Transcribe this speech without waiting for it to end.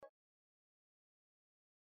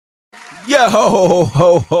Yo, ho,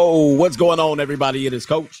 ho, ho. What's going on, everybody? It is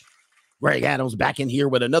Coach Greg Adams back in here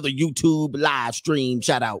with another YouTube live stream.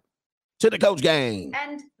 Shout out to the Coach Gang.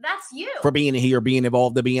 And that's you. For being here, being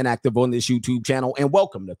involved, and being active on this YouTube channel. And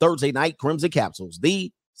welcome to Thursday Night Crimson Capsules,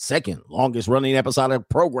 the second longest running episodic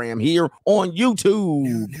program here on YouTube.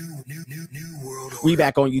 New world. We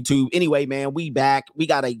back on YouTube. Anyway, man, we back. We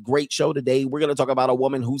got a great show today. We're going to talk about a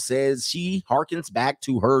woman who says she harkens back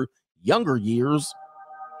to her younger years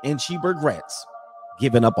and she regrets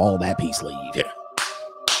giving up all that peace leave. Yeah.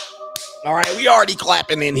 All right, we already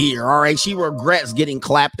clapping in here. All right, she regrets getting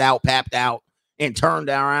clapped out, papped out, and turned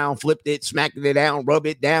around, flipped it, smacked it down, rubbed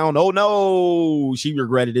it down. Oh, no, she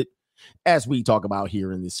regretted it, as we talk about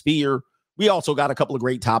here in the sphere. We also got a couple of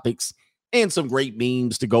great topics and some great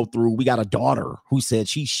memes to go through. We got a daughter who said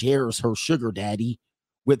she shares her sugar daddy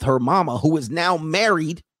with her mama, who is now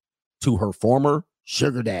married to her former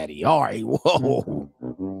sugar daddy. All right, whoa.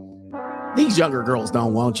 These younger girls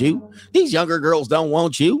don't want you. These younger girls don't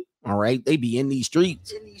want you. All right, they be in these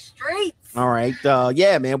streets. All right,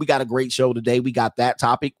 yeah, man, we got a great show today. We got that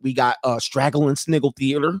topic. We got Straggle and Sniggle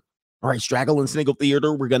Theater. All right, Straggle and Sniggle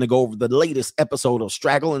Theater. We're going to go over the latest episode of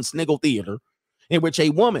Straggle and Sniggle Theater, in which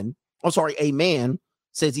a man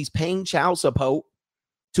says he's paying child support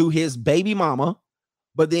to his baby mama,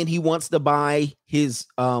 but then he wants to buy his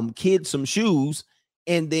kid some shoes,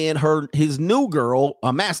 and then his new girl,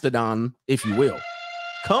 a mastodon, if you will,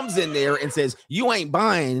 comes in there and says, you ain't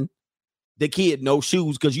buying the kid no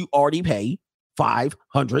shoes because you already pay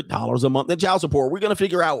 $500 a month in child support. We're going to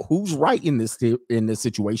figure out who's right in this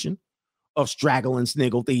situation of Straggle and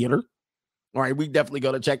Sniggle Theater. All right, we definitely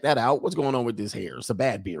got to check that out. What's going on with this hair? It's a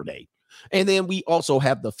bad beer day. And then we also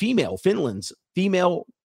have Finland's female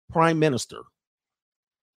prime minister.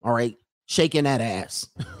 All right, shaking that ass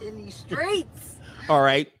In these streets. All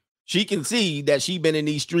right, she can see that she's been in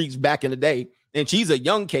these streets back in the day, and she's a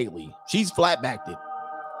young Kaylee. She's flat-backed it.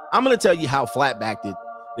 I'm going to tell you how flat-backed it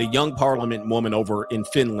the young parliament woman over in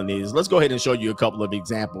Finland is. Let's go ahead and show you a couple of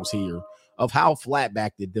examples here of how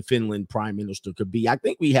flat-backed the Finland prime minister could be. I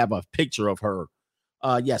think we have a picture of her.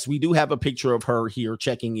 Yes, we do have a picture of her here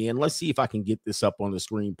checking in. Let's see if I can get this up on the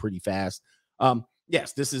screen pretty fast.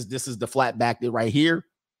 Yes, this is the flat-backed it right here.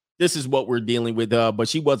 This is what we're dealing with, but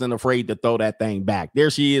she wasn't afraid to throw that thing back.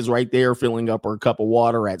 There she is right there filling up her cup of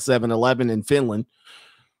water at 7-Eleven in Finland.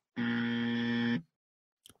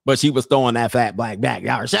 But she was throwing that fat black back.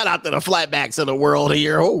 Y'all, shout out to the flatbacks of the world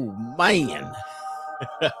here. Oh, man.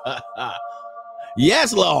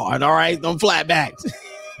 Yes, Lord. All right, them flatbacks.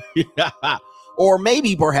 Or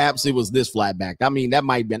maybe perhaps it was this flatback. I mean, that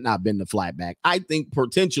might have not been the flatback. I think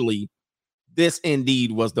potentially this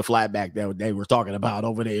indeed was the flatback that they were talking about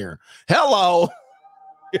over there. Hello.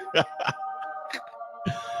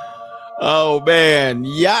 Oh, man.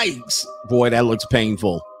 Yikes. Boy, that looks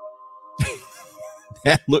painful.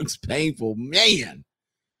 That looks painful. Man.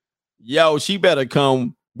 Yo, she better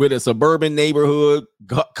come with a suburban neighborhood,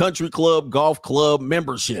 country club, golf club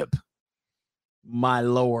membership. My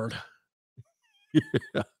Lord.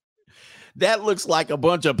 That looks like a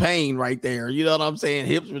bunch of pain right there. You know what I'm saying?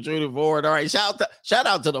 Hips protruding forward. All right. Shout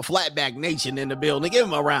out to the Flatback Nation in the building. Give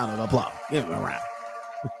him a round of applause. Give him a round.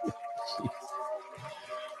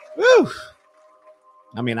 Woo.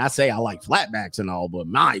 I mean, I say I like flatbacks and all, but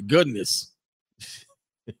my goodness.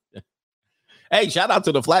 Hey, shout out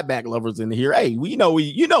to the flatback lovers in here. Hey, you know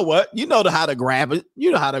what? You know how to grab it.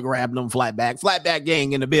 You know how to grab them flatback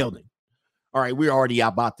gang in the building. All right. We're already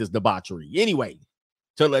about this debauchery. Anyway,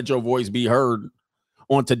 to let your voice be heard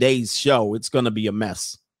on today's show, it's going to be a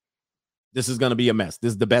mess. This is going to be a mess.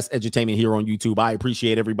 This is the best edutainment here on YouTube. I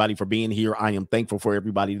appreciate everybody for being here. I am thankful for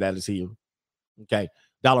everybody that is here. Okay.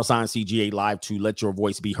 $CGA Live to let your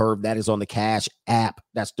voice be heard. That is on the Cash app.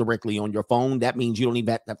 That's directly on your phone. That means you don't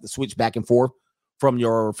even have to switch back and forth from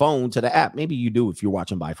your phone to the app. Maybe you do if you're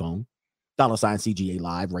watching by phone. $CGA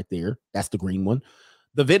Live right there. That's the green one.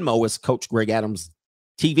 The Venmo is Coach Greg Adams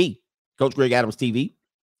TV. Coach Greg Adams TV.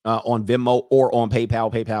 On Venmo or on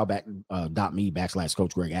PayPal,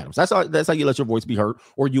 paypal.me/Coach Greg Adams. That's how you let your voice be heard,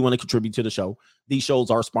 or you want to contribute to the show. These shows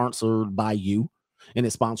are sponsored by you, and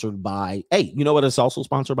it's sponsored by, hey, you know what it's also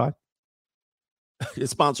sponsored by? It's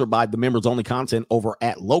sponsored by the members only content over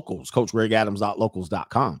at Locals,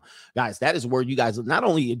 CoachGregAdams.locals.com. Guys, that is where you guys, not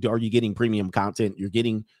only are you getting premium content, you're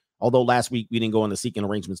getting, although last week we didn't go into seeking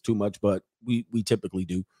arrangements too much, but we typically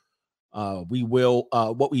do.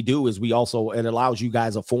 What we do is we also, it allows you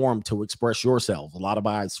guys a forum to express yourselves. A lot of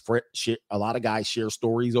guys share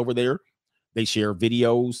stories over there. They share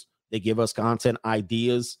videos. They give us content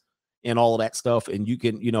ideas and all of that stuff. And you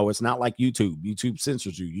can, it's not like YouTube. YouTube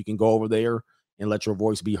censors you. You can go over there and let your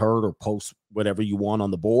voice be heard or post whatever you want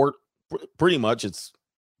on the board. Pretty much, it's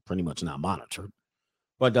pretty much not monitored.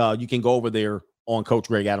 But you can go over there on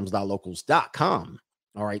CoachGregAdams.locals.com.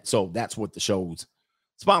 All right, so that's what the show's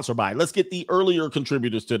sponsored by. Let's get the earlier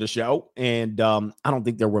contributors to the show. And I don't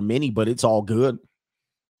think there were many, but it's all good.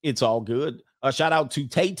 It's all good. Shout out to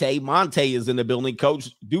Tay. Monte is in the building.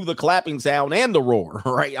 Coach, do the clapping sound and the roar.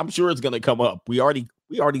 All right, I'm sure it's going to come up. We already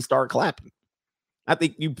start clapping. I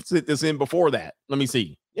think you sent this in before that. Let me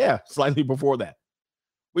see. Yeah, slightly before that.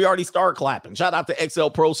 We already start clapping. Shout out to XL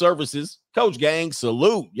Pro Services. Coach Gang,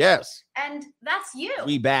 salute. Yes. And that's you.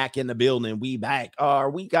 We back in the building. We back.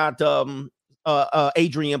 We got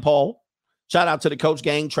Adrian Paul. Shout out to the Coach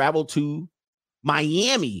Gang. Travel to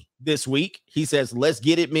Miami this week. He says, let's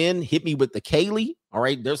get it, men. Hit me with the Kaylee. All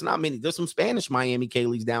right. There's not many. There's some Spanish Miami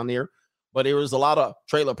Kayleys down there, but there is a lot of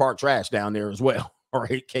trailer park trash down there as well. All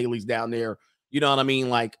right. Kayleys down there. You know what I mean?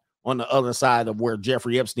 Like on the other side of where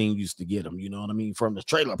Jeffrey Epstein used to get them. You know what I mean? From the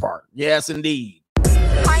trailer park. Yes, indeed.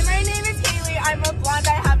 Hi, my name is Kaylee. I'm a blonde.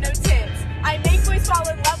 I have no tits. I make boys fall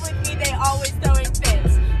in love with me. They always throwing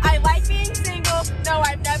fits. I like being single. No,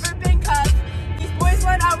 I've never been cuffed. These boys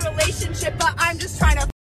want a relationship, but I'm just trying to.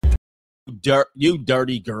 You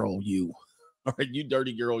dirty girl, you. All right, you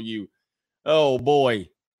dirty girl, you. Oh, boy.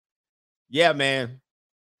 Yeah, man.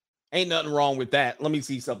 Ain't nothing wrong with that. Let me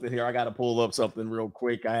see something here. I got to pull up something real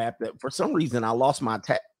quick. I have to, for some reason, I lost my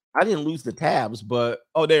tab. I didn't lose the tabs, but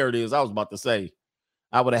oh, there it is. I was about to say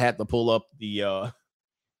I would have had to pull up the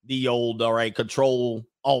old, all right, Control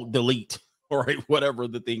Alt Delete, all right, whatever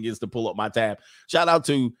the thing is to pull up my tab. Shout out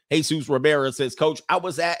to Jesus Rivera. Says, Coach, I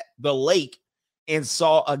was at the lake and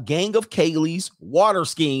saw a gang of Kayleys water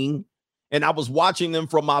skiing, and I was watching them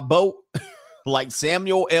from my boat like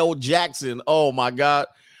Samuel L. Jackson. Oh my God.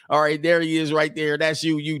 All right, there he is right there. That's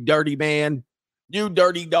you, you dirty man. You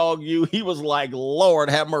dirty dog, you. He was like, Lord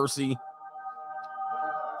have mercy.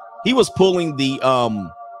 He was pulling the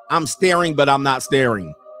I'm staring, but I'm not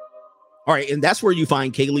staring. All right, and that's where you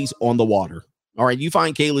find Kayleys on the water. All right, you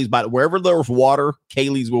find Kayleys by wherever there's water,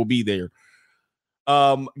 Kayleys will be there.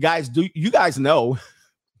 Guys, do you guys know?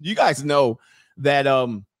 You guys know that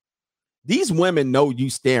these women know you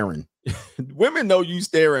staring. Women know you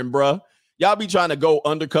staring, bruh. Y'all be trying to go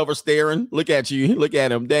undercover staring. Look at you. Look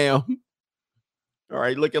at him. Damn. All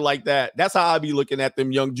right, looking like that. That's how I be looking at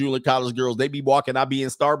them young junior college girls. They be walking. I be in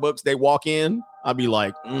Starbucks. They walk in. I be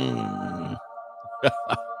like, I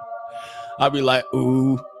be like,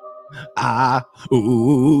 ooh, ah,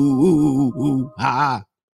 ooh, ah.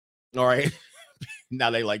 All right. Now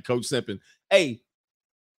they like Coach Simpson. Hey,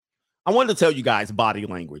 I wanted to tell you guys body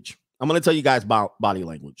language. I'm going to tell you guys about body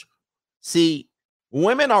language. See,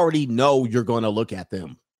 women already know you're going to look at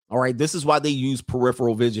them. All right. This is why they use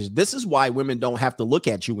peripheral vision. This is why women don't have to look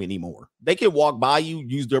at you anymore. They can walk by you,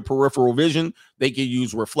 use their peripheral vision. They can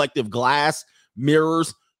use reflective glass,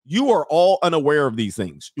 mirrors. You are all unaware of these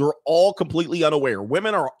things. You're all completely unaware.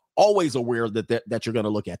 Women are always aware that you're going to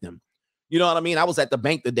look at them. You know what I mean? I was at the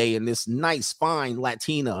bank today and this nice, fine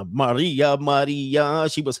Latina, Maria,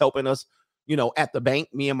 she was helping us, you know, at the bank.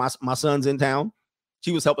 Me and my son's in town.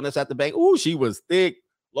 She was helping us at the bank. Oh, she was thick.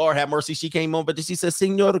 Lord have mercy. She came over, but she said,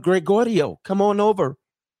 Senor Gregorio, come on over.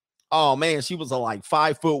 Oh, man, she was like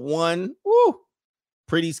 5'1". Woo,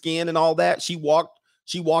 pretty skin and all that. She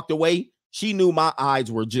walked away. She knew my eyes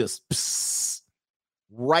were just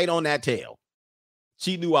right on that tail.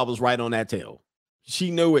 She knew I was right on that tail. She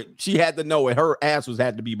knew it. She had to know it. Her ass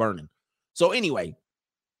had to be burning. So anyway,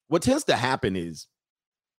 what tends to happen is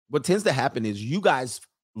you guys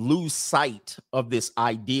lose sight of this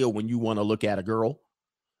idea when you want to look at a girl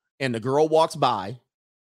and the girl walks by.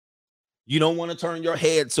 You don't want to turn your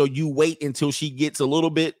head, so you wait until she gets a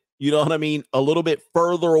little bit, you know what I mean, a little bit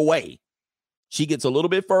further away. She gets a little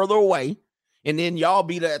bit further away, and then y'all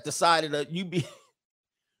be at the side of the,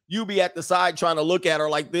 you be at the side trying to look at her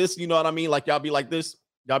like this, you know what I mean? Like y'all be like this.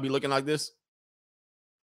 Y'all be looking like this.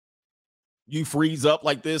 You freeze up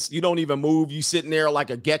like this. You don't even move. You sitting there like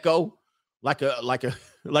a gecko, like a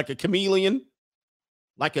chameleon,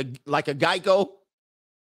 like a Geico.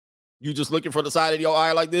 You just looking for the side of your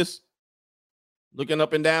eye like this, looking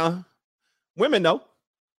up and down. Women know.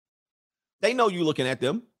 They know you looking at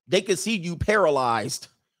them. They can see you paralyzed.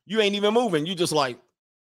 You ain't even moving. You just like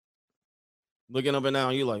looking up and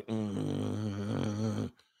down. You like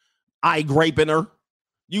eye graping her.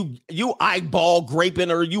 You eyeball graping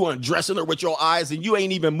her. You undressing her with your eyes, and you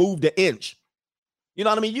ain't even moved an inch. You know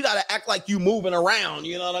what I mean? You got to act like you moving around.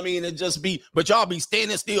 You know what I mean? And just be, but y'all be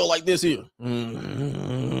standing still like this here.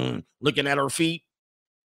 Looking at her feet.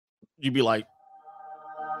 You be like,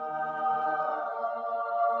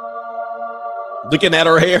 Looking at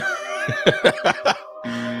her hair.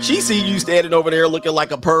 She see you standing over there looking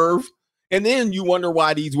like a perv. And then you wonder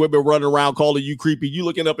why these women running around calling you creepy. You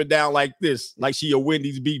looking up and down like this, like she a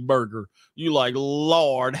Wendy's beef burger. You like,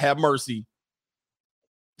 Lord, have mercy.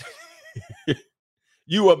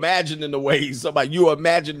 You imagining the ways, you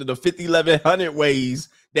imagining the 5,100 ways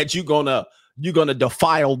that you're gonna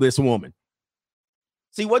defile this woman.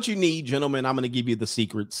 See what you need, gentlemen. I'm gonna give you the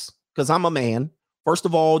secrets because I'm a man. First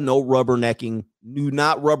of all, no rubbernecking. Do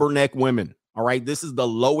not rubberneck women. All right. This is the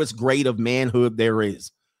lowest grade of manhood there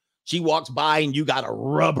is. She walks by and you got a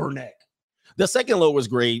rubberneck. The second lowest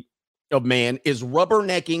grade of man is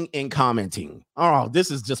rubbernecking and commenting. Oh,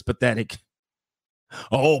 this is just pathetic.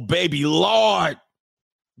 Oh, baby, Lord.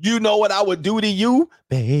 You know what I would do to you?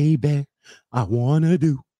 Baby, I want to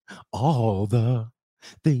do all the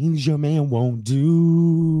things your man won't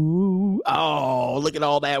do. Oh, look at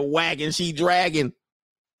all that wagging she dragging.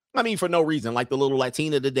 I mean, for no reason. Like the little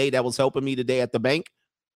Latina today that was helping me today at the bank,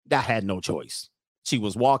 that had no choice. She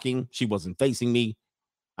was walking. She wasn't facing me.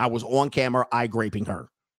 I was on camera, eye graping her.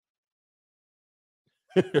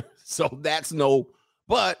 So that's no,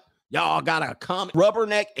 but y'all got a comment,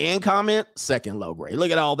 rubberneck and comment, second low grade.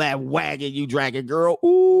 Look at all that wagging you dragging, girl.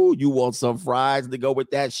 Ooh, you want some fries to go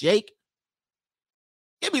with that shake?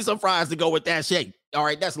 Give me some fries to go with that shake. All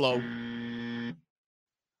right, that's low.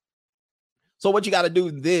 So what you got to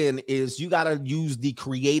do then is you got to use the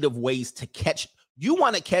creative ways to catch. You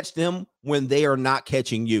want to catch them when they are not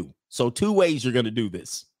catching you. So two ways you're going to do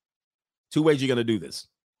this.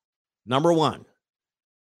 Number one,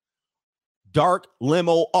 dark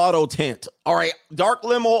limo auto tint. All right, dark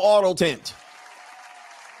limo auto tint.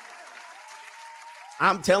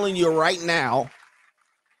 I'm telling you right now,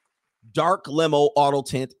 dark limo auto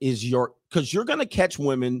tint is because you're going to catch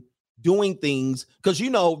women doing things because,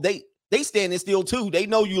 you know, they standing still too. They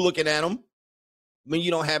know you looking at them when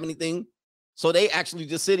you don't have anything. So they actually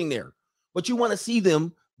just sitting there. But you want to see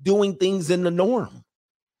them doing things in the norm.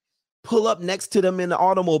 Pull up next to them in the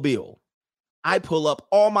automobile. I pull up.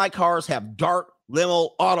 All my cars have dark limo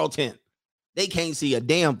auto tint. They can't see a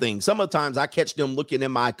damn thing. Sometimes I catch them looking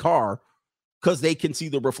in my car because they can see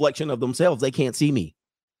the reflection of themselves. They can't see me.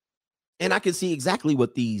 And I can see exactly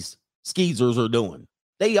what these skeezers are doing.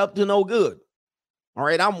 They up to no good. All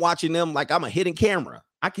right, I'm watching them like I'm a hidden camera.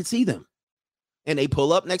 I can see them. And they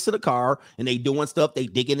pull up next to the car and they doing stuff. They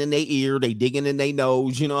digging in their ear. They digging in their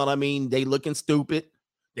nose. You know what I mean? They looking stupid.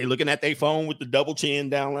 They looking at their phone with the double chin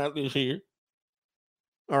down like this here.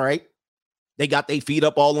 All right. They got their feet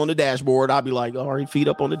up all on the dashboard. I'll be like, all right, feet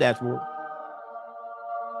up on the dashboard.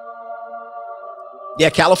 Yeah,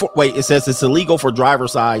 California. Wait, it says it's illegal for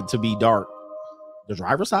driver's side to be dark. The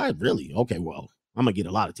driver's side? Really? Okay, well, I'm going to get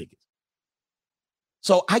a lot of tickets.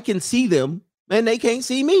 So I can see them and they can't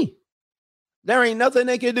see me. There ain't nothing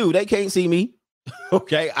they can do. They can't see me.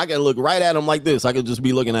 Okay, I can look right at them like this. I can just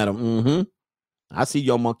be looking at them. I see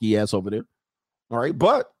your monkey ass over there. All right,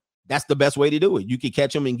 but that's the best way to do it. You can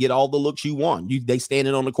catch them and get all the looks you want. They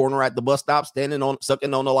standing on the corner at the bus stop,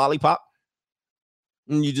 sucking on the lollipop.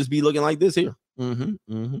 And you just be looking like this here.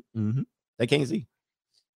 They can't see.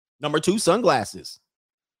 Number two, sunglasses.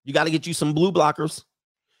 You got to get you some blue blockers.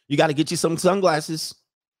 You got to get you some sunglasses,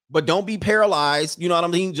 but don't be paralyzed. You know what I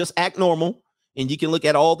mean? Just act normal. And you can look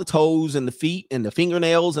at all the toes and the feet and the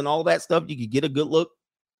fingernails and all that stuff. You can get a good look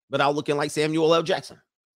without looking like Samuel L. Jackson.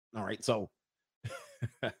 All right. So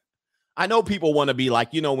I know people want to be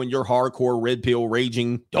like, you know, when you're hardcore red pill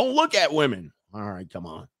raging, don't look at women. All right. Come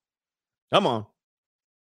on.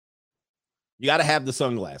 You got to have the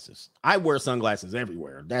sunglasses. I wear sunglasses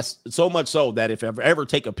everywhere. That's so much so that if I ever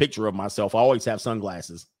take a picture of myself, I always have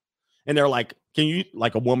sunglasses. And they're like, can you,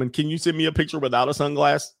 like a woman, can you send me a picture without a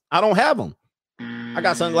sunglass? I don't have them. I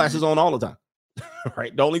got sunglasses on all the time. All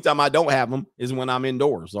right. The only time I don't have them is when I'm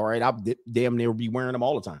indoors. All right. I'll damn near be wearing them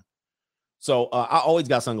all the time. So I always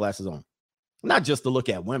got sunglasses on. Not just to look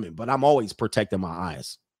at women, but I'm always protecting my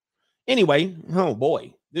eyes. Anyway, oh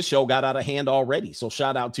boy, this show got out of hand already. So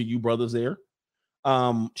shout out to you brothers there.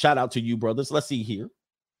 Shout out to you brothers. Let's see here.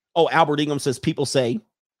 Oh, Albert Ingham says people say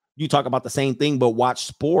you talk about the same thing, but watch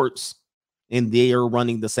sports and they're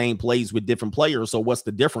running the same plays with different players. So what's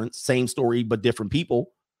the difference? Same story, but different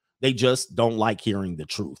people. They just don't like hearing the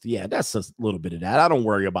truth. Yeah, that's a little bit of that. I don't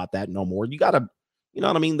worry about that no more. You got to, you know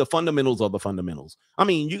what I mean? The fundamentals are the fundamentals. I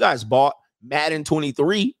mean, you guys bought Madden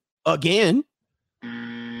 23 again.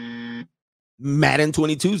 Madden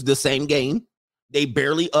 22 is the same game. They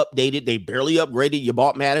barely updated. They barely upgraded. You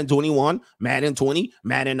bought Madden 21, Madden 20,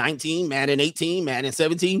 Madden 19, Madden 18, Madden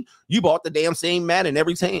 17. You bought the damn same Madden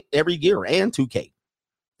every year and 2K.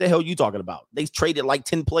 The hell you talking about? They traded like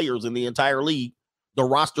 10 players in the entire league. The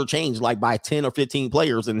roster changed like by 10 or 15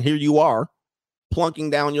 players, and here you are plunking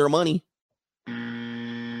down your money.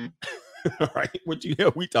 All right, what the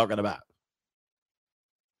hell we talking about?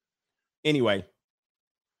 Anyway,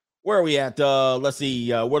 where are we at? Let's see.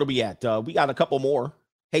 Where are we at? We got a couple more.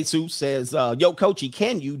 Jesus says, yo, Coachy,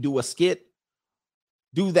 can you do a skit?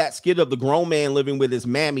 Do that skit of the grown man living with his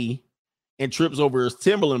mammy and trips over his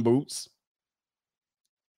Timberland boots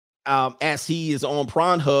as he is on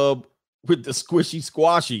Pornhub with the squishy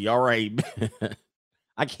squashy. All right.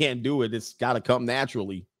 I can't do it. It's got to come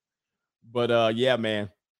naturally. But yeah, man,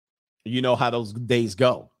 you know how those days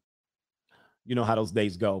go. You know how those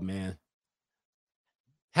days go, man.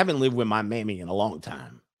 Haven't lived with my mammy in a long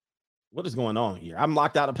time. What is going on here? I'm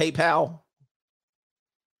locked out of PayPal.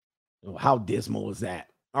 Oh, how dismal is that?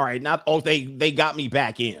 All right, they got me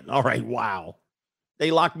back in. All right, wow. They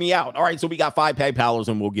locked me out. All right, so we got 5 PayPalers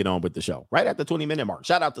and we'll get on with the show right at the 20-minute mark.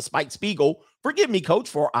 Shout out to Spike Spiegel. Forgive me, Coach,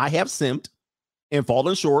 for I have simped and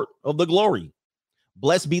fallen short of the glory.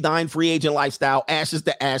 Blessed be thine free agent lifestyle, ashes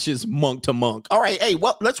to ashes, monk to monk. All right, hey,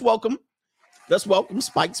 well, let's welcome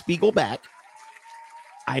Spike Spiegel back.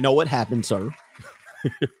 I know what happened, sir.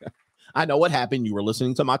 I know what happened. You were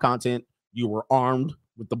listening to my content. You were armed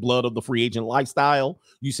with the blood of the free agent lifestyle.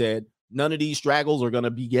 You said, none of these straggles are going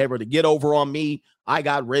to be able to get over on me. I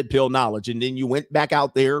got red pill knowledge. And then you went back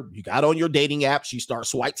out there. You got on your dating apps. You start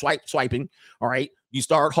swiping. All right. You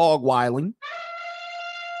start hog wiling.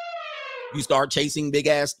 You start chasing big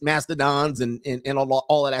ass mastodons and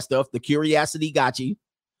all of that stuff. The curiosity got you.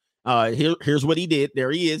 Here's what he did.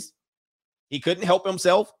 There he is. He couldn't help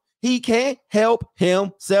himself. He can't help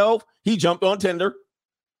himself. He jumped on Tinder.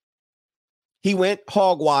 He went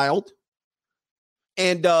hog wild.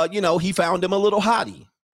 And, he found him a little hottie.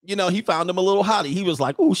 He was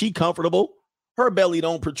like, oh, she comfortable. Her belly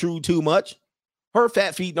don't protrude too much. Her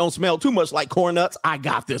fat feet don't smell too much like corn nuts. I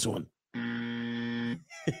got this one. And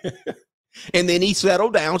then he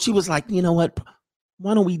settled down. She was like, you know what?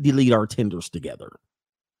 Why don't we delete our Tinders together?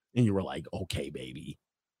 And you were like, okay, baby.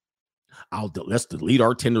 Let's delete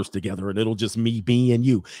our Tinders together and it'll just me and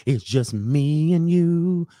you. It's just me and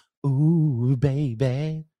you. Ooh,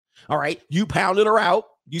 baby. All right. You pounded her out.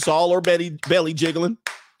 You saw all her belly jiggling.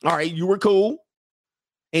 All right. You were cool.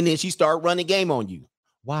 And then she started running game on you.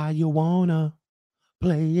 Why you wanna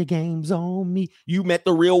play your games on me? You met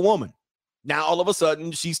the real woman. Now, all of a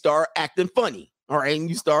sudden, she started acting funny. All right. And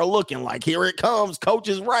you start looking like, here it comes. Coach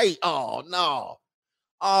is right. Oh, no.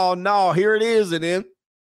 Oh, no. Here it is. And then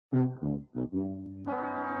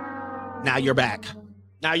now you're back.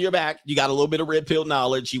 You got a little bit of red pill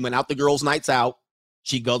knowledge. She went out the girls' nights out.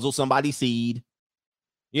 She guzzled somebody's seed.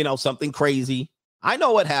 Something crazy. I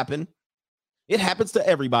know what happened. It happens to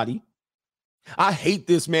everybody. I hate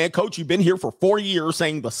this, man. Coach, you've been here for 4 years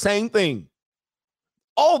saying the same thing.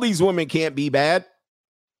 All these women can't be bad.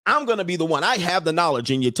 I'm going to be the one. I have the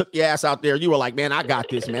knowledge, and you took your ass out there. You were like, man, I got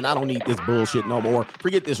this, man. I don't need this bullshit no more.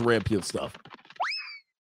 Forget this red pill stuff.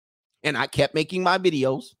 And I kept making my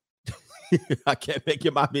videos.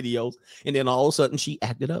 And then all of a sudden, she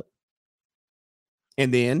acted up.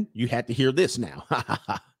 And then you had to hear this now.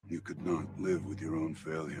 You could not live with your own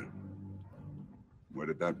failure. Where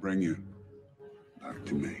did that bring you? Back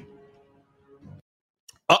to me.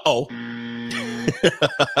 Uh-oh.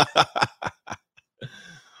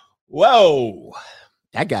 Whoa.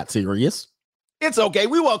 That got serious. It's okay.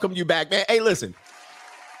 We welcome you back, man. Hey, listen.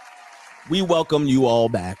 We welcome you all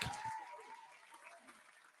back.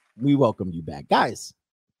 We welcome you back. Guys,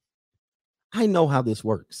 I know how this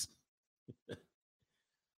works.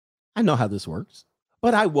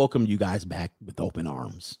 But I welcome you guys back with open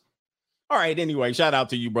arms. All right, anyway, shout out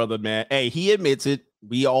to you, brother, man. Hey, he admits it.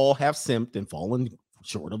 We all have simped and fallen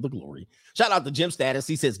short of the glory. Shout out to Jim Status.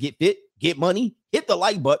 He says, get fit, get money, hit the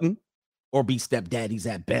like button, or be stepdaddies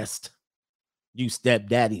at best. You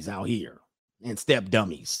stepdaddies out here and step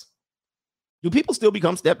dummies. Do people still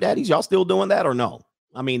become stepdaddies? Y'all still doing that or no?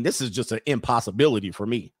 I mean, this is just an impossibility for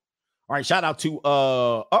me. All right, shout out to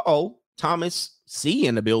Thomas C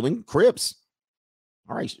in the building, Crips.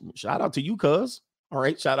 All right, shout out to you, cuz. All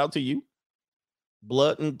right, shout out to you.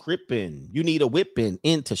 Blood and gripping. You need a whipping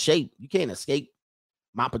into shape. You can't escape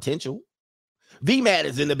my potential. VMAT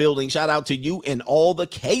is in the building. Shout out to you and all the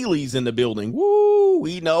Kayleys in the building. Woo,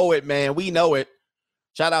 we know it, man. We know it.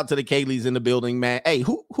 Shout out to the Kayleys in the building, man. Hey,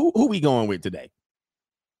 who we going with today?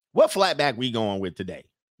 What flatback we going with today?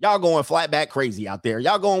 Y'all going flatback crazy out there.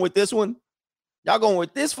 Y'all going with this one? Y'all going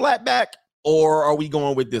with this flatback? Or are we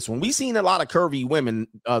going with this one? We've seen a lot of curvy women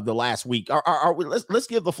the last week. Let's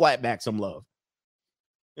give the flatback some love.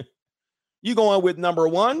 You going with number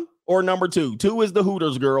 1 or number 2? 2 is the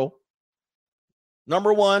Hooters girl.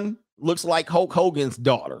 Number 1 looks like Hulk Hogan's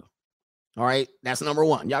daughter. All right, that's number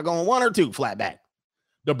 1. Y'all going 1 or 2, Flatback?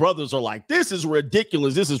 The brothers are like, this is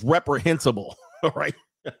ridiculous. This is reprehensible. All right.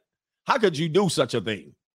 How could you do such a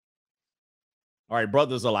thing? All right,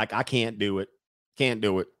 brothers are like, I can't do it. Can't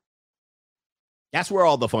do it. That's where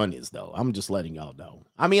all the fun is, though. I'm just letting y'all know.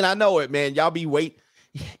 I mean, I know it, man. Y'all be wait.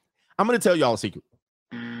 I'm going to tell y'all a secret.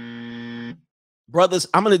 Brothers,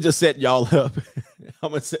 I'm going to just set y'all up. I'm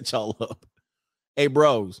going to set y'all up. Hey,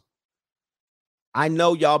 bros, I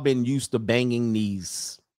know y'all been used to banging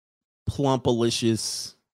these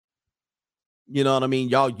plumpalicious, you know what I mean?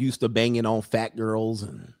 Y'all used to banging on fat girls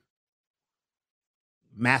and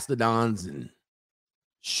mastodons and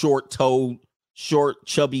short-toed, short,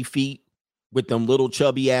 chubby feet with them little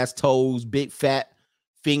chubby-ass toes, big, fat,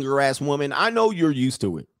 finger-ass woman. I know you're used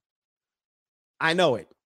to it. I know it.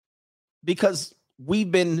 Because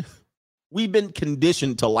we've been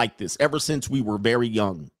conditioned to like this ever since we were very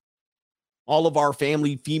young. All of our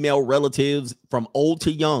family, female relatives, from old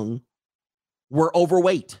to young, were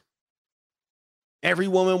overweight. Every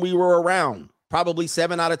woman we were around, probably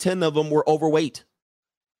 7 out of 10 of them were overweight.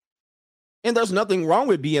 And there's nothing wrong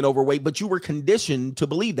with being overweight, but you were conditioned to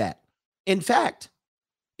believe that. In fact,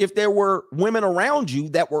 if there were women around you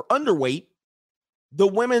that were underweight, the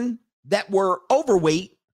women that were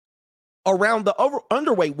overweight around the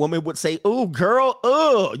underweight woman would say, oh, girl,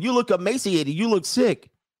 you look emaciated. You look sick.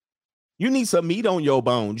 You need some meat on your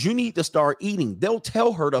bones. You need to start eating. They'll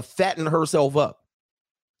tell her to fatten herself up.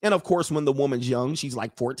 And of course, when the woman's young, she's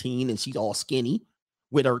like 14 and she's all skinny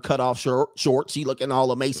with her cut off shorts. She looking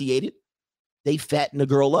all emaciated. They fatten the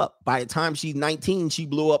girl up. By the time she's 19, she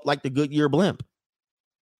blew up like the Goodyear blimp.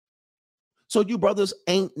 So you brothers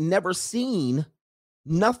ain't never seen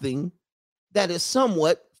nothing that is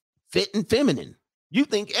somewhat fit and feminine. You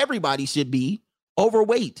think everybody should be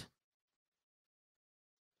overweight.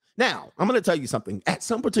 Now, I'm going to tell you something. At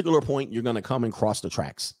some particular point, you're going to come and cross the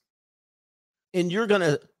tracks. And you're going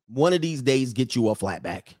to, one of these days, get you a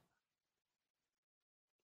flatback.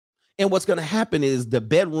 And what's going to happen is the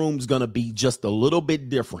bedroom's going to be just a little bit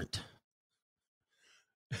different.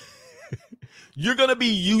 You're going to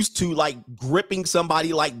be used to like gripping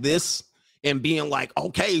somebody like this and being like,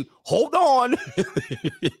 okay, hold on.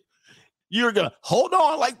 You're going to hold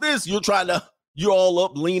on like this. You're all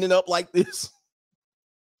up, leaning up like this.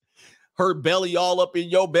 Her belly all up in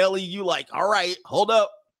your belly. You like, all right, hold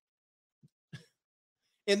up.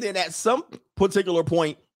 And then at some particular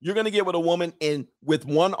point, you're going to get with a woman and with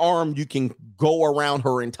one arm, you can go around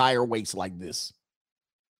her entire waist like this.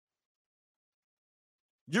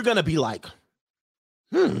 You're going to be like,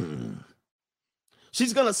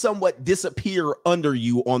 She's going to somewhat disappear under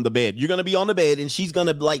you on the bed. You're going to be on the bed and she's going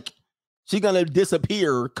to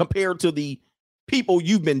disappear compared to the people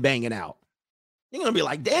you've been banging out. You're going to be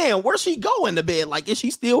like, damn, where's she going to bed? Like, is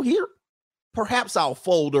she still here? Perhaps I'll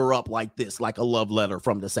fold her up like this, like a love letter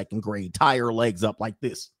from the 2nd grade. Tie her legs up like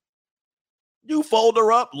this. You fold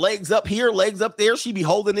her up, legs up here, legs up there. She be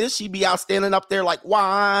holding this. She be out standing up there like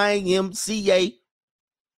YMCA.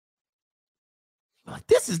 Like,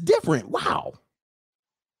 this is different. Wow.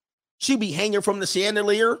 She be hanging from the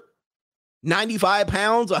chandelier, 95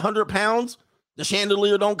 pounds, 100 pounds. The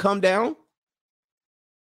chandelier don't come down.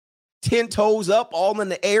 10 toes up, all in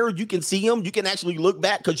the air. You can see them. You can actually look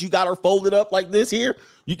back because you got her folded up like this here.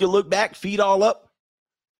 You can look back, feet all up.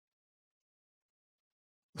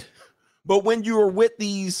 But when you are with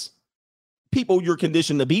these people you're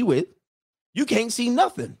conditioned to be with, you can't see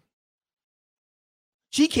nothing.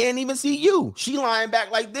 She can't even see you. She lying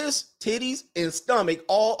back like this, titties and stomach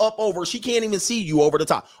all up over. She can't even see you over the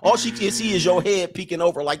top. All she can see is your head peeking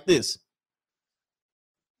over like this.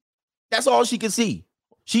 That's all she can see.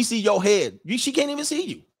 She see your head. She can't even see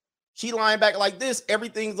you. She lying back like this.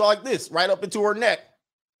 Everything's like this, right up into her neck.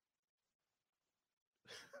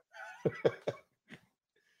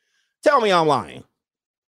 Tell me I'm lying.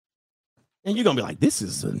 And you're going to be like, this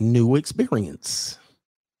is a new experience.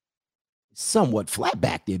 Somewhat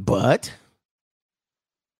flat-backed it, but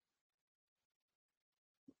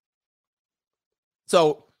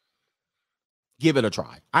so give it a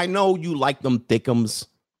try. I know you like them thickums.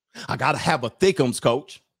 I got to have a thickums,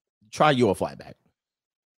 coach. Try you a flatback.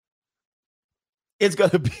 It's going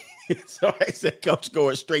to be, so I said, coach,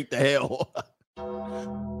 going straight to hell.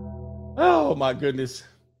 Oh, my goodness.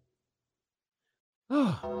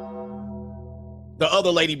 The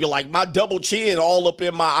other lady be like, my double chin all up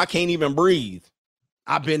in I can't even breathe.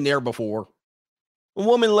 I've been there before. A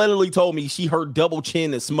woman literally told me her double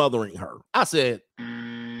chin is smothering her. I said,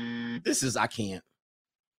 I can't.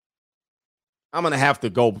 I'm going to have to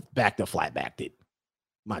go back to flat-backed it.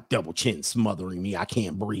 My double chin smothering me. I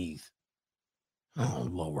can't breathe. Oh,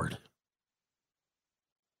 Lord.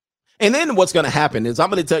 And then what's going to happen is I'm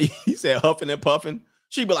going to tell you, he said huffing and puffing.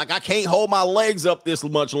 She'd be like, I can't hold my legs up this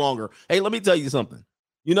much longer. Hey, let me tell you something.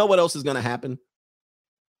 You know what else is going to happen?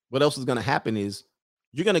 What else is going to happen is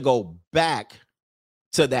you're going to go back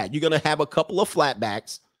to that. You're going to have a couple of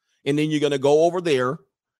flatbacks, and then you're going to go over there,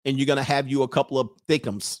 and you're going to have you a couple of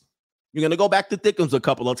thickums. You're going to go back to thickums a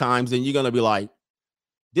couple of times, and you're going to be like,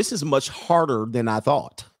 this is much harder than I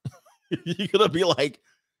thought. You're going to be like,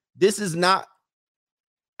 this is not,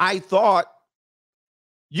 I thought.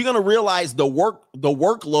 You're going to realize the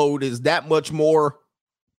workload is that much more.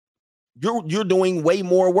 You're doing way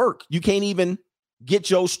more work. You can't even get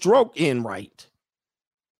your stroke in right.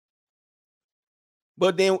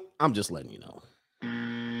 But then I'm just letting you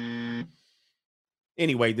know.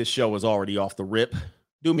 Anyway, this show is already off the rip.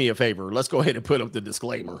 Do me a favor. Let's go ahead and put up the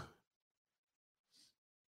disclaimer.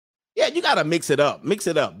 Yeah, you got to mix it up. Mix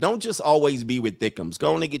it up. Don't just always be with thickums.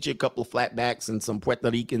 Go on and get you a couple of flatbacks and some Puerto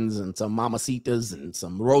Ricans and some Mamacitas and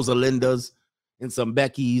some Rosalindas and some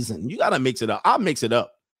Beckys. And you got to mix it up. I'll mix it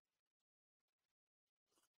up.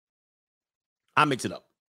 I mix it up.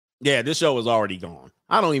 Yeah, this show is already gone.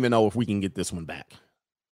 I don't even know if we can get this one back.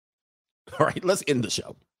 All right, let's end the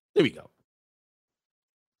show. There we go.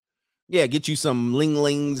 Yeah, get you some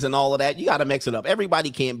ling-lings and all of that. You got to mix it up.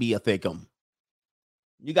 Everybody can't be a thickum.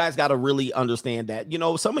 You guys got to really understand that. You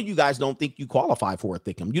know, some of you guys don't think you qualify for a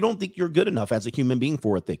thickum. You don't think you're good enough as a human being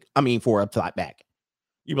for a for a flatback.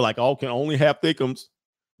 You be like, oh, can only have thickums.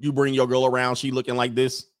 You bring your girl around, she looking like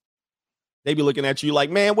this. They be looking at you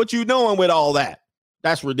like, man, what you doing with all that?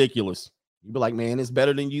 That's ridiculous. You be like, man, it's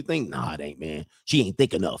better than you think. Nah, it ain't, man. She ain't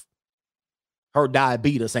thick enough. Her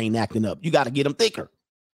diabetes ain't acting up. You got to get them thicker.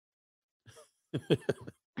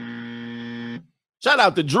 Shout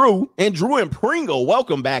out to Drew and Pringle.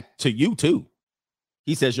 Welcome back to you too.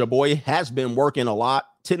 He says your boy has been working a lot,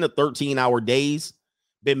 10 to 13 hour days.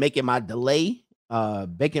 Been making my delay,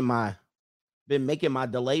 making my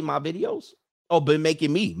videos. Oh, been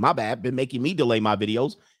making me delay my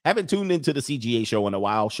videos. Haven't tuned into the CGA show in a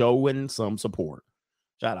while, showing some support.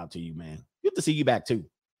 Shout out to you, man. Good to see you back too.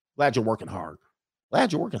 Glad you're working hard.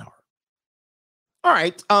 All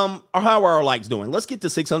right. How are our likes doing? Let's get to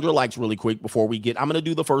 600 likes really quick before we get. I'm going to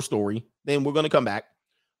do the first story. Then we're going to come back.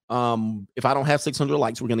 If I don't have 600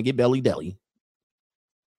 likes, we're going to get Belly Deli.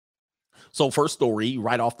 So first story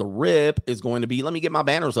right off the rip is going to be, let me get my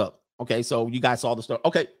banners up. Okay. So you guys saw the story.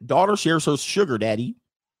 Okay. Daughter shares her sugar daddy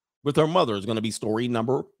with her mother is going to be story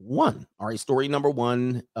number 1. All right. Story number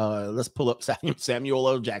 1. Let's pull up Samuel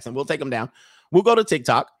L. Jackson. We'll take him down. We'll go to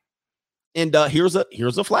TikTok. And here's a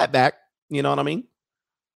flatback. You know what I mean?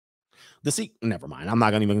 Never mind. I'm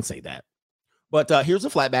not going to even say that. But here's a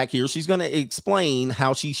flatback here. She's going to explain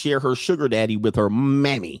how she shared her sugar daddy with her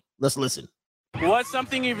mammy. Let's listen. What's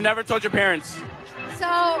something you've never told your parents?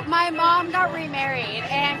 So my mom got remarried,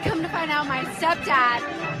 and come to find out my stepdad,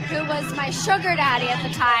 who was my sugar daddy at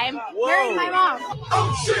the time, married my mom.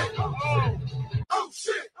 Oh, shit! Oh,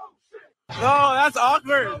 shit! Oh, that's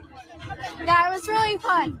awkward. Yeah, it was really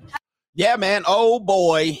fun. Yeah, man. Oh,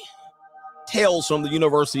 boy. Tales from the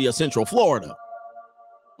University of Central Florida.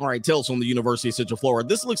 All right, Tales from the University of Central Florida.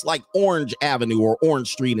 This looks like Orange Avenue or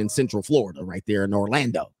Orange Street in Central Florida right there in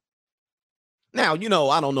Orlando. Now, you know,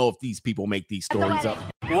 I don't know if these people make these stories up.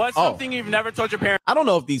 What's something you've never told your parents? I don't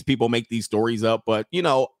know if these people make these stories up, but, you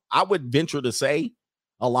know, I would venture to say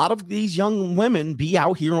a lot of these young women be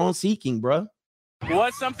out here on Seeking, bruh.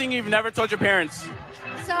 What's something you've never told your parents?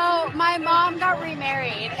 So my mom got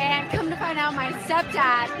remarried, and come to find out my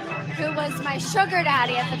stepdad, who was my sugar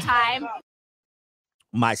daddy at the time.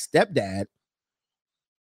 My stepdad.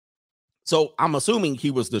 So I'm assuming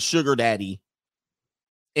he was the sugar daddy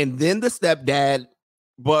and then the stepdad,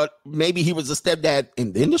 but maybe he was the stepdad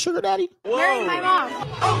and then the sugar daddy. Married my mom.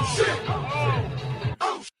 Oh, shit!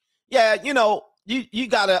 Oh. Yeah, you know, you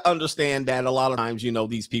got to understand that a lot of times, you know,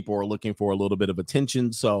 these people are looking for a little bit of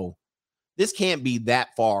attention. So this can't be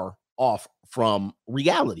that far off from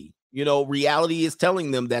reality. You know, reality is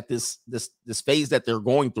telling them that this phase that they're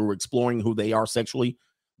going through, exploring who they are sexually,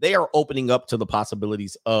 they are opening up to the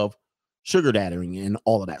possibilities of sugar dadding and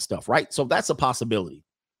all of that stuff, right? So that's a possibility.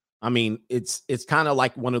 I mean, it's kind of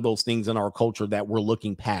like one of those things in our culture that we're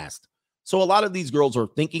looking past. So a lot of these girls are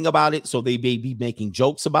thinking about it, so they may be making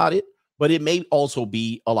jokes about it, but it may also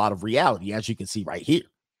be a lot of reality, as you can see right here.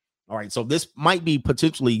 All right, so this might be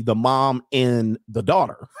potentially the mom and the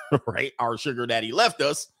daughter, right? Our sugar daddy left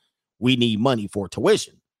us. We need money for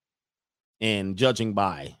tuition. And judging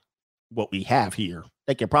by what we have here,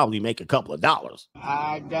 they can probably make a couple of dollars.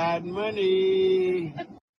 I got money.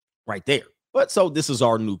 Right there. But so this is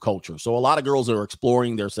our new culture. So a lot of girls are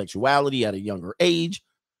exploring their sexuality at a younger age.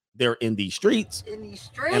 They're in these streets.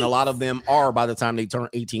 And a lot of them are, by the time they turn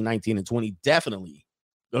 18, 19, and 20, definitely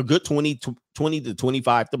a good 20 to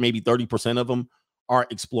 25 to maybe 30% of them are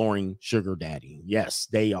exploring sugar daddy. Yes,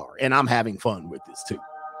 they are. And I'm having fun with this too.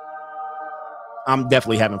 I'm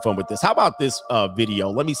definitely having fun with this. How about this video?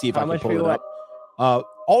 Let me see if I can pull it up.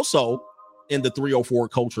 Also, in the 304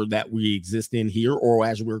 culture that we exist in here, or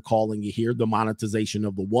as we're calling it here, the monetization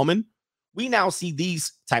of the woman, we now see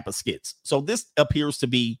these type of skits. So this appears to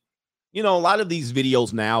be, you know, a lot of these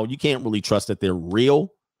videos now, you can't really trust that they're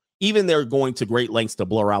real. Even they're going to great lengths to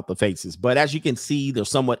blur out the faces. But as you can see, they're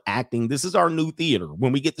somewhat acting. This is our new theater.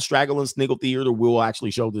 When we get the Straggle and Sniggle theater, we'll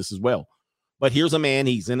actually show this as well. But here's a man.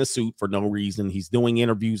 He's in a suit for no reason. He's doing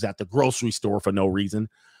interviews at the grocery store for no reason.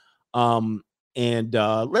 And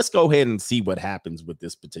let's go ahead and see what happens with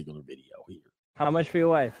this particular video here. How much for your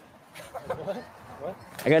wife? What?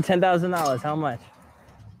 I got $10,000. How much?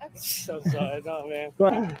 So sorry, no, man. Go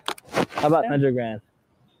on. How about 100 grand?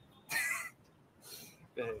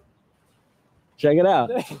 Check it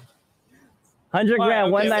out. 100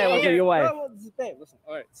 grand one night with your wife. Listen,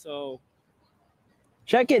 all right, so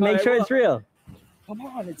check it. Make sure it's real. Come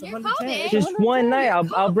on, it's You're 110. Just one night.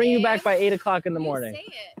 I'll bring you back by 8 o'clock in the morning. You say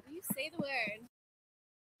it. You say the word.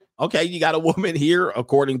 Okay, you got a woman here,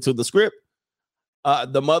 according to the script.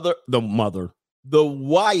 The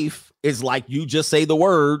wife is like, you just say the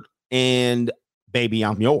word and baby,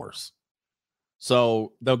 I'm yours.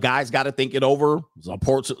 So the guy's got to think it over.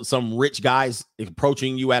 Some rich guys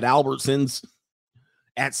approaching you at Albertsons,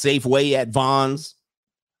 at Safeway, at Vons.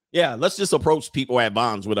 Yeah, let's just approach people at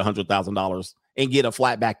Vons with $100,000 and get a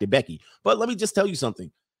flat back to Becky. But let me just tell you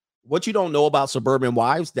something. What you don't know about suburban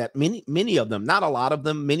wives, that many of them, not a lot of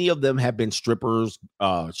them, many of them have been strippers,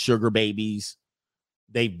 sugar babies.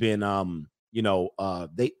 They've been,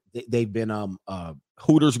 they've been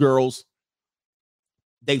Hooters girls.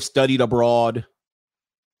 They've studied abroad.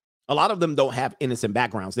 A lot of them don't have innocent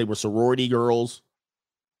backgrounds. They were sorority girls.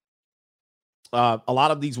 A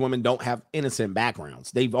lot of these women don't have innocent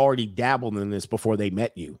backgrounds. They've already dabbled in this before they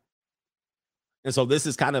met you. And so this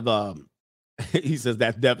is kind of he says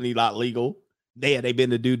that's definitely not legal. They've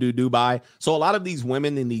been to Dubai. So a lot of these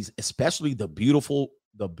women in these, especially the beautiful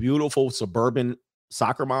suburban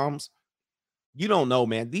soccer moms, you don't know,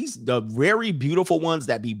 man. The very beautiful ones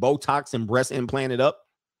that be Botox and breast implanted up,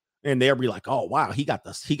 and they'll be like, oh wow, he got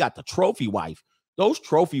the trophy wife. Those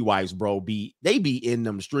trophy wives, bro, they be in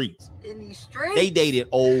them streets. In these streets. They dated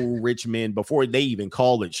old rich men before they even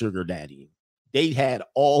called it sugar daddy. They had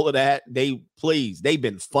all of that. They've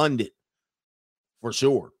been funded for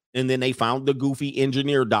sure. And then they found the goofy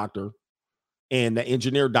engineer doctor, and the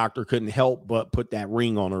engineer doctor couldn't help but put that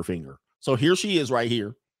ring on her finger. So here she is right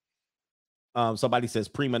here. Somebody says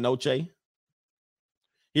prima noche.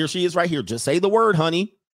 Here she is right here. Just say the word,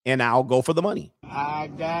 honey, and I'll go for the money. I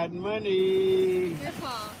got money. Your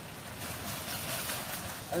call.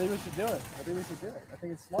 I think we should do it. I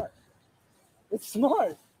think it's smart. It's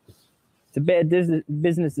smart. It's a bad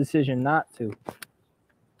business decision not to.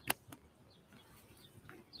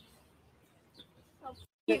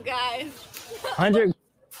 You guys. 100.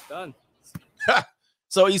 Done.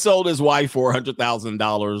 So he sold his wife for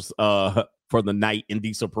 $100,000 for the night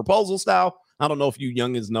indecent proposal style. I don't know if you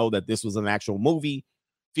youngins know that this was an actual movie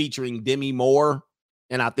featuring Demi Moore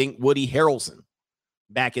and I think Woody Harrelson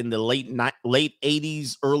back in the late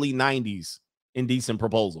 80s, early 90s. Indecent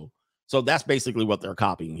proposal. So that's basically what they're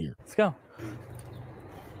copying here. Let's go. Happy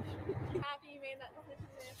you made that decision.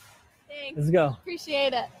 Thanks. Let's go.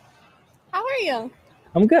 Appreciate it. How are you?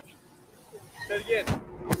 I'm good. Say it again.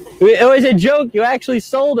 It was a joke. You actually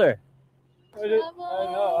sold her. I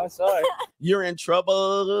know. I'm sorry. You're in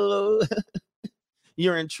trouble.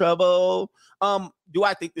 You're in trouble. Do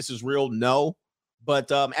I think this is real? No.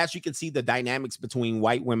 But as you can see, the dynamics between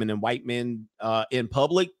white women and white men in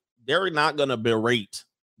public, they're not going to berate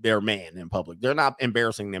their man in public. They're not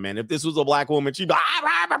embarrassing them. And if this was a black woman, she'd be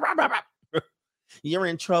like, you're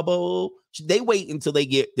in trouble. They wait until they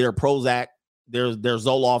get their Prozac, their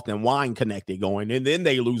Zoloft and wine connected going, and then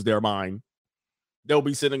they lose their mind. They'll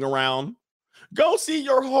be sitting around. Go see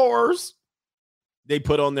your whores. They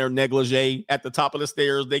put on their negligee at the top of the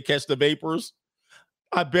stairs. They catch the vapors.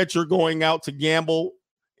 I bet you're going out to gamble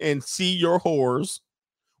and see your whores.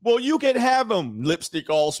 Well, you can have them, lipstick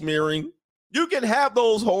all smearing. You can have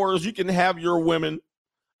those whores. You can have your women.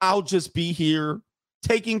 I'll just be here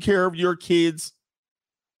taking care of your kids.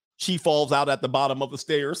 She falls out at the bottom of the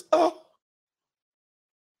stairs. Oh,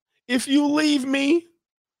 if you leave me,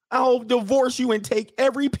 I'll divorce you and take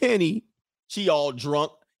every penny. She all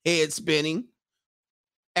drunk, head spinning.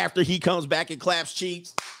 After he comes back and claps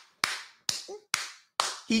cheeks,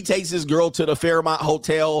 he takes his girl to the Fairmont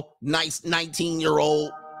Hotel, nice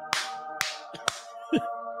 19-year-old.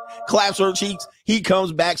 Claps her cheeks. He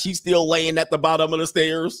comes back. She's still laying at the bottom of the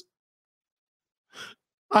stairs.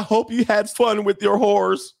 I hope you had fun with your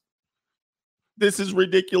whores. This is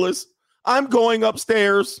ridiculous. I'm going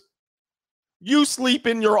upstairs. You sleep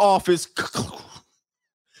in your office.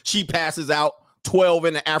 She passes out 12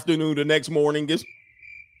 in the afternoon the next morning.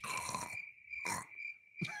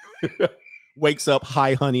 Wakes up.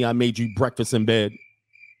 Hi, honey. I made you breakfast in bed.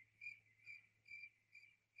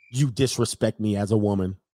 You disrespect me as a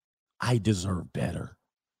woman. I deserve better.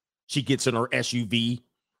 She gets in her SUV.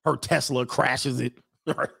 Her Tesla crashes it.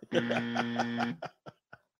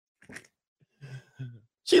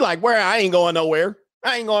 She like, where? I ain't going nowhere.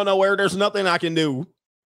 I ain't going nowhere. There's nothing I can do.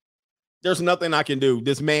 There's nothing I can do.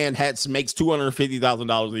 This man makes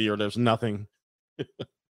 $250,000 a year. There's nothing.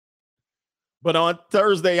 But on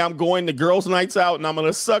Thursday, I'm going to girls' nights out, and I'm going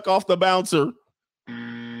to suck off the bouncer.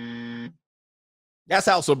 That's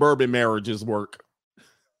how suburban marriages work.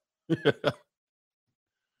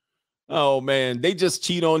 Oh, man. They just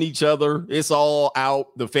cheat on each other. It's all out.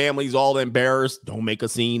 The family's all embarrassed. Don't make a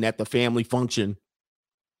scene at the family function.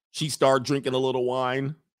 She started drinking a little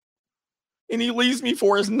wine. And he leaves me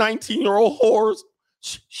for his 19-year-old whores.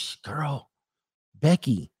 Shh, girl.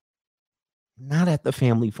 Becky. Not at the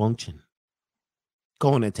family function.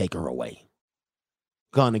 Going to take her away.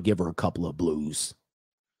 Gonna give her a couple of blues.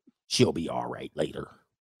 She'll be all right later.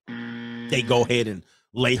 They go ahead and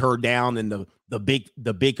lay her down in the big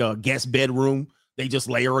guest bedroom. They just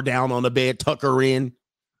lay her down on the bed, tuck her in.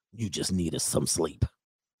 You just needed some sleep.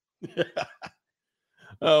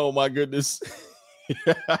 Oh my goodness.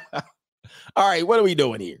 All right, what are we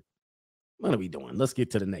doing here? What are we doing? Let's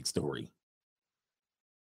get to the next story.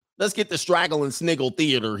 Let's get the Straggle and Sniggle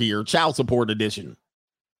Theater here, child support edition.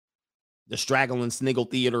 The Straggle and Sniggle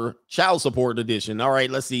Theater child support edition. All right,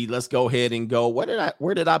 let's see. Let's go ahead and go. Where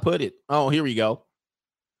did I put it? Oh, here we go.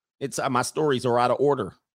 It's my stories are out of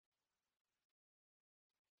order.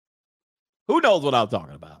 Who knows what I'm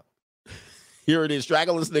talking about? Here it is,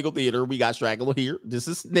 Straggle and Sniggle Theater. We got Straggle here. This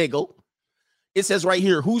is Sniggle. It says right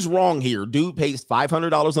here, who's wrong here? Dude pays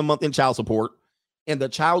 $500 a month in child support, and the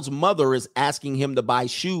child's mother is asking him to buy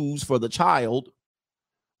shoes for the child,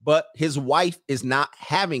 but his wife is not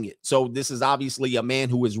having it. So this is obviously a man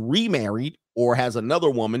who is remarried or has another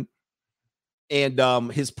woman.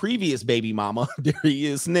 And his previous baby mama, there he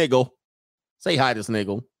is, Sniggle. Say hi to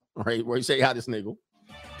Sniggle. All right, where you say hi to Sniggle.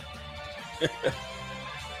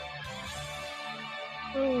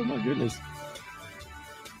 Oh, my goodness.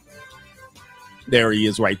 There he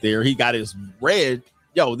is right there. He got his red.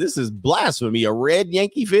 Yo, this is blasphemy. A red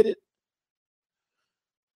Yankee fitted.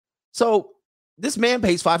 So this man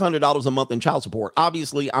pays $500 a month in child support.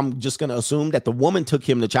 Obviously, I'm just going to assume that the woman took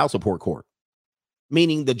him to child support court,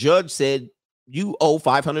 meaning the judge said, you owe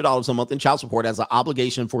 $500 a month in child support as an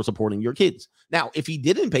obligation for supporting your kids. Now, if he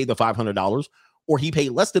didn't pay the $500 or he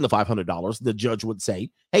paid less than the $500, the judge would say,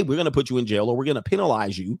 hey, we're going to put you in jail or we're going to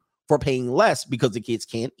penalize you for paying less because the kids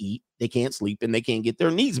can't eat, they can't sleep, and they can't get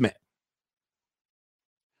their needs met.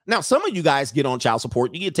 Now, some of you guys get on child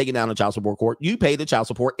support. You get taken down to child support court. You pay the child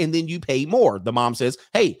support, and then you pay more. The mom says,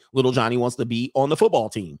 hey, little Johnny wants to be on the football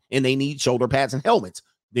team, and they need shoulder pads and helmets.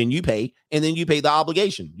 Then you pay, and then you pay the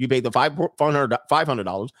obligation. You pay the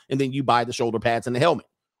 $500, and then you buy the shoulder pads and the helmet.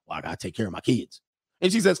 Well, I got to take care of my kids.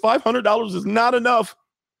 And she says, $500 is not enough.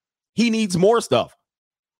 He needs more stuff.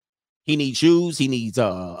 He needs shoes. He needs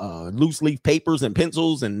loose leaf papers and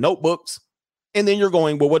pencils and notebooks. And then you're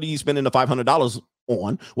going, well, what are you spending the $500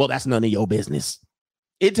 on? Well, that's none of your business.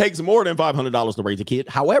 It takes more than $500 to raise a kid.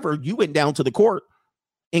 However, you went down to the court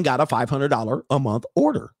and got a $500 a month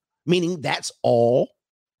order, meaning that's all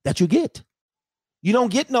that you get. You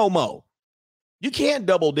don't get no more. You can't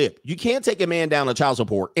double dip. You can't take a man down to child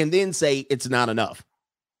support and then say it's not enough.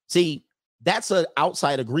 See, that's an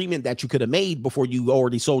outside agreement that you could have made before you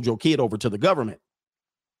already sold your kid over to the government.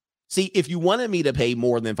 See, if you wanted me to pay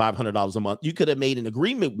more than $500 a month, you could have made an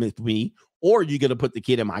agreement with me, or you're going to put the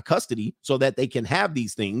kid in my custody so that they can have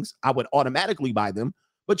these things. I would automatically buy them,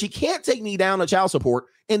 but you can't take me down to child support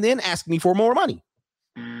and then ask me for more money.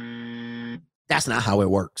 That's not how it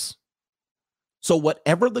works. So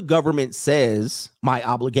whatever the government says my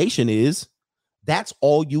obligation is, that's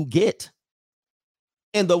all you get.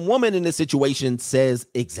 And the woman in this situation says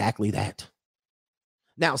exactly that.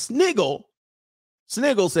 Now, Sniggle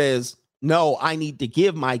says, no, I need to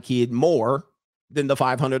give my kid more than the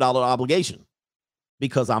 $500 obligation.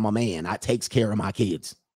 because I'm a man. I takes care of my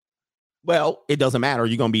kids. Well, it doesn't matter.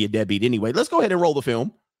 You're going to be a deadbeat anyway. Let's go ahead and roll the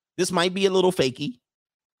film. This might be a little fakey.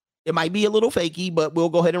 It might be a little fakey, but we'll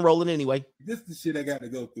go ahead and roll it anyway. This is the shit I got to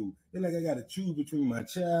go through. It's like I got to choose between my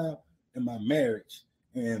child and my marriage.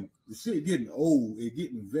 And the shit getting old. It's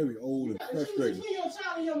getting very old and frustrating. Between your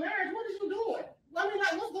child and your marriage, what is you doing? I mean,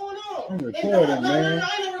 like, what's going on? I'm recording, man. No,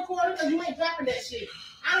 I ain't no recording because you ain't dropping that shit.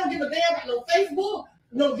 I don't give a damn about no Facebook,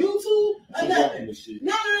 no YouTube, or nothing.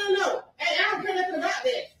 No. And I don't care nothing about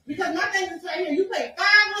that. Because my thing is right here, you pay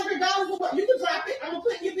 $500 a month. You can drop it. I'm going to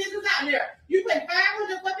put your business out there. You pay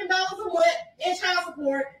 $500 fucking dollars a month in child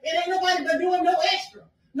support. It ain't nobody but doing no extra.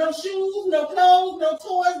 No shoes, no clothes, no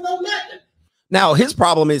toys, no nothing. Now, his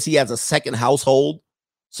problem is he has a second household.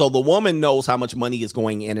 So the woman knows how much money is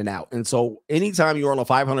going in and out. And so anytime you're on a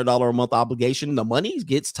 $500 a month obligation, the money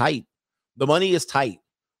gets tight. The money is tight.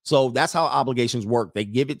 So that's how obligations work. They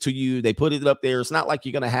give it to you. They put it up there. It's not like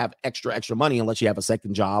you're going to have extra money unless you have a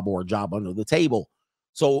second job or a job under the table.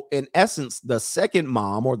 So in essence, the second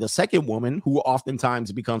mom or the second woman who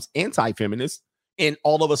oftentimes becomes anti-feminist and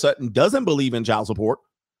all of a sudden doesn't believe in child support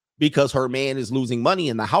because her man is losing money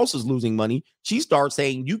and the house is losing money, she starts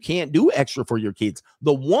saying you can't do extra for your kids.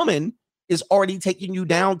 The woman is already taking you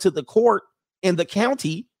down to the court in the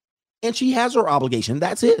county and she has her obligation.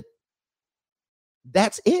 That's it.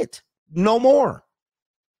 That's it. No more.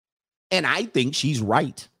 And I think she's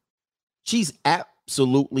right. She's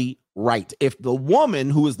absolutely right. If the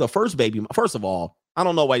woman who is the first baby, first of all, I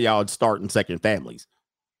don't know why y'all start in second families.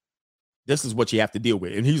 This is what you have to deal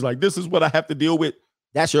with. And he's like, this is what I have to deal with.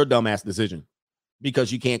 That's your dumbass decision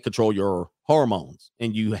because you can't control your hormones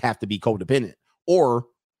and you have to be codependent or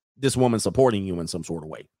this woman supporting you in some sort of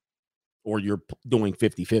way or you're doing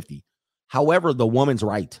 50-50. However, the woman's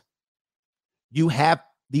right. You have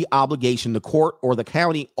the obligation. The court or the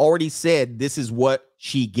county already said this is what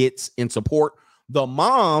she gets in support. The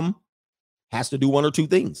mom has to do one or two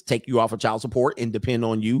things: take you off of child support and depend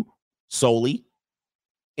on you solely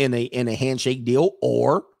in a handshake deal,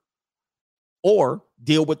 or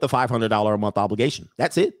deal with the $500 a month obligation.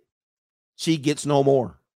 That's it. She gets no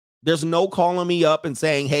more. There's no calling me up and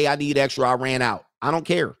saying, hey, I need extra. I ran out. I don't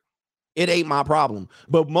care. It ain't my problem.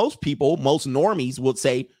 But most people, most normies would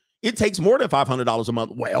say it takes more than $500 a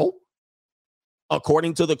month. Well,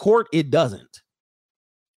 according to the court, it doesn't.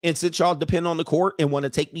 And since y'all depend on the court and want to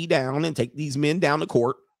take me down and take these men down to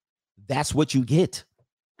court, that's what you get.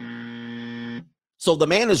 So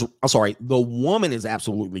the woman is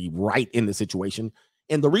absolutely right in the situation.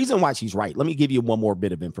 And the reason why she's right, let me give you one more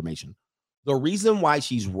bit of information. The reason why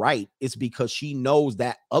she's right is because she knows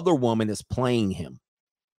that other woman is playing him.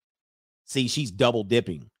 See, she's double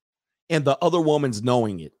dipping. And the other woman's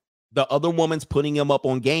knowing it. The other woman's putting him up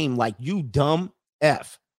on game like, you dumb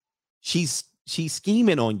F. She's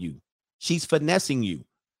scheming on you. She's finessing you.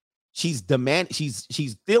 She's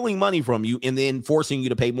stealing money from you and then forcing you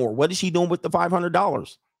to pay more. What is she doing with the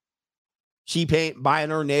 $500? She buying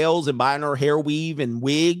her nails and buying her hair weave and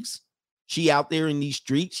wigs. She out there in these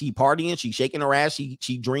streets. She partying. She shaking her ass.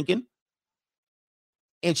 She drinking.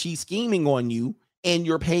 And she's scheming on you. And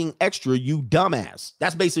you're paying extra, you dumbass.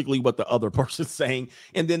 That's basically what the other person's saying.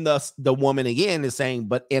 And then the woman again is saying,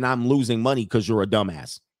 and I'm losing money because you're a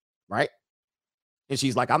dumbass, right? And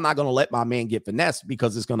she's like, I'm not going to let my man get finessed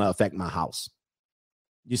because it's going to affect my house.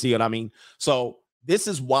 You see what I mean? So this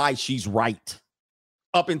is why she's right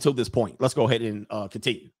up until this point. Let's go ahead and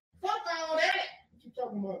continue. Fuck all that. What you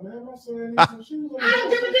talking about, man? My son needs some shoes. I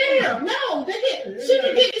don't give a damn. No, she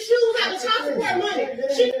can get the shoes out of child support money.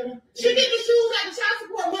 She get the shoes out of child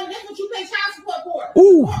support money. That's what you pay child support for.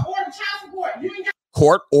 Ooh. Or the child support. You ain't got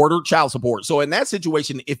court ordered child support. So in that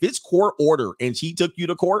situation, if it's court order and she took you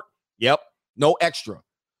to court, yep, no extra.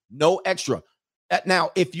 No extra.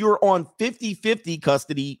 Now, if you're on 50-50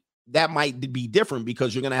 custody, that might be different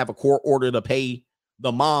because you're going to have a court order to pay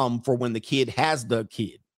the mom for when the kid has the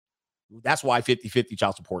kid. That's why 50-50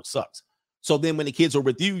 child support sucks. So then when the kids are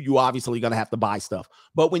with you, you obviously going to have to buy stuff.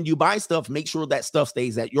 But when you buy stuff, make sure that stuff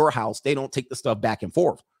stays at your house. They don't take the stuff back and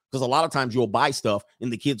forth. Because a lot of times you'll buy stuff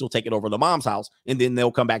and the kids will take it over to mom's house and then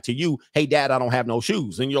they'll come back to you. Hey, Dad, I don't have no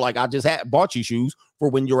shoes. And you're like, I just bought you shoes for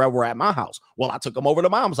when you're ever at my house. Well, I took them over to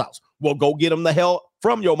mom's house. Well, go get them the hell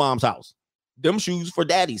from your mom's house. Them shoes for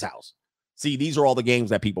daddy's house. See, these are all the games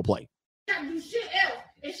that people play. to do shit else.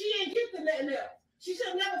 And she ain't gifted nothing else. She should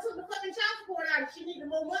have never took the fucking child support out if she needed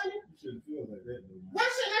more money. You shouldn't feel like that, though. Why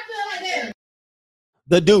shouldn't I feel like that?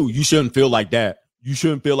 The dude, you shouldn't feel like that. You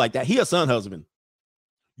shouldn't feel like that. He a son husband.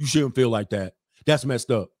 You shouldn't feel like that. That's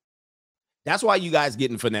messed up. That's why you guys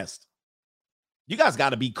getting finessed. You guys got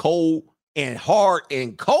to be cold and hard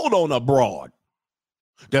and cold on a broad.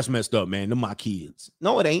 That's messed up, man. Them my kids.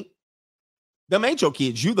 No, it ain't. Them ain't your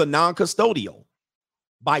kids. You the non-custodial.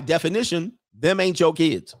 By definition, them ain't your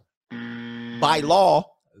kids. By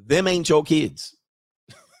law, them ain't your kids.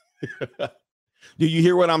 Do you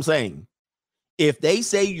hear what I'm saying? If they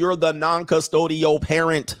say you're the non-custodial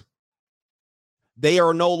parent, they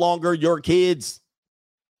are no longer your kids.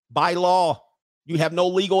 By law, you have no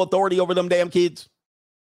legal authority over them damn kids.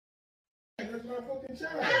 Fuck that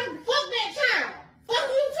child. Fuck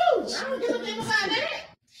you too. I don't give a damn about that.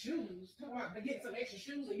 Shoes. Talking about to get some extra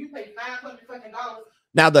shoes and you pay $500 fucking dollars.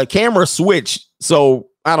 Now the camera switched, so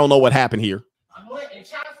I don't know what happened here. I'm going in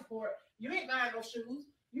child support. You ain't buying no shoes.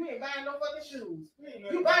 You ain't buying no fucking shoes.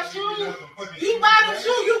 You buy shoes. You buy them shoes.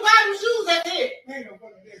 You buy them shoes. That's it.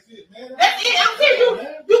 That's it. I'm telling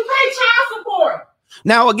you. You pay child support.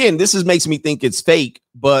 Now, again, this makes me think it's fake,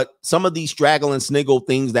 but some of these straggle and sniggle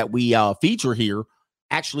things that we feature here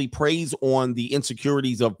actually preys on the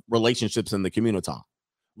insecurities of relationships in the community.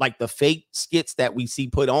 Like the fake skits that we see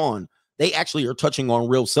put on, they actually are touching on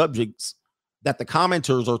real subjects that the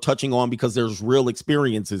commenters are touching on because there's real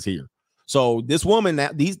experiences here. So this woman,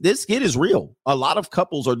 this skit is real. A lot of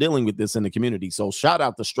couples are dealing with this in the community. So shout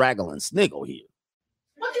out to straggle and sniggle here.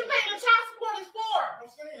 What you paying the child support is for? I'm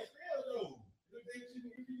saying,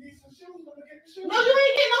 no, you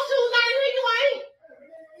ain't getting no shoes out of here. You ain't.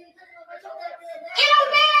 It don't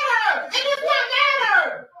matter. It does not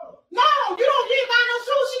matter. No, you don't get buy no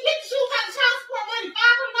shoes. She get the shoes out of child support money.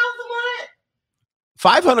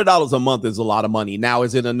 $500 a month. $500 a month is a lot of money. Now,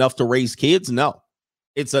 is it enough to raise kids? No.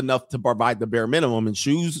 It's enough to provide the bare minimum, and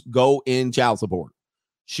shoes go in child support.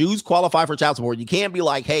 Shoes qualify for child support. You can't be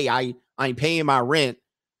like, hey, I'm paying my rent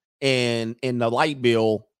and the light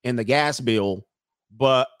bill and the gas bill,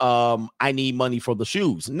 but I need money for the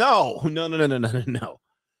shoes. No.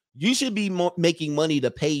 You should be making money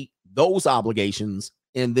to pay those obligations,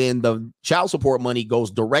 and then the child support money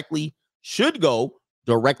should go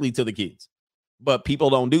directly to the kids. But people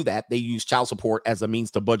don't do that. They use child support as a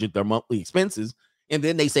means to budget their monthly expenses, and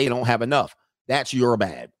then they say they don't have enough. That's your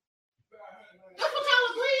bad. That's what y'all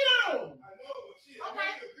agreed on.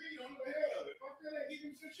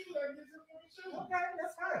 Okay,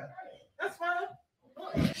 that's fine. That's fine.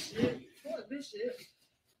 Shit. What this shit?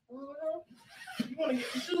 You want to get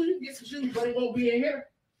some shoes? You can get some shoes, but it won't be in here.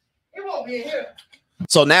 It won't be in here.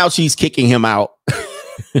 So now she's kicking him out.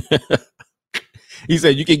 He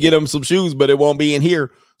said you can get him some shoes, but it won't be in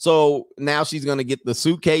here. So now she's going to get the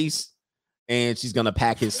suitcase and she's going to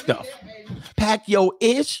pack his stuff. Pack your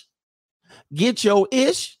ish. Get your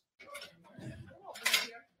ish.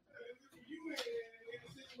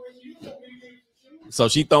 So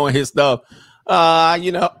she throwing his stuff. I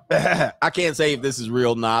can't say if this is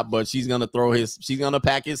real or not, but she's going to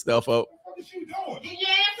pack his stuff up. Get your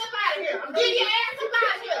ass up out of here. I'm getting your ass up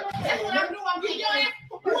out of here. That's what I'm doing. I'm getting your ass.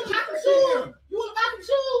 You want to buy some shoes? You want to buy some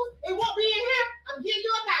shoes? It won't be in here. I'm getting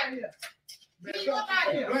you up out of here. Get you up out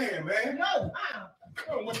of here. Playing, man. No.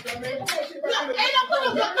 Ain't no put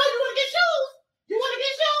up. No, you want to get shoes? You want to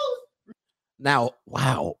get shoes? Now,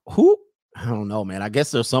 wow. Who? I don't know, man. I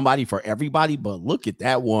guess there's somebody for everybody, but look at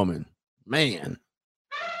that woman. Man.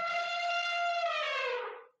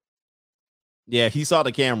 Yeah, he saw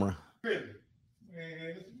the camera.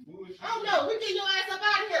 Oh, no. We getting your ass up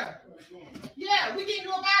out of here. Yeah, we getting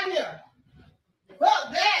you up out of here.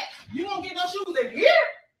 Fuck that. You won't get no shoes in here.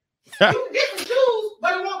 You can get some shoes,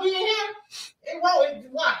 but it won't be in here. It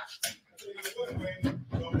won't. Watch.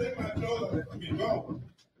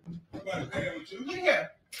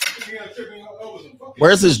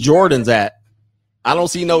 Where's his Jordans at? I don't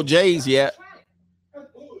see no J's yet. Ain't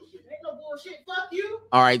no bullshit. Fuck you.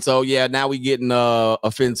 All right, so yeah, now we getting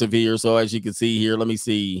offensive here. So as you can see here, let me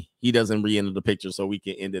see. He doesn't re-enter the picture, so we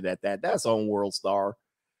can end it at that. That's on World Star.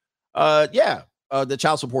 The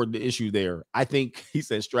child support issue there. I think he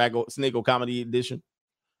said Sniggle Comedy Edition.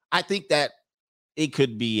 I think that it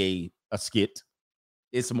could be a skit.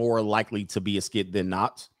 It's more likely to be a skit than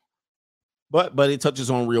not. But it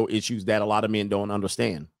touches on real issues that a lot of men don't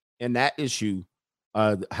understand. And that issue,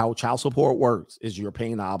 how child support works, is you're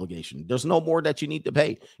paying the obligation. There's no more that you need to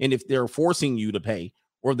pay. And if they're forcing you to pay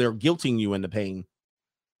or they're guilting you into paying,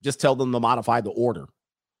 just tell them to modify the order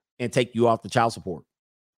and take you off the child support.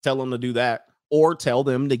 Tell them to do that, or tell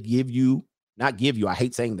them to I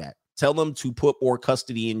hate saying that. Tell them to put more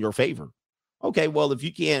custody in your favor. Okay, well, if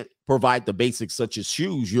you can't provide the basics such as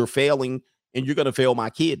shoes, you're failing and you're going to fail my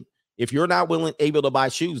kid. If you're not able to buy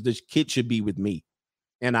shoes, this kid should be with me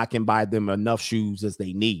and I can buy them enough shoes as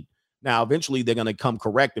they need. Now, eventually they're going to come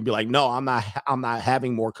correct and be like, no, I'm not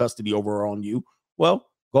having more custody over on you. Well,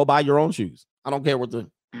 go buy your own shoes. I don't care what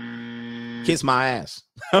kiss my ass.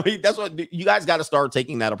 I mean, that's what you guys got to start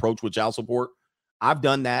taking that approach with child support. I've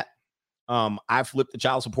done that. I flipped the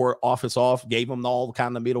child support office off, gave them all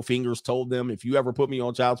kind of middle fingers, told them, if you ever put me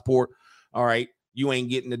on child support, all right, you ain't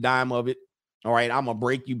getting a dime of it. All right, I'm going to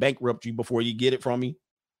break you, bankrupt you before you get it from me.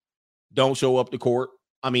 Don't show up to court.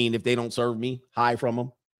 I mean, if they don't serve me, hide from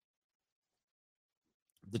them.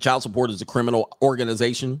 The child support is a criminal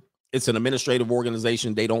organization. It's an administrative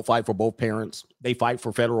organization. They don't fight for both parents. They fight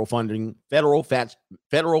for federal funding, federal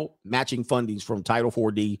matching fundings from Title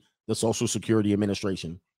 4D, the Social Security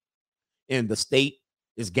Administration. And the state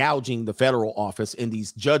is gouging the federal office, and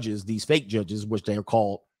these judges, these fake judges, which they're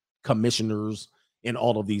called commissioners and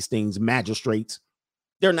all of these things, magistrates,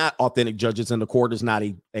 they're not authentic judges, and the court is not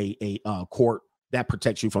a court that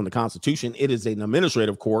protects you from the Constitution. It is an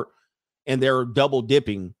administrative court, and they're double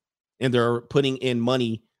dipping, and they're putting in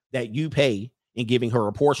money that you pay and giving her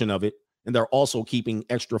a portion of it. And they're also keeping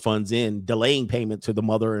extra funds in, delaying payment to the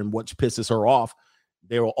mother, and what pisses her off,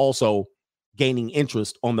 they're also gaining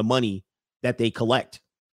interest on the money that they collect.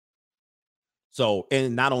 So,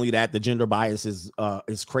 and not only that, the gender bias is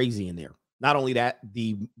crazy in there. Not only that,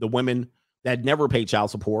 the women that never pay child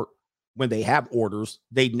support, when they have orders,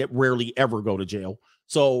 they rarely ever go to jail.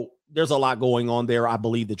 So there's a lot going on there. I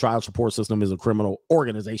believe the child support system is a criminal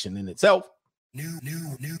organization in itself. New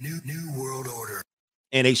world order.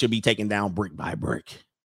 And they should be taken down brick by brick.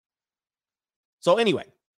 So anyway,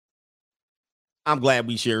 I'm glad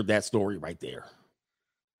we shared that story right there.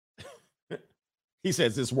 He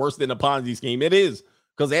says it's worse than a Ponzi scheme. It is,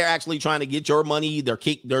 because they're actually trying to get your money. They're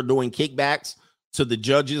doing kickbacks to the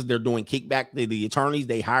judges. They're doing kickback to the attorneys.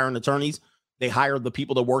 They hire attorneys. They hire the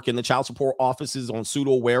people that work in the child support offices on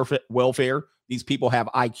pseudo welfare. These people have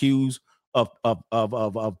IQs of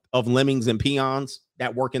lemmings and peons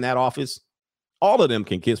that work in that office. All of them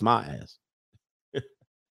can kiss my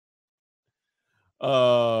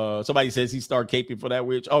ass. Somebody says he started caping for that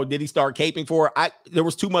witch. Oh, did he start caping for it? There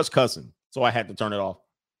was too much cussing, so I had to turn it off.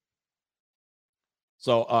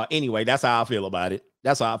 So anyway, that's how I feel about it.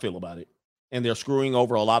 And they're screwing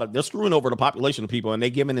over they're screwing over the population of people, and they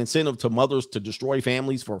give an incentive to mothers to destroy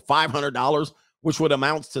families for $500, which would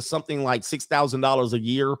amount to something like $6,000 a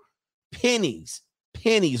year. Pennies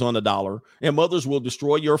on the dollar, and mothers will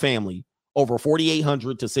destroy your family over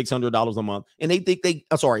 $4,800 to $600 a month. And they think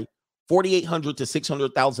 $4,800 to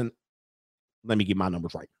 $600,000. Let me get my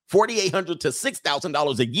numbers right. $4,800 to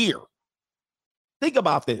 $6,000 a year. Think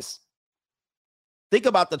about this. Think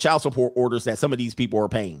about the child support orders that some of these people are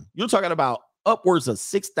paying. You're talking about upwards of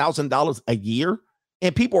 $6,000 a year,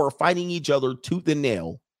 and people are fighting each other tooth and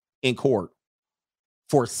nail in court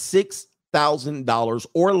for $6,000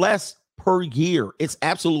 or less per year. It's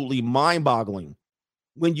absolutely mind-boggling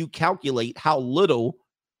when you calculate how little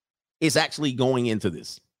is actually going into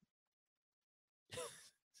this.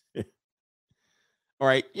 All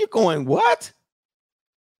right, you're going, what?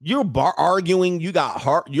 You're arguing,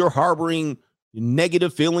 you're harboring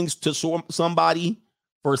negative feelings to somebody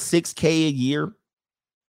for $6,000 a year.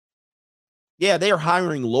 Yeah, they're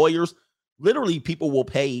hiring lawyers. Literally, people will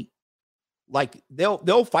pay, like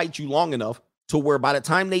they'll fight you long enough to where by the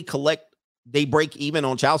time they break even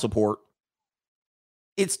on child support,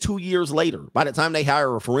 it's 2 years later. By the time they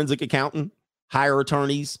hire a forensic accountant, hire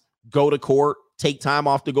attorneys, go to court, take time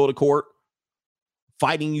off to go to court,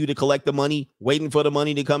 fighting you to collect the money, waiting for the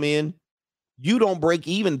money to come in, you don't break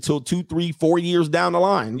even until 2, 3, 4 years down the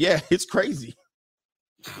line. Yeah, it's crazy.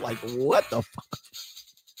 Like, what the fuck?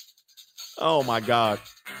 Oh, my God.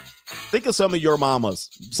 Think of some of your mamas.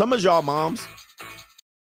 Some of y'all moms.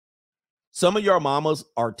 Some of your mamas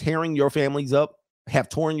are tearing your families up, have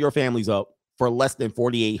torn your families up for less than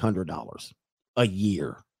 $4,800 a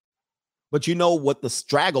year. But you know what the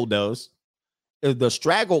straggle does? The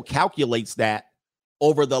straggle calculates that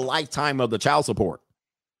over the lifetime of the child support.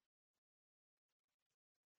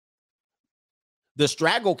 The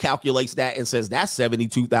straggle calculates that and says that's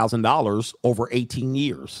 $72,000 over 18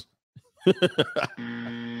 years.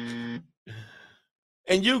 And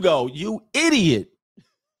you go, you idiot.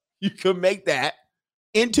 You can make that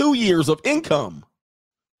in 2 years of income.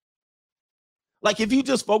 Like if you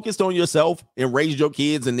just focused on yourself and raised your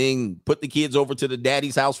kids and then put the kids over to the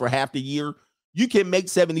daddy's house for half the year, you can make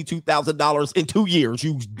 $72,000 in 2 years,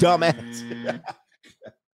 you dumbass.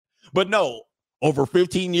 But no, over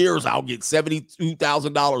 15 years, I'll get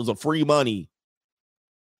 $72,000 of free money.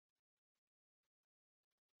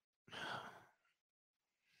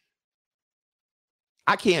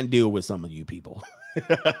 I can't deal with some of you people.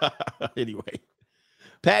 Anyway,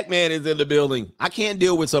 Pac-Man is in the building. I can't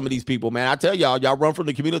deal with some of these people, man. I tell y'all run from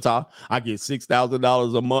the community. I get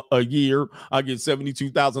 $6,000 a year. I get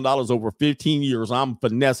 $72,000 over 15 years. I'm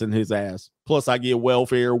finessing his ass. Plus, I get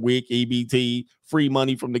welfare, WIC, EBT, free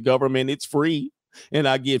money from the government. It's free. And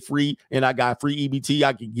I get free, and I got free EBT.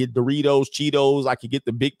 I can get Doritos, Cheetos. I can get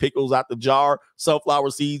the big pickles out the jar,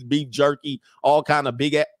 sunflower seeds, beef jerky, all kind of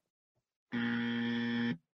big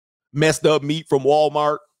messed up meat from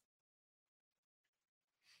Walmart.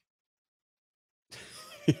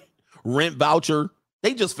 Rent voucher.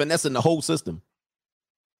 They just finessing the whole system.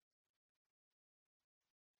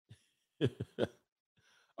 All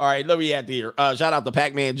right, let me add here. Shout out to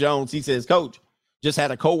Pac-Man Jones. He says, Coach, just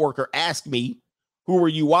had a coworker ask me, who were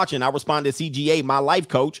you watching? I responded, CGA, my life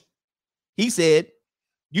coach. He said,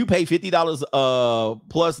 you pay $50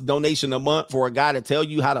 plus donation a month for a guy to tell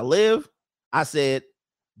you how to live? I said,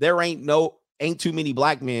 there ain't too many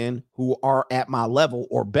black men who are at my level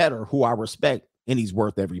or better who I respect, and he's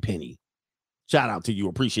worth every penny. Shout out to you.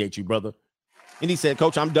 Appreciate you, brother. And he said,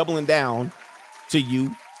 Coach, I'm doubling down to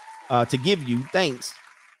you to give you thanks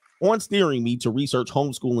on steering me to research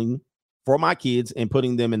homeschooling for my kids and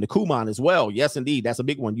putting them in the Kumon as well. Yes, indeed. That's a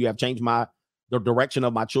big one. You have changed the direction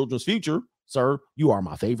of my children's future. Sir, you are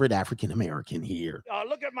my favorite African-American here.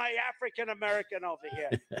 Look at my African-American over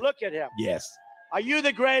here. Look at him. Yes. Are you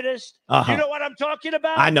the greatest? Uh-huh. You know what I'm talking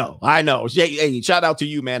about? I know. Hey, shout out to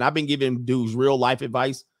you, man. I've been giving dudes real life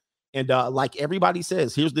advice. And like everybody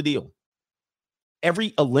says, here's the deal.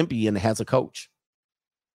 Every Olympian has a coach.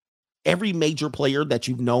 Every major player that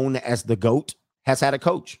you've known as the GOAT has had a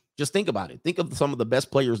coach. Just think about it. Think of some of the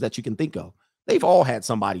best players that you can think of. They've all had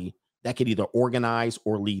somebody that could either organize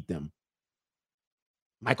or lead them.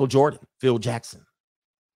 Michael Jordan, Phil Jackson,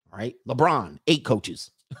 right? LeBron, 8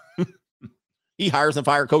 coaches. He hires and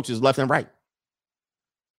fires coaches left and right.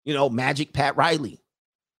 You know, Magic, Pat Riley.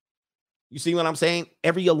 You see what I'm saying?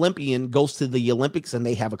 Every Olympian goes to the Olympics and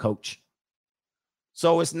they have a coach.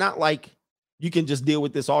 So it's not like you can just deal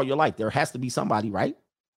with this all your life. There has to be somebody, right?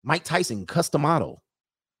 Mike Tyson, custom model.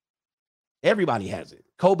 Everybody has it.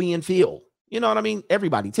 Kobe and Phil. You know what I mean?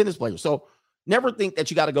 Everybody, tennis players. So never think that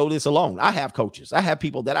you got to go this alone. I have coaches. I have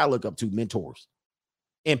people that I look up to, mentors,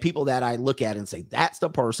 and people that I look at and say, that's the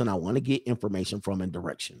person I want to get information from and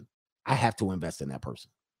direction. I have to invest in that person.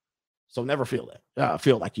 So never feel that.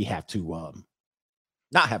 Feel like you have to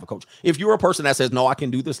not have a coach. If you're a person that says, no, I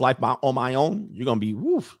can do this life on my own, you're going to be,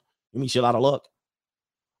 woof, give me shit out of luck.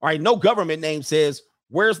 All right, no government name says,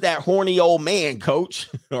 where's that horny old man, coach?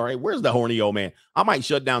 All right, where's the horny old man? I might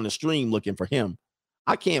shut down the stream looking for him.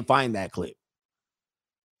 I can't find that clip.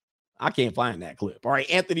 All right,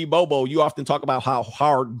 Anthony Bobo, you often talk about how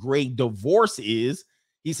hard gray divorce is.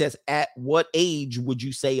 He says, at what age would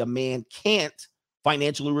you say a man can't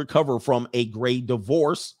financially recover from a gray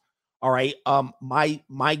divorce? All right, my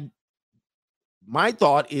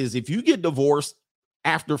thought is if you get divorced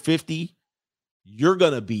after 50, you're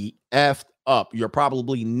going to be effed up. You're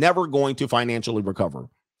probably never going to financially recover.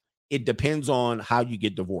 It depends on how you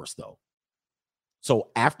get divorced, though. So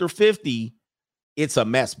after 50, it's a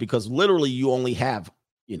mess because literally you only have,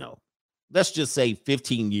 let's just say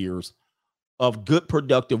 15 years of good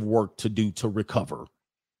productive work to do to recover.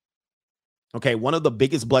 Okay, one of the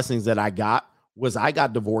biggest blessings that I got was I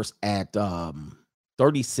got divorced at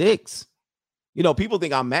 36. People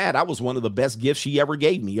think I'm mad. I was one of the best gifts she ever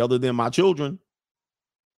gave me other than my children,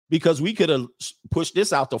 because we could have pushed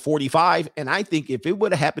this out to 45. And I think if it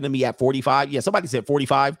would have happened to me at 45, somebody said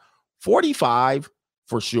 45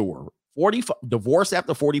 for sure. 45 divorce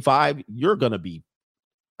after 45, you're going to be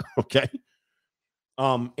okay.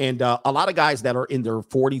 And a lot of guys that are in their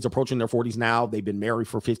 40s, approaching their 40s now, they've been married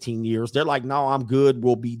for 15 years. They're like, no, I'm good.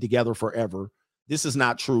 We'll be together forever. This is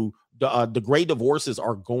not true. The gray divorces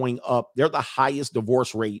are going up. They're the highest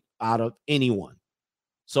divorce rate out of anyone.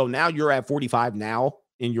 So now you're at 45 now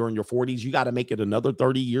and you're in your 40s. You got to make it another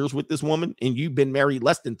 30 years with this woman. And you've been married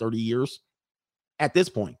less than 30 years at this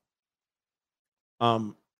point.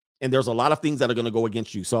 And there's a lot of things that are going to go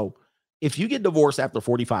against you. So if you get divorced after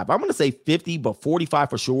 45, I'm going to say 50, but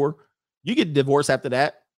 45 for sure. You get divorced after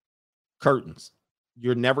that, curtains.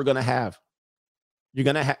 You're never going to have.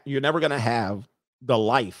 You're never going to have the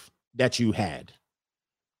life that you had.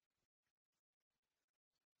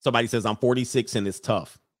 Somebody says I'm 46 and it's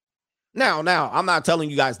tough. Now, I'm not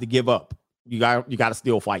telling you guys to give up. You got to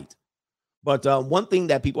still fight. But one thing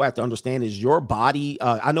that people have to understand is your body.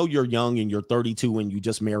 I know you're young and you're 32 and you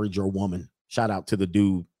just married your woman. Shout out to the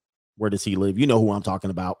dude. Where does he live? You know who I'm talking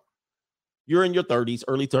about. You're in your 30s,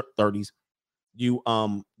 early 30s. You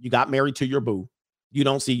got married to your boo. You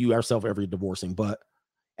don't see yourself ever divorcing. But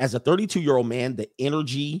as a 32-year-old man, the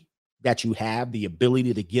energy that you have, the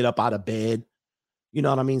ability to get up out of bed, you know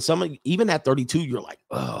what I mean? Even at 32, you're like,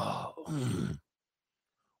 oh.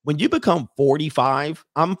 When you become 45,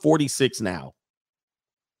 I'm 46 now.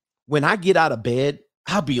 When I get out of bed,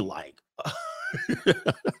 I'll be like,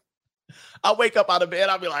 I wake up out of bed,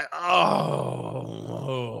 I'll be like,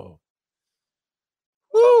 oh.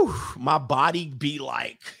 Woo, my body be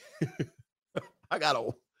like, I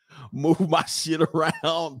gotta move my shit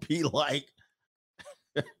around, be like,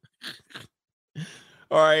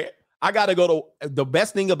 all right, I gotta go to the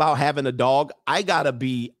best thing about having a dog. I gotta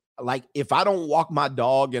be like, if I don't walk my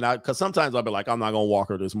dog, because sometimes I'll be like, I'm not gonna walk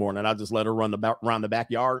her this morning. I just let her run around the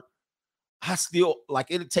backyard. I still like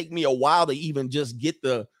it'll take me a while to even just get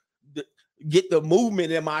the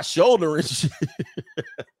movement in my shoulder and shit.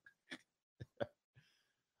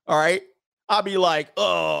 All right. I'll be like,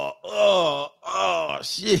 oh,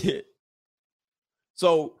 shit.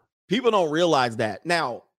 So people don't realize that.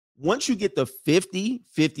 Now, once you get to 50,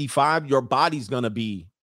 55, your body's going to be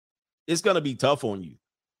tough on you.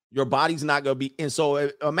 Your body's not going to be. And so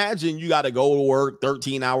imagine you got to go to work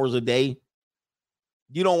 13 hours a day.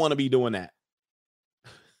 You don't want to be doing that.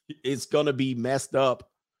 It's going to be messed up.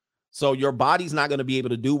 So your body's not going to be able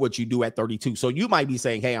to do what you do at 32. So you might be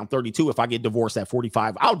saying, hey, I'm 32. If I get divorced at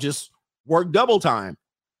 45, I'll just work double time.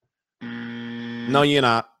 No, you're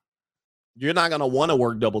not. You're not going to want to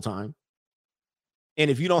work double time. And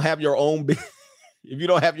if you don't have your own,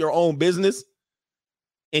 business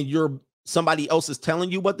and somebody else is telling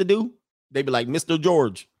you what to do, they be like, Mr.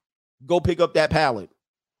 George, go pick up that pallet.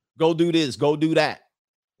 Go do this, go do that.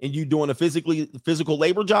 And you doing a physical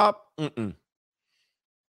labor job?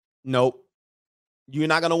 Nope. You're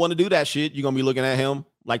not going to want to do that shit. You're going to be looking at him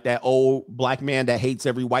like that old black man that hates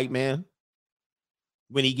every white man.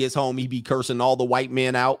 When he gets home, he be cursing all the white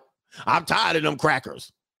men out. I'm tired of them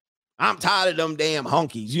crackers. I'm tired of them damn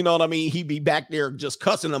hunkies. You know what I mean? He be back there just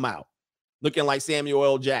cussing them out, looking like Samuel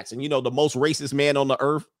L. Jackson. You know, the most racist man on the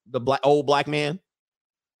earth, the old black man.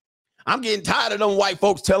 I'm getting tired of them white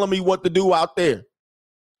folks telling me what to do out there.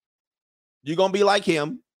 You're going to be like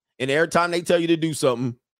him. And every time they tell you to do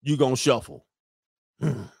something, you're going to shuffle.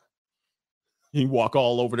 You walk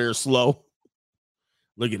all over there slow.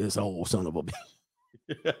 Look at this old son of a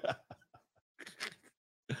bitch.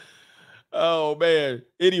 Oh, man.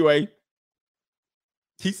 Anyway,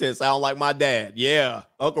 he said, sound like my dad. Yeah.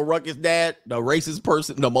 Uncle Ruckus' dad, the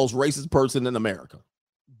most racist person in America.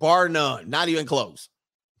 Bar none. Not even close.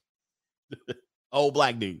 Old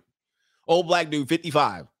black dude. Old black dude,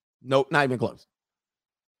 55. Nope, not even close.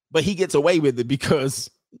 But he gets away with it because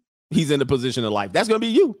he's in a position of life. That's going to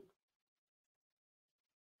be you.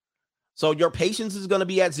 So your patience is going to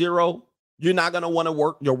be at zero. You're not going to want to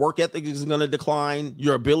work. Your work ethic is going to decline.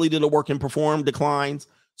 Your ability to work and perform declines.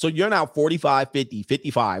 So you're now 45, 50,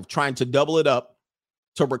 55, trying to double it up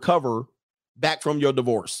to recover back from your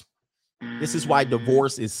divorce. This is why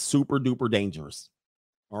divorce is super duper dangerous.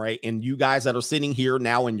 All right. And you guys that are sitting here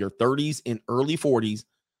now in your 30s and early 40s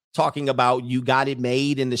talking about you got it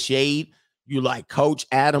made in the shade. You like Coach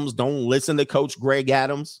Adams. Don't listen to Coach Greg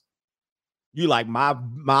Adams. You like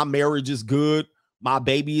my marriage is good. My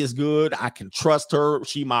baby is good. I can trust her.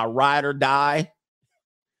 She my ride or die.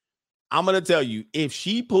 I'm going to tell you, if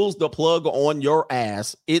she pulls the plug on your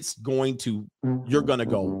ass, you're going to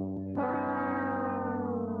go.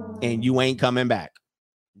 And you ain't coming back.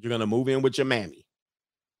 You're going to move in with your mammy.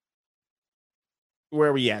 Where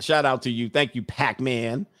are we at? Shout out to you. Thank you,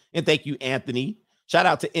 Pac-Man. And thank you, Anthony. Shout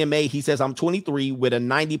out to MA. He says, I'm 23 with a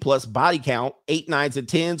 90 plus body count, 8, 9s, and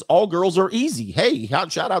 10s. All girls are easy. Hey,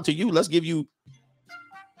 shout out to you. Let's give you.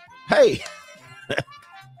 Hey.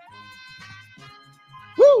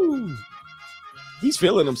 Woo. He's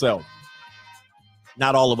feeling himself.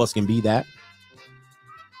 Not all of us can be that.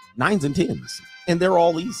 9s and 10s. And they're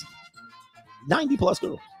all easy. 90 plus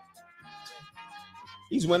girls.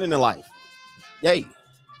 He's winning in life. Yay.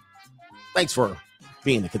 Thanks for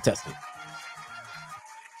being a contestant.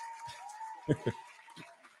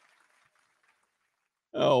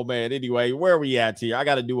 Oh, man. Anyway, where are we at here? I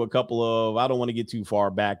got to do a couple of, I don't want to get too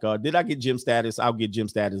far back. Did I get gym status? I'll get gym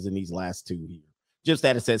status in these last two here. Gym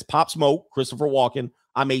status says, Pop Smoke, Christopher Walken.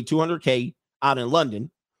 I made $200K out in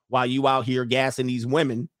London while you out here gassing these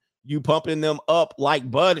women. You pumping them up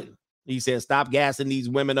like button. He says, stop gassing these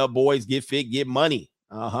women up, boys. Get fit, get money.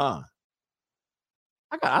 Uh-huh.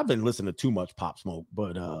 I've been listening to too much Pop Smoke,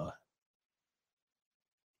 but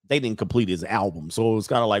they didn't complete his album. So it's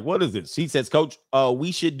kind of like, what is this? He says, Coach,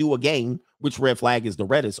 we should do a game. Which red flag is the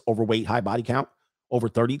reddest? Overweight, high body count, over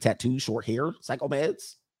 30, tattoos, short hair, psycho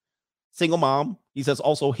meds, single mom. He says,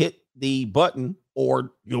 also hit the button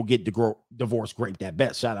or you'll get divorce graped at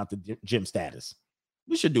best. Shout out to Jim Status.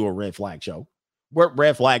 We should do a red flag show. What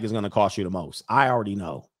red flag is going to cost you the most? I already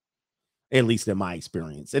know, at least in my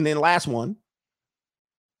experience. And then last one,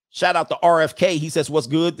 shout out to RFK. He says, what's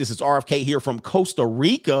good? This is RFK here from Costa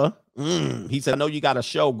Rica. He said, I know you got a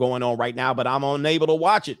show going on right now, but I'm unable to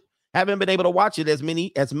watch it. Haven't been able to watch it as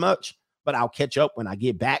much, but I'll catch up when I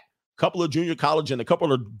get back. Couple of junior college and a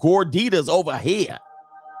couple of gorditas over here.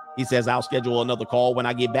 He says, I'll schedule another call when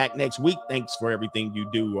I get back next week. Thanks for everything you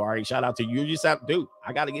do. All right. Shout out to you. You just have to do.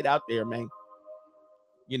 I got to get out there, man.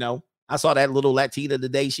 You know, I saw that little Latina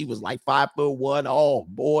today. She was like 5'1". Oh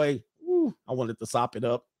boy. Woo, I wanted to sop it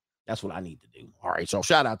up. That's what I need to do. All right. So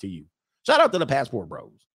shout out to you. Shout out to the Passport Bros.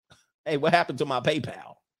 Hey, what happened to my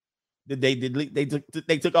PayPal?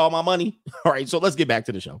 They took all my money? All right. So let's get back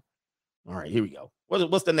to the show. All right. Here we go.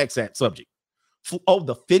 What's the next subject? Oh,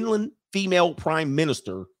 the Finland female prime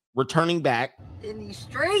minister returning back In these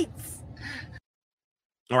streets.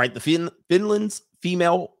 All right, the Finland's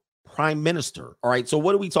female prime minister. All right, so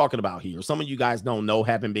what are we talking about here? Some of you guys don't know,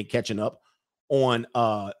 haven't been catching up on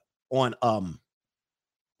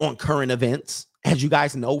current events. As you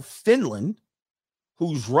guys know, Finland,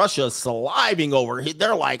 who's Russia saliving over,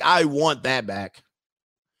 they're like, I want that back.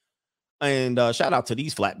 And shout out to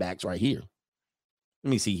these flatbacks right here. Let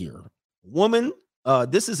me see here. Woman,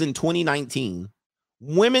 this is in 2019.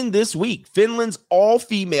 Women this week, Finland's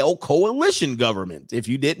all-female coalition government. If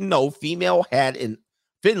you didn't know, Finland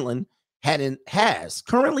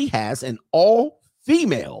currently has an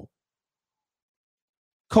all-female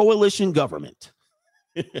coalition government.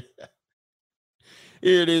 Here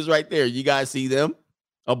it is right there. You guys see them?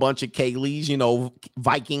 A bunch of Kayleys, you know,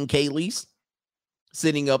 Viking Kayleys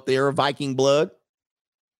sitting up there, Viking blood.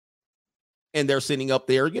 And they're sitting up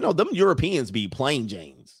there. You know, them Europeans be plain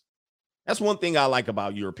Janes. That's one thing I like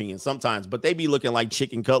about Europeans sometimes, but they be looking like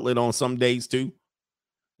chicken cutlet on some days too.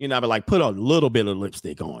 You know, I be like, put a little bit of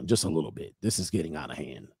lipstick on, just a little bit. This is getting out of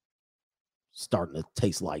hand. Starting to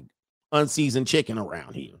taste like unseasoned chicken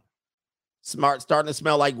around here. Starting to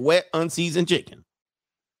smell like wet, unseasoned chicken.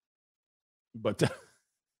 But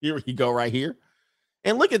here we go right here.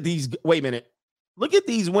 And look at these. Wait a minute. Look at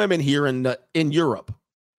these women here in Europe.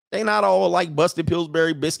 They not all like busted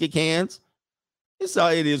Pillsbury biscuit cans.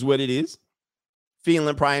 It is what it is.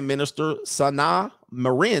 Finland Prime Minister Sanna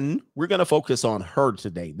Marin. We're going to focus on her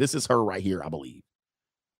today. This is her right here, I believe.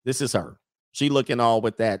 This is her. She looking all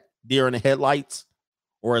with that deer in the headlights,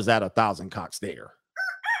 or is that a thousand cocks there?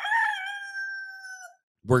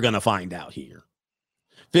 We're going to find out here.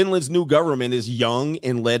 Finland's new government is young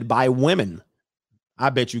and led by women.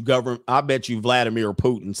 I bet you Vladimir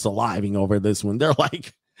Putin saliving over this one. They're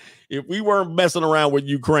like, if we weren't messing around with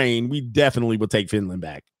Ukraine, we definitely would take Finland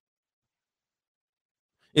back.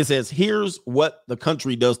 It says, here's what the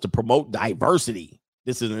country does to promote diversity.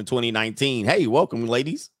 This is in 2019. Hey, welcome,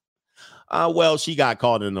 ladies. Well, she got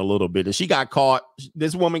caught in a little bit.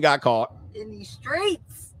 This woman got caught. In these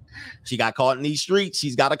streets. She got caught in these streets.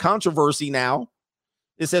 She's got a controversy now.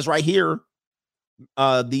 It says right here,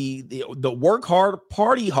 the work hard,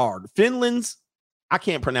 party hard. Finland's, I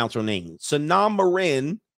can't pronounce her name. Sanna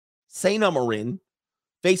Marin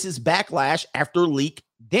faces backlash after leak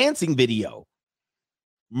dancing video.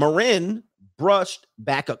 Marin brushed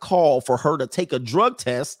back a call for her to take a drug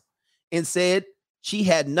test and said she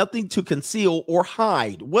had nothing to conceal or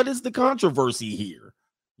hide. What is the controversy here,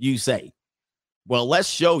 you say? Well, let's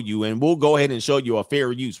show you, and we'll go ahead and show you a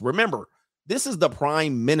fair use. Remember, this is the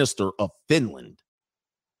Prime Minister of Finland.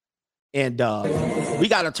 And we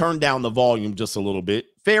got to turn down the volume just a little bit.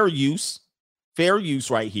 Fair use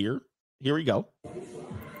right here. Here we go.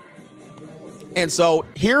 And so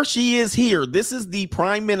here she is here. This is the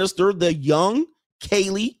Prime Minister, the young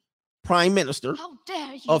Kaylee Prime Minister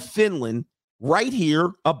of Finland right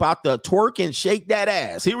here, about to twerk and shake that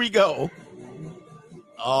ass. Here we go.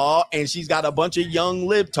 Oh, and she's got a bunch of young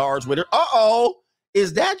libtards with her. Uh-oh.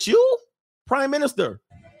 Is that you, Prime Minister?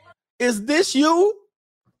 Is this you?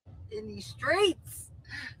 In these streets.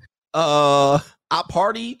 I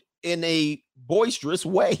partied in a boisterous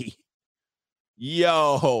way.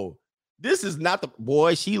 Yo, this is not the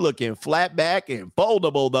boy. She looking flat back and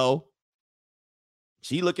foldable though.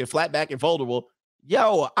 She looking flat back and foldable.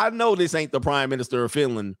 Yo, I know this ain't the Prime Minister of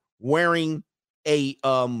Finland wearing a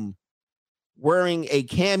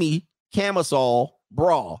camisole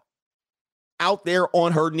bra out there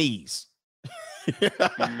on her knees.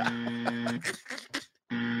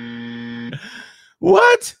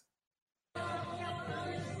 What?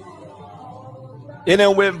 And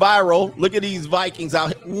then went viral. Look at these Vikings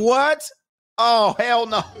out here. What? Oh, hell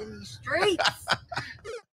no. In the streets.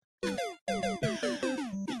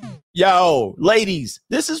 Yo, ladies,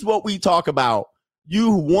 this is what we talk about.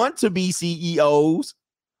 You want to be CEOs,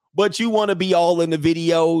 but you want to be all in the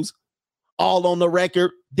videos, all on the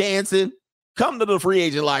record, dancing. Come to the free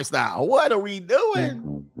agent lifestyle. What are we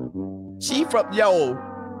doing? She from, yo,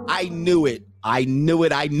 I knew it. I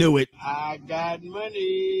got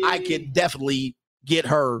money. I could definitely get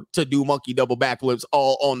her to do monkey double backflips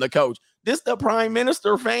all on the coach. This the prime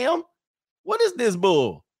minister, fam? What is this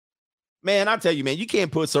bull? Man, I tell you, man, you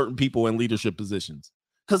can't put certain people in leadership positions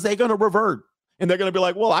because they're going to revert. And they're going to be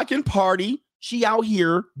like, well, I can party. She out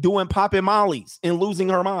here doing popping mollies and losing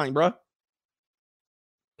her mind, bruh.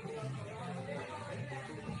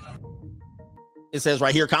 It says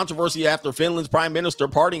right here, controversy after Finland's prime minister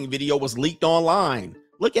partying video was leaked online.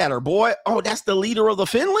 Look at her, boy. Oh, that's the leader of the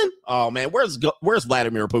Finland? Oh, man, where's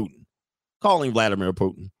Vladimir Putin? Calling Vladimir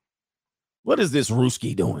Putin. What is this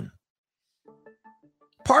Ruski doing?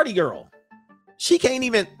 Party girl. She can't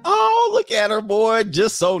even. Oh, look at her, boy.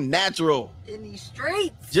 Just so natural. In these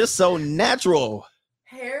streets. Just so natural.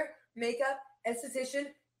 Hair, makeup, esthetician,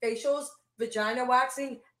 facials, vagina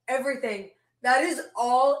waxing, everything. That is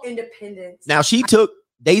all independence. Now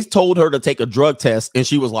they told her to take a drug test and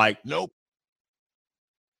she was like, nope.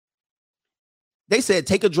 They said,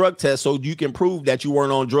 take a drug test so you can prove that you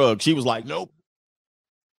weren't on drugs. She was like, nope.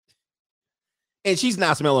 And she's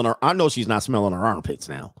not smelling her. I know she's not smelling her armpits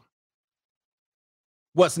now.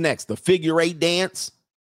 What's next? The figure 8 dance?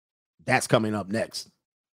 That's coming up next.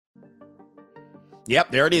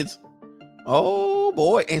 Yep, there it is. Oh,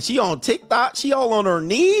 boy. And she on TikTok? She all on her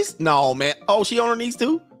knees? No, man. Oh, she on her knees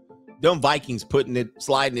too? Them Vikings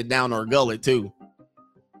sliding it down her gullet too.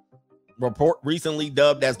 Report recently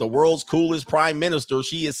dubbed as the world's coolest prime minister.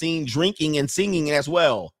 She is seen drinking and singing as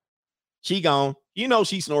well. She gone. You know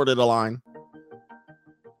she snorted a line.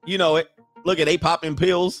 You know it. Look at they popping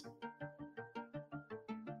pills.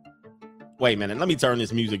 Wait a minute. Let me turn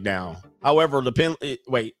this music down. However,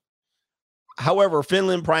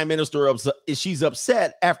 Finland prime minister, she's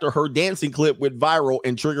upset after her dancing clip went viral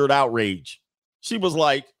and triggered outrage. She was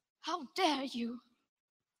like, how dare you?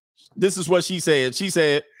 This is what she said. She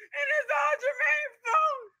said, it is all Jermaine's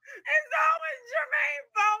fault. It's always Jermaine's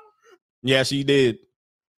fault. Yeah, she did.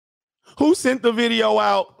 Who sent the video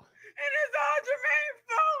out? It is all Jermaine's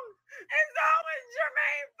fault. It's always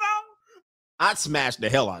Jermaine's fault. I'd smash the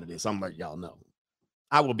hell out of this. I'm like, y'all know.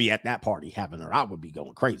 I will be at that party having her. I would be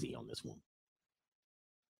going crazy on this one.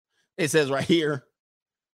 It says right here.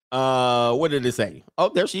 What did it say? Oh,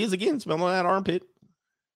 there she is again, smelling that armpit.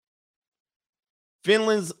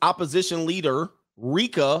 Finland's opposition leader,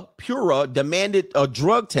 Riikka Purra, demanded a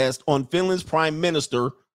drug test on Finland's prime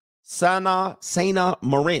minister, Sanna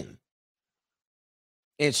Marin.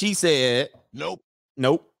 And she said, nope.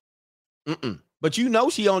 But you know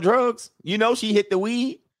she on drugs. You know she hit the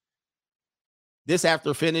weed. This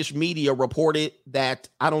after Finnish media reported that,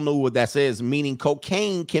 I don't know what that says, meaning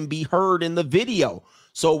cocaine can be heard in the video.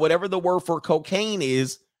 So whatever the word for cocaine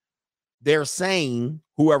is, they're saying,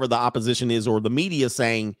 whoever the opposition is or the media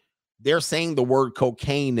saying, they're saying the word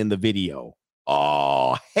cocaine in the video.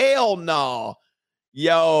 Oh, hell no.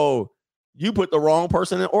 Yo, you put the wrong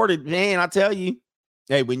person in order. Man, I tell you.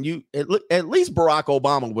 Hey, when you, at least Barack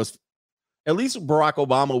Obama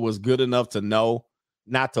was good enough to know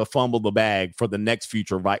not to fumble the bag for the next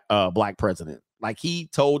future black president. Like he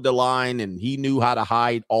told the line and he knew how to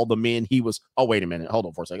hide all the men he was. Oh, wait a minute. Hold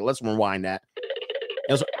on for a second. Let's rewind that.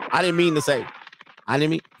 I didn't mean to say. I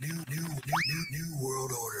didn't mean. New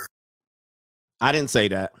world order. I didn't say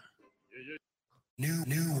that. New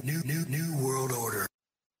world order.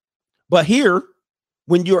 But here,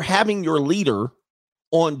 when you're having your leader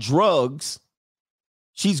on drugs,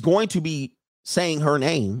 she's going to be saying her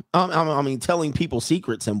name. I mean, telling people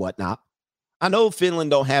secrets and whatnot. I know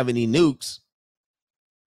Finland don't have any nukes,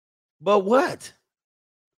 but what?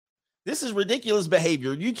 This is ridiculous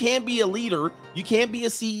behavior. You can't be a leader. You can't be a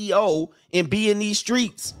CEO and be in these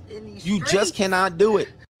streets. You just cannot do it.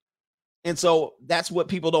 And so that's what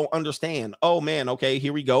people don't understand. Oh, man. Okay,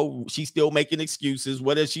 here we go. She's still making excuses.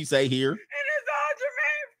 What does she say here?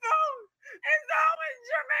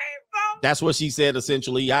 That's what she said,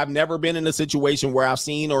 essentially. I've never been in a situation where I've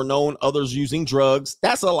seen or known others using drugs.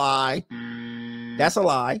 That's a lie. That's a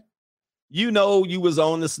lie. You know, you was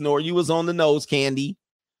on the snore. You was on the nose candy.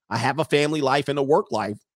 I have a family life and a work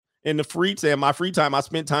life. In the free time, my free time, I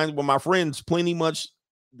spent time with my friends plenty much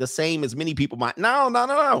the same as many people might. No.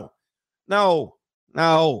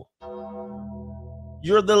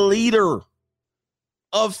 You're the leader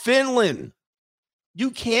of Finland.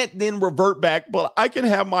 You can't then revert back, but I can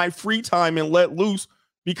have my free time and let loose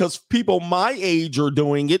because people my age are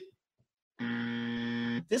doing it.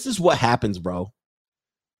 This is what happens, bro.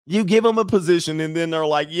 You give them a position and then they're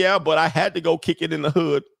like, yeah, but I had to go kick it in the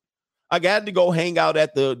hood. I got to go hang out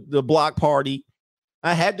at the block party.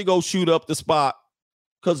 I had to go shoot up the spot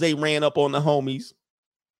because they ran up on the homies.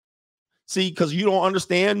 See, because you don't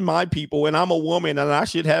understand my people, and I'm a woman, and I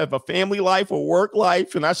should have a family life or work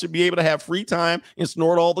life, and I should be able to have free time and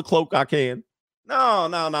snort all the coke I can. No.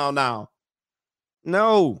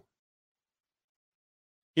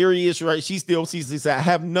 Here he is, right? She still sees this. I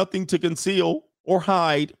have nothing to conceal or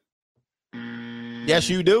hide. Yes,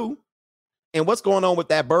 you do. And what's going on with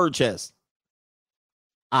that bird chest?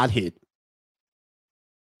 Odd hit.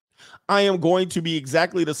 I am going to be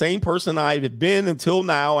exactly the same person I've been until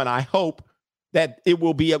now, and I hope that it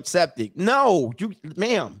will be accepted. No,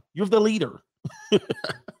 ma'am, you're the leader.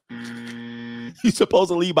 You're supposed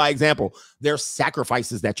to lead by example. There's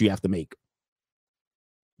sacrifices that you have to make.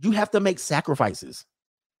 You have to make sacrifices.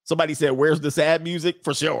 Somebody said, where's the sad music?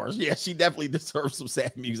 For sure. Yeah, she definitely deserves some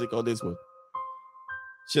sad music on this one.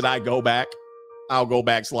 Should I go back? I'll go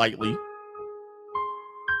back slightly.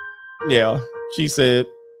 Yeah, she said,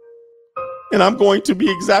 and I'm going to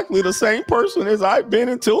be exactly the same person as I've been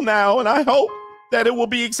until now, and I hope that it will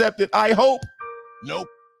be accepted. I hope. Nope.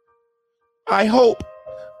 I hope.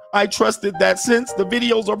 I trusted that since the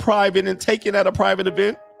videos are private and taken at a private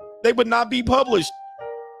event, they would not be published.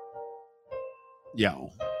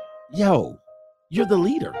 Yo, you're the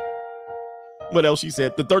leader. What else she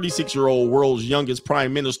said? The 36-year-old world's youngest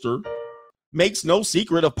prime minister makes no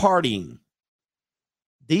secret of partying.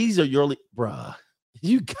 These are your, bruh,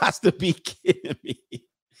 you got to be kidding me.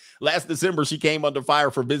 Last December, she came under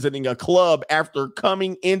fire for visiting a club after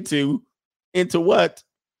coming into what?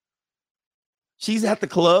 She's at the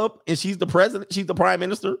club and she's the president. She's the prime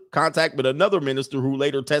minister. Contact with another minister who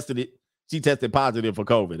later tested it. She tested positive for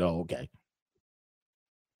COVID. Oh, okay.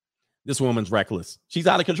 This woman's reckless. She's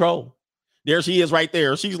out of control. There she is right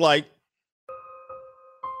there. She's like, it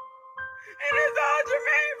is all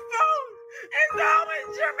Jermaine's fault. It's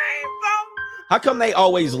always Jermaine's fault. How come they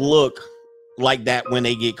always look like that when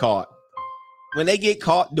they get caught? When they get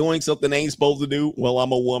caught doing something they ain't supposed to do, well,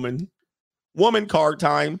 I'm a woman. Woman card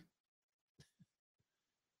time.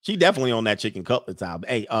 She definitely on that chicken cutlets album.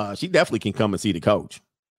 Hey, she definitely can come and see the coach.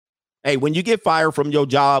 Hey, when you get fired from your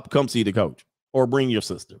job, come see the coach or bring your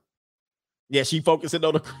sister. Yeah, she focusing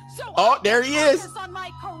on the. Oh, there he is.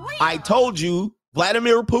 I told you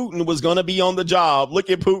Vladimir Putin was going to be on the job. Look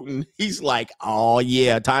at Putin. He's like, oh,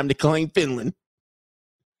 yeah, time to claim Finland.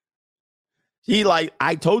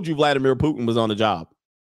 I told you Vladimir Putin was on the job.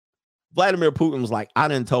 Vladimir Putin was like, I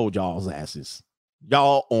done told y'all's asses.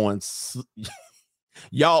 Y'all on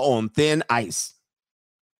thin ice.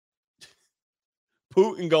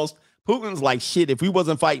 Putin's like, shit, if we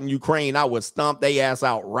wasn't fighting Ukraine, I would stomp their ass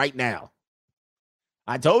out right now.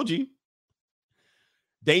 I told you.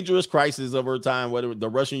 Dangerous crisis over time, whether the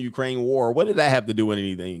Russian-Ukraine war, what did that have to do with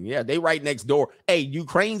anything? Yeah, they right next door. Hey,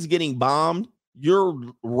 Ukraine's getting bombed. You're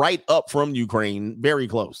right up from Ukraine, very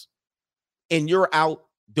close. And you're out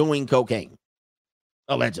doing cocaine,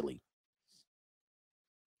 allegedly.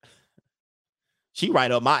 She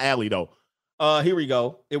right up my alley, though. Here we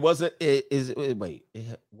go. It was her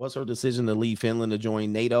decision to leave Finland to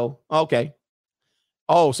join NATO? Okay.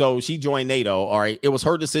 Oh, so she joined NATO. All right. It was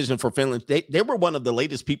her decision for Finland. They were one of the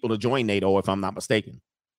latest people to join NATO, if I'm not mistaken.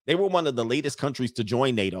 They were one of the latest countries to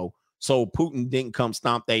join NATO. So Putin didn't come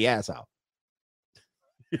stomp their ass out.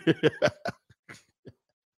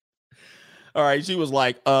 All right. She was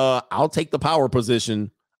like, I'll take the power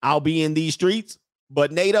position. I'll be in these streets.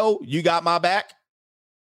 But NATO, you got my back.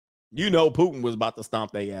 You know Putin was about to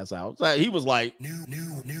stomp their ass out. So he was like, new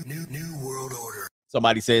world order.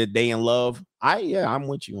 Somebody said they in love. I'm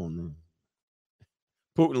with you on that.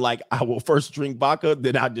 Putin like, I will first drink vodka,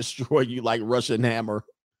 then I destroy you like Russian hammer.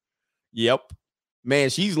 Yep. Man,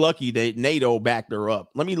 she's lucky that NATO backed her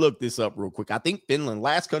up. Let me look this up real quick. I think Finland,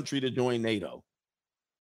 last country to join NATO.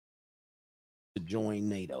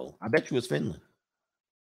 I bet you it's Finland.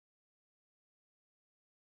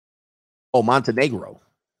 Oh, Montenegro.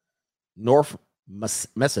 North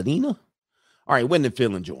Macedonia. All right, when did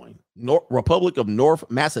Finland join? Republic of North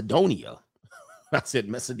Macedonia. I said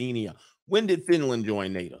Macedonia. When did Finland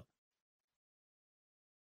join NATO?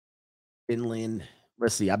 Finland.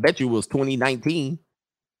 Let's see. I bet you it was 2019.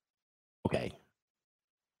 Okay.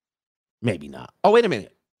 Maybe not. Oh, wait a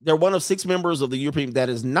minute. They're one of 6 members of the European that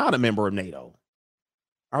is not a member of NATO.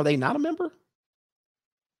 Are they not a member?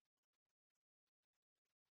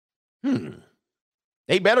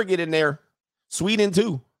 They better get in there. Sweden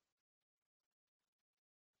too.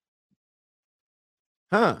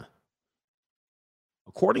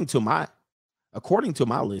 According to my According to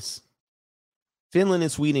my list, Finland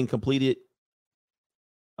and Sweden completed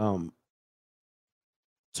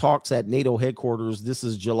talks at NATO headquarters. This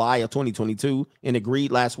is July of 2022 and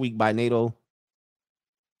agreed last week by NATO.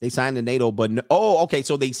 They signed the NATO, but okay.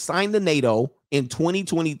 So they signed the NATO in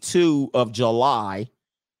 2022 of July,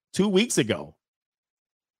 2 weeks ago,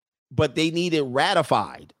 but they need it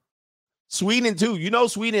ratified. Sweden too. You know,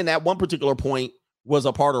 Sweden at one particular point was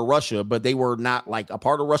a part of Russia, but they were not like a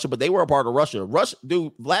part of Russia, but they were a part of Russia.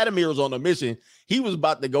 Dude, Vladimir's on a mission. He was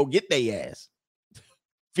about to go get their ass.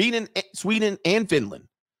 Sweden and Finland.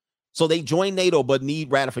 So they joined NATO, but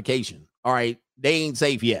need ratification. All right. They ain't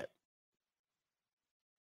safe yet.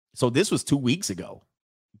 So this was 2 weeks ago.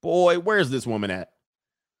 Boy, where's this woman at?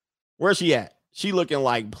 Where's she at? She looking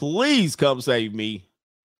like, please come save me.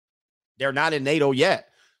 They're not in NATO yet.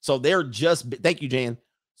 So they're just, thank you, Jan.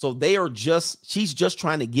 So she's just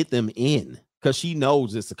trying to get them in because she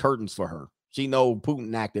knows it's the curtains for her. She knows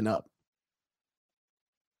Putin acting up.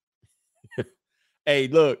 Hey,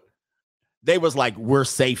 look, they was like, we're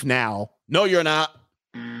safe now. No, you're not.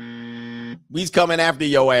 We's coming after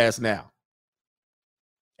your ass now.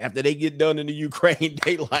 After they get done in the Ukraine,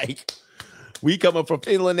 they like, we coming for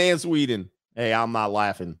Finland and Sweden. Hey, I'm not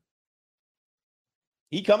laughing.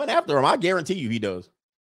 He coming after him. I guarantee you he does.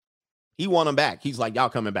 He want them back. He's like, y'all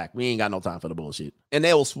coming back. We ain't got no time for the bullshit. And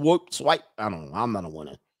they'll swipe. I don't know. I'm not a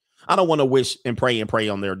winner. I don't want to wish and pray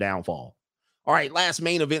on their downfall. All right, last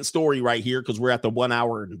main event story right here because we're at the 1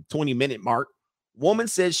 hour and 20-minute mark. Woman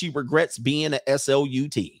says she regrets being a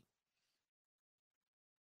SLUT. It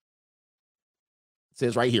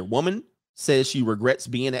says right here, woman says she regrets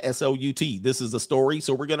being a SLUT. This is the story,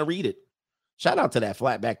 so we're going to read it. Shout out to that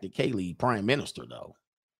flat-backed Kaylee Prime Minister, though.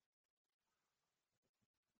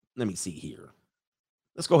 Let me see here.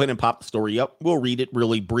 Let's go ahead and pop the story up. We'll read it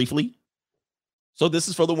really briefly. So this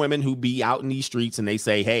is for the women who be out in these streets and they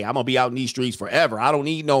say, hey, I'm going to be out in these streets forever. I don't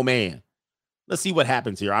need no man. Let's see what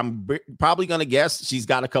happens here. I'm probably going to guess she's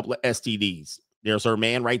got a couple of STDs. There's her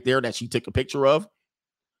man right there that she took a picture of.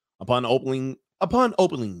 Upon opening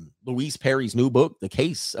Louise Perry's new book, The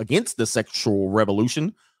Case Against the Sexual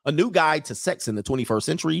Revolution, a new guide to sex in the 21st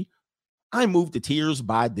century, I'm moved to tears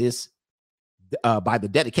by the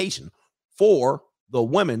dedication for the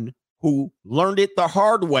women who learned it the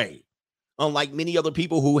hard way. Unlike many other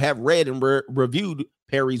people who have read and reviewed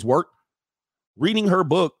Perry's work, reading her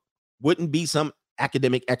book wouldn't be some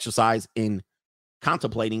academic exercise in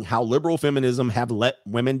contemplating how liberal feminism have let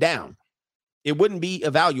women down. It wouldn't be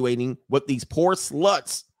evaluating what these poor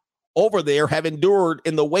sluts over there have endured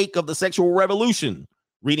in the wake of the sexual revolution.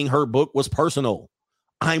 Reading her book was personal.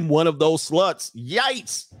 I'm one of those sluts.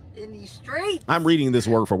 Yikes. In these streets. I'm reading this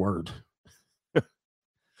word for word.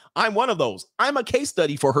 I'm one of those. I'm a case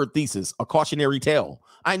study for her thesis, a cautionary tale.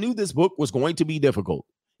 I knew this book was going to be difficult,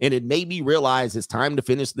 and it made me realize it's time to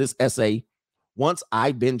finish this essay. One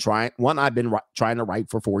I've been trying to write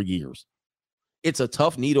for 4 years. It's a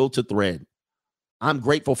tough needle to thread. I'm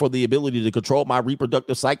grateful for the ability to control my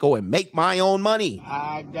reproductive cycle and make my own money.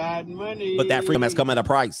 I got money. But that freedom has come at a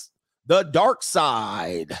price. The dark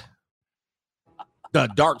side. The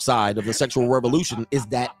dark side of the sexual revolution is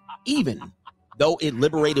that even though it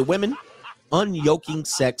liberated women, unyoking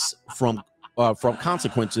sex from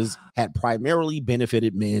consequences had primarily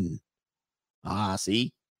benefited men.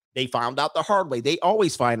 See, they found out the hard way. They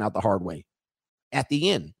always find out the hard way. At the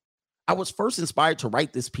end, I was first inspired to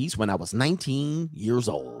write this piece when I was 19 years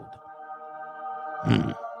old.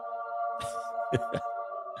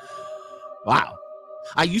 Wow.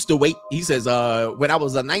 I used to wait. He says, when I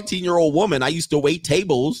was a 19-year-old woman, I used to wait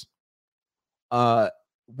tables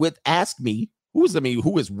with Ask Me. Who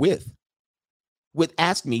is with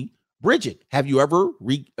Ask Me, Bridget, have you ever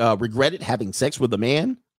regretted having sex with a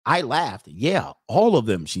man? I laughed. Yeah, all of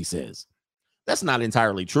them, she says. That's not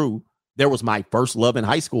entirely true. There was my first love in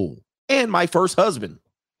high school and my first husband.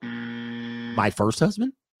 My first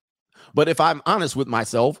husband? But if I'm honest with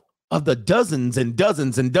myself, of the dozens and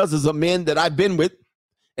dozens and dozens of men that I've been with,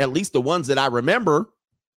 at least the ones that I remember.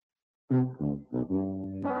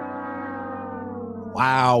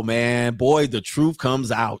 Wow, man. Boy, the truth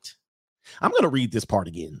comes out. I'm going to read this part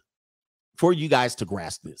again for you guys to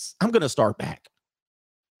grasp this. I'm going to start back.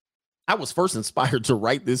 I was first inspired to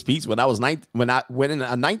write this piece when I was when a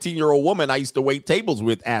 19-year-old woman I used to wait tables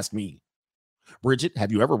with asked me, Bridget,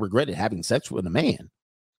 have you ever regretted having sex with a man?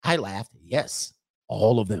 I laughed. Yes,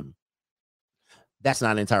 all of them. That's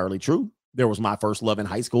not entirely true. There was my first love in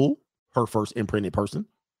high school, her first imprinted person,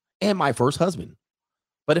 and my first husband.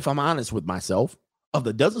 But if I'm honest with myself, of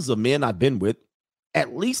the dozens of men I've been with,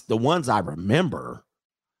 at least the ones I remember,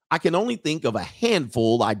 I can only think of a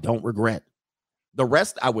handful I don't regret. The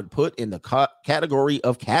rest I would put in the category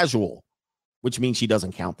of casual, which means she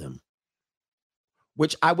doesn't count them,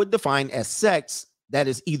 which I would define as sex that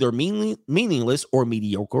is either meaningless or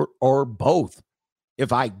mediocre or both.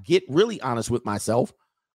 If I get really honest with myself,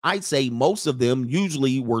 I'd say most of them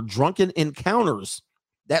usually were drunken encounters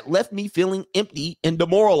that left me feeling empty and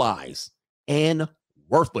demoralized and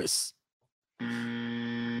worthless.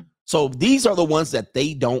 So these are the ones that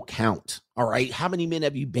they don't count. All right. How many men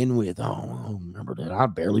have you been with? Oh, I don't remember that. I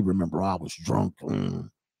barely remember. I was drunk.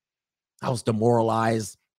 I was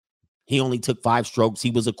demoralized. He only took 5 strokes. He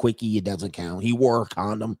was a quickie. It doesn't count. He wore a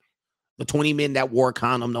condom. The 20 men that wore a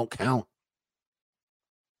condom don't count.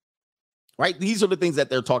 Right? These are the things that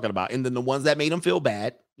they're talking about. And then the ones that made them feel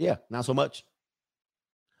bad, yeah, not so much.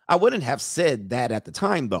 I wouldn't have said that at the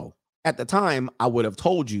time, though. At the time, I would have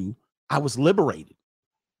told you I was liberated.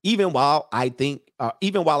 Even while I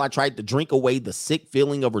tried to drink away the sick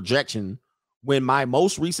feeling of rejection when my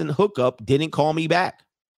most recent hookup didn't call me back.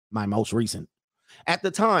 My most recent. At the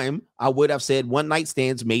time, I would have said one night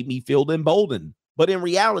stands made me feel emboldened. But in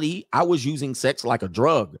reality, I was using sex like a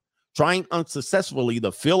drug, trying unsuccessfully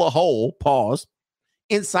to fill a hole, pause,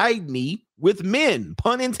 inside me with men,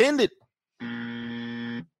 pun intended.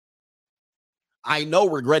 I know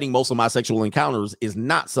regretting most of my sexual encounters is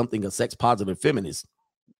not something a sex-positive feminist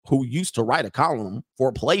who used to write a column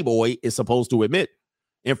for Playboy is supposed to admit.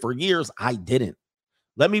 And for years, I didn't.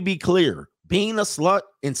 Let me be clear. Being a slut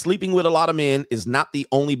and sleeping with a lot of men is not the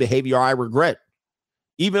only behavior I regret.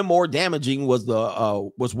 Even more damaging was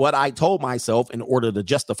what I told myself in order to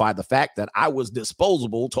justify the fact that I was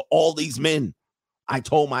disposable to all these men. I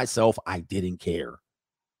told myself I didn't care.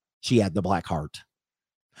 She had the black heart.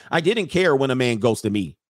 I didn't care when a man ghosted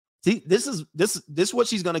me. See, this is what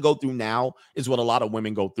she's going to go through now is what a lot of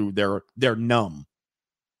women go through. They're numb.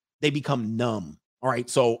 They become numb. All right.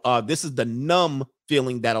 So this is the numb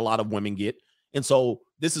feeling that a lot of women get. And so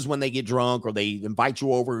this is when they get drunk or they invite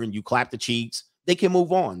you over and you clap the cheeks. They can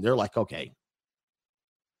move on. They're like, okay.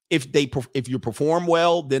 If you perform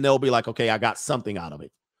well, then they'll be like, okay, I got something out of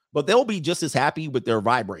it. But they'll be just as happy with their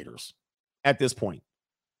vibrators at this point.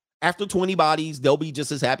 After 20 bodies, they'll be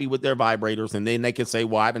just as happy with their vibrators. And then they can say,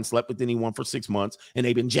 well, I haven't slept with anyone for 6 months and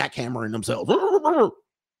they've been jackhammering themselves.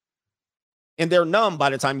 And they're numb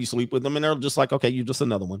by the time you sleep with them. And they're just like, okay, you're just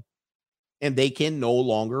another one. And they can no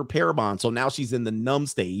longer pair bond. So now she's in the numb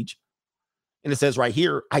stage. And it says right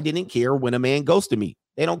here, I didn't care when a man ghosted me.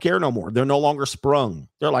 They don't care no more. They're no longer sprung.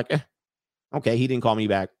 They're like, okay, he didn't call me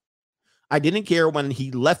back. I didn't care when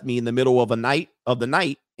he left me in the middle of the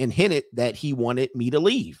night and hinted that he wanted me to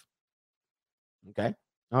leave. Okay.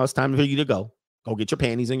 Now it's time for you to go. Go get your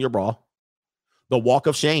panties and your bra. The walk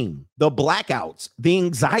of shame, the blackouts, the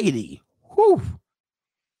anxiety. Whew.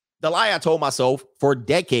 The lie I told myself for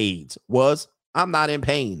decades was, I'm not in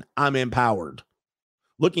pain. I'm empowered.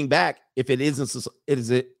 Looking back, if it isn't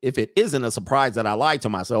a surprise that I lied to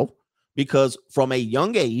myself, because from a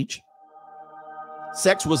young age,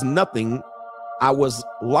 sex was nothing I was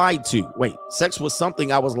lied to. Sex was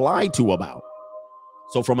something I was lied to about.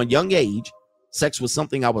 So from a young age, sex was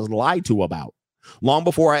something I was lied to about. Long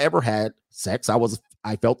before I ever had sex,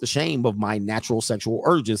 I felt the shame of my natural sexual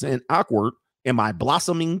urges and awkward in my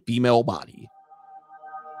blossoming female body.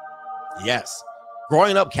 Yes.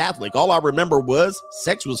 Growing up Catholic, all I remember was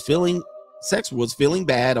sex was feeling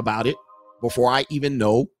bad about it before I even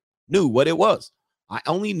knew what it was. I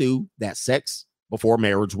only knew that sex before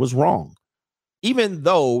marriage was wrong. Even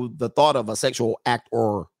though the thought of a sexual act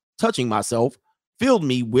or touching myself filled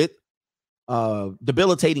me with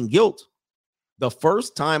debilitating guilt. The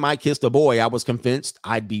first time I kissed a boy, I was convinced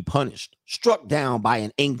I'd be punished, struck down by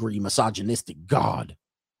an angry, misogynistic God.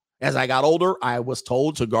 As I got older, I was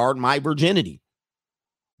told to guard my virginity.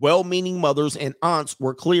 Well-meaning mothers and aunts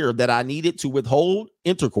were clear that I needed to withhold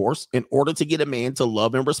intercourse in order to get a man to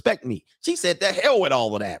love and respect me. She said, the hell with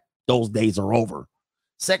all of that. Those days are over.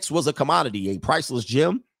 Sex was a commodity, a priceless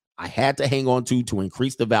gem I had to hang on to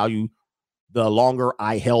increase the value the longer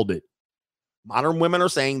I held it. Modern women are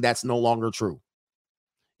saying that's no longer true.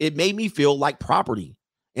 It made me feel like property.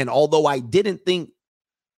 And although I didn't think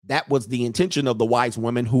that was the intention of the wise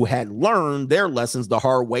women who had learned their lessons the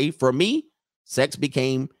hard way, for me, sex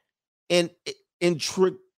became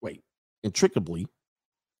intricably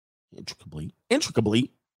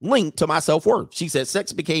linked to my self-worth. She said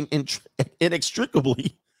sex became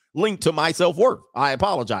inextricably linked to my self-worth. I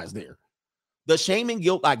apologize there. The shame and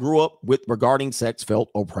guilt I grew up with regarding sex felt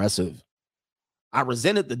oppressive. I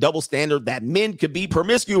resented the double standard that men could be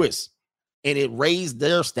promiscuous, and it raised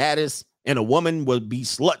their status, and a woman would be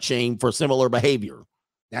slut-shamed for similar behavior.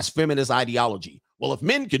 That's feminist ideology. Well, if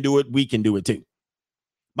men can do it, we can do it too.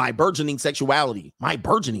 My burgeoning sexuality. My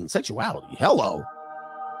burgeoning sexuality. Hello.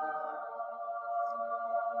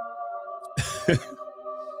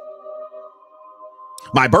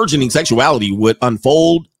 My burgeoning sexuality would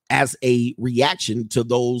unfold as a reaction to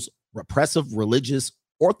those repressive religious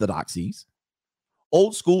orthodoxies,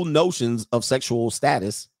 old school notions of sexual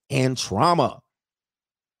status, and trauma.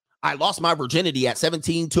 I lost my virginity at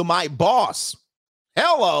 17 to my boss.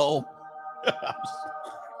 Hello.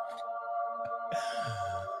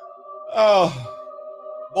 Oh,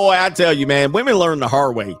 boy, I tell you, man, women learn the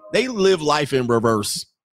hard way. They live life in reverse.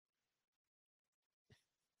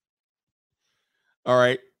 All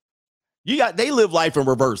right. They live life in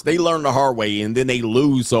reverse. They learn the hard way and then they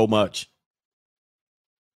lose so much.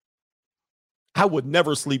 I would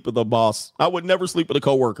never sleep with a boss. I would never sleep with a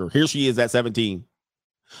coworker. Here she is at 17.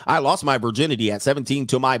 I lost my virginity at 17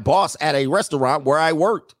 to my boss at a restaurant where I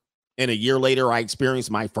worked. And a year later, I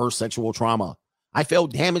experienced my first sexual trauma. I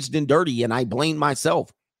felt damaged and dirty and I blamed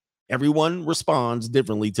myself. Everyone responds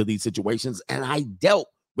differently to these situations, and I dealt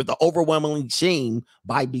with the overwhelming shame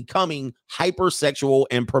by becoming hypersexual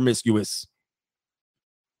and promiscuous.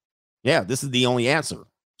 Yeah, this is the only answer.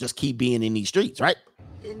 Just keep being in these streets, right?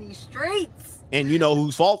 In these streets. And you know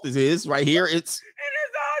whose fault this is right here. It's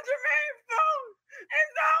all Jermaine's fault.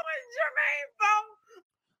 It's always Jermaine's fault.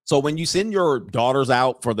 So when you send your daughters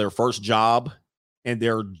out for their first job and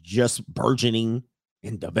they're just burgeoning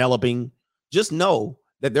and developing, just know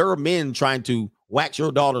that there are men trying to wax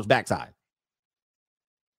your daughter's backside.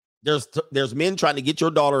 There's men trying to get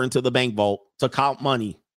your daughter into the bank vault to count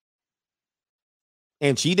money.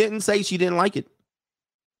 And she didn't say she didn't like it.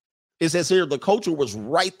 It says here, the culture was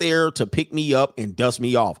right there to pick me up and dust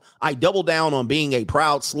me off. I doubled down on being a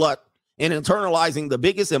proud slut and internalizing the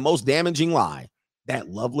biggest and most damaging lie, that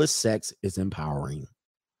loveless sex is empowering.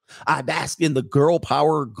 I basked in the girl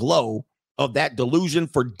power glow of that delusion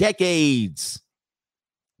for decades,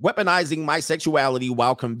 weaponizing my sexuality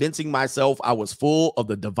while convincing myself I was full of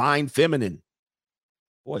the divine feminine.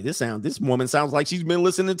 Boy, this woman sounds like she's been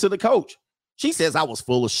listening to the coach. She says I was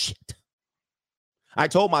full of shit. I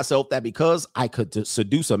told myself that because I could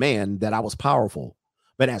seduce a man that I was powerful.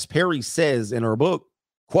 But as Perry says in her book,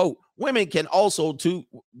 quote, women can all too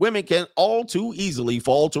easily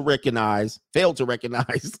fail to recognize.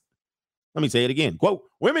 Let me say it again. Quote,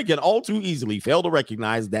 women can all too easily fail to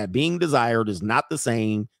recognize that being desired is not the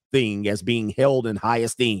same thing as being held in high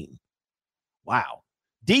esteem. Wow.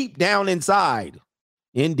 Deep down inside,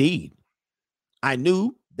 indeed, I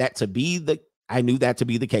knew that to be the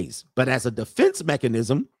case. But as a defense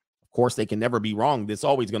mechanism, of course, they can never be wrong. There's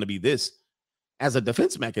always going to be this. As a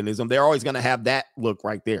defense mechanism, they're always going to have that look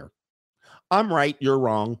right there. I'm right, you're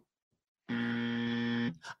wrong.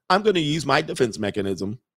 I'm going to use my defense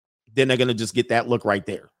mechanism. Then they're going to just get that look right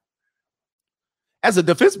there. As a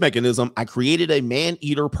defense mechanism, I created a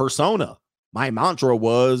man-eater persona. My mantra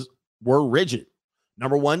was, we're rigid.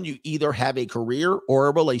 Number one, you either have a career or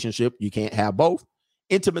a relationship. You can't have both.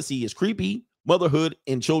 Intimacy is creepy. Motherhood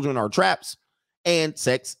and children are traps. And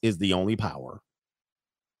sex is the only power.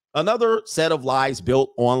 Another set of lies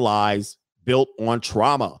built on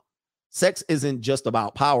trauma. Sex isn't just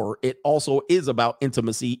about power. It also is about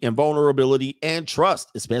intimacy and vulnerability and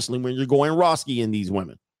trust, especially when you're going Roski in these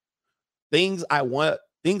women. Things I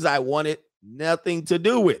wanted nothing to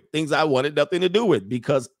do with.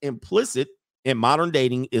 Because implicit in modern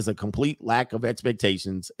dating is a complete lack of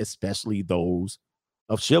expectations, especially those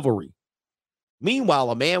of chivalry.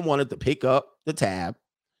 Meanwhile, a man wanted to pick up the tab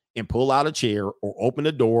and pull out a chair or open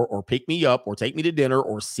the door or pick me up or take me to dinner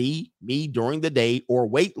or see me during the day or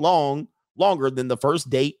wait longer than the first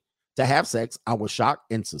date to have sex. I was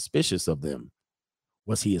shocked and suspicious of them.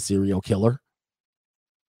 Was he a serial killer?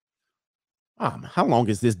 How long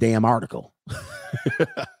is this damn article?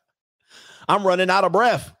 I'm running out of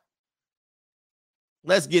breath.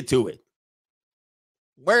 Let's get to it.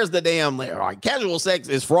 Where's the damn layer? All right. Casual sex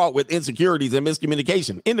is fraught with insecurities and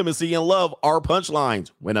miscommunication. Intimacy and love are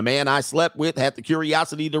punchlines. When a man I slept with had the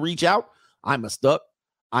curiosity to reach out, I mistook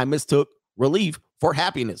relief for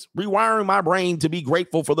happiness, rewiring my brain to be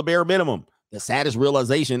grateful for the bare minimum. The saddest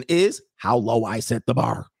realization is how low I set the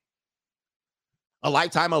bar. A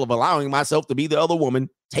lifetime of allowing myself to be the other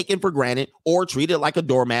woman, taken for granted, or treated like a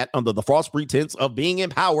doormat under the false pretense of being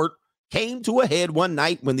empowered came to a head one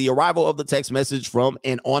night when the arrival of the text message from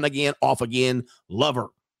an on again, off again lover.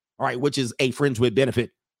 All right, which is a friends with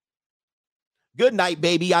benefit. Good night,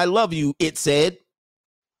 baby. I love you, it said.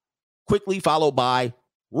 Quickly followed by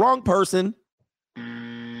wrong person.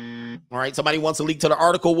 All right, somebody wants a link to the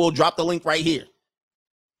article. We'll drop the link right here.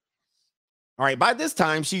 All right, by this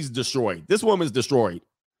time, she's destroyed. This woman's destroyed.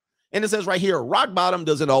 And it says right here, rock bottom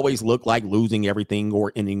doesn't always look like losing everything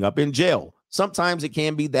or ending up in jail. Sometimes it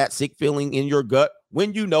can be that sick feeling in your gut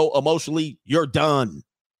when you know emotionally you're done.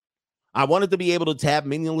 I wanted to be able to have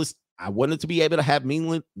meaningless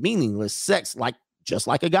sex just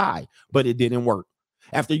like a guy, but it didn't work.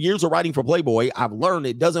 After years of writing for Playboy, I've learned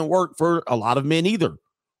it doesn't work for a lot of men either.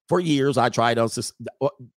 For years, I tried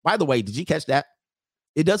by the way, did you catch that?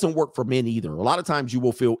 It doesn't work for men either. A lot of times you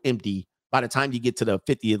will feel empty by the time you get to the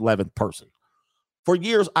 50th, 11th person. For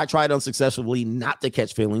years, I tried unsuccessfully not to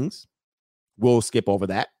catch feelings. We'll skip over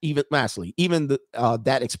that. Even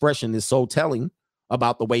that expression is so telling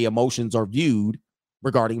about the way emotions are viewed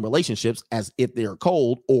regarding relationships, as if they're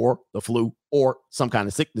cold or the flu or some kind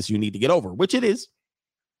of sickness you need to get over, which it is.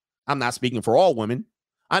 I'm not speaking for all women.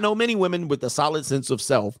 I know many women with a solid sense of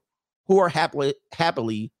self who are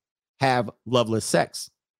happily have loveless sex.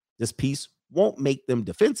 This piece won't make them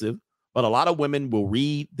defensive, but a lot of women will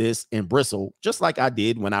read this and bristle, just like I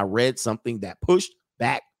did when I read something that pushed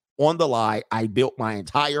back on the lie I built my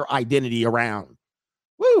entire identity around.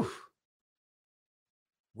 Woo!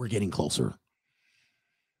 We're getting closer.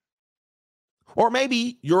 Or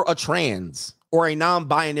maybe you're a trans or a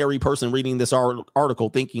non-binary person reading this article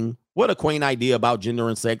thinking, what a quaint idea about gender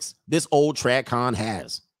and sex this old TradCon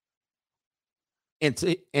has. And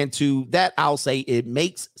to that, I'll say it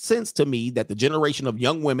makes sense to me that the generation of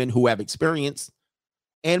young women who have experienced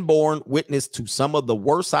and borne witness to some of the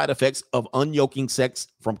worst side effects of unyoking sex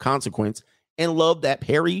from Consequence and love that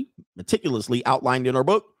Perry meticulously outlined in her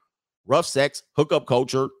book, Rough Sex, Hookup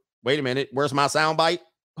Culture. Wait a minute, where's my soundbite?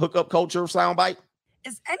 Hookup culture soundbite.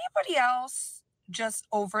 Is anybody else just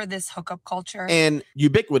over this hookup culture? And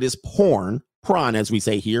ubiquitous prawn, as we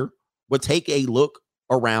say here, would take a look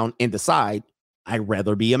around and decide, I'd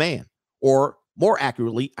rather be a man. Or more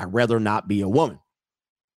accurately, I'd rather not be a woman.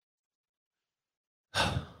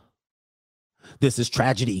 This is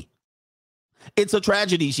tragedy. It's a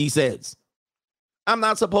tragedy, she says. I'm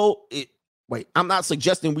not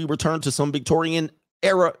suggesting we return to some Victorian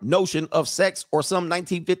era notion of sex or some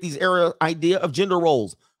 1950s era idea of gender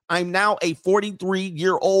roles. I'm now a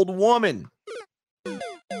 43-year-old woman.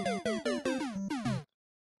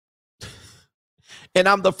 And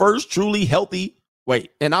I'm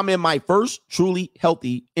in my first truly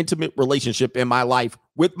healthy, intimate relationship in my life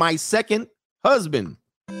with my second husband.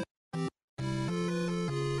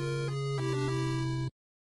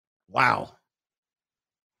 Wow.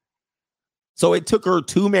 So it took her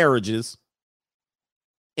 2 marriages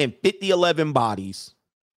and 50-11 bodies,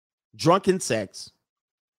 drunken sex,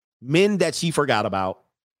 men that she forgot about,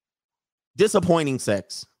 disappointing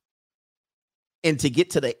sex, and to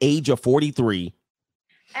get to the age of 43.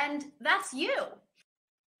 And that's you.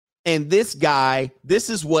 And this guy, this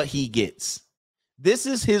is what he gets. This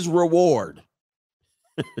is his reward.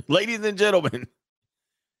 Ladies and gentlemen,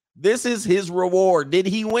 this is his reward. Did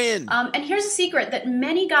he win? And here's a secret that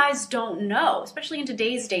many guys don't know, especially in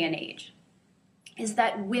today's day and age, is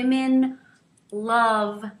that women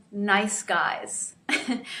love nice guys.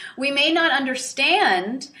 We may not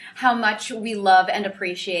understand how much we love and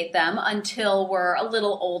appreciate them until we're a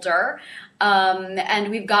little older,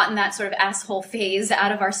 and we've gotten that sort of asshole phase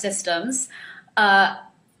out of our systems.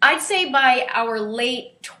 I'd say by our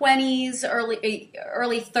late 20s,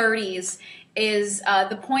 early 30s is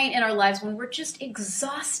the point in our lives when we're just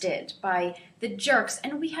exhausted by the jerks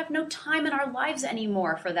and we have no time in our lives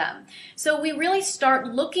anymore for them. So we really start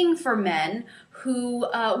looking for men who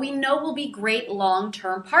we know will be great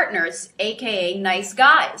long-term partners, aka nice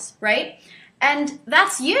guys, right? And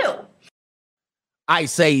that's you. I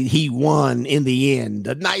say he won in the end.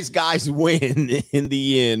 The nice guys win in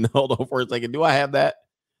the end. Hold on for a second. Do I have that?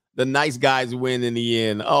 The nice guys win in the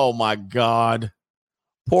end. Oh my God.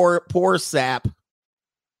 Poor sap.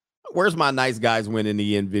 Where's my nice guys win in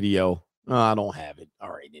the end video? Oh, I don't have it. All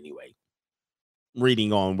right. Anyway,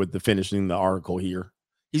 reading on with finishing the article here.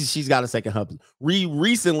 She's got a second husband.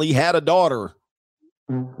 Recently had a daughter.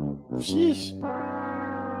 Sheesh.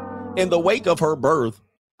 In the wake of her birth,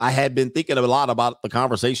 I had been thinking a lot about the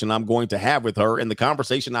conversation I'm going to have with her and the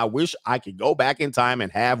conversation I wish I could go back in time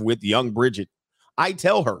and have with young Bridget. I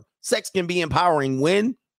tell her sex can be empowering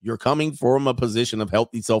when you're coming from a position of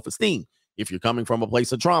healthy self-esteem. If you're coming from a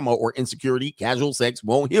place of trauma or insecurity, casual sex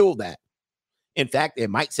won't heal that. In fact, it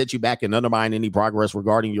might set you back and undermine any progress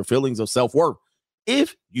regarding your feelings of self-worth.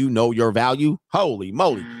 If you know your value, holy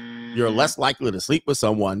moly, you're less likely to sleep with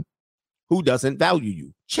someone who doesn't value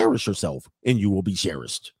you. Cherish yourself and you will be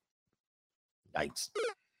cherished. Yikes.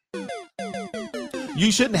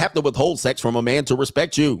 You shouldn't have to withhold sex from a man to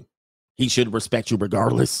respect you. He should respect you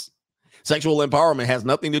regardless. Sexual empowerment has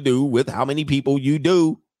nothing to do with how many people you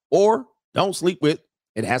do or don't sleep with.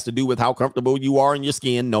 It has to do with how comfortable you are in your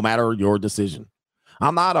skin, no matter your decision.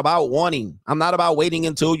 I'm not about waiting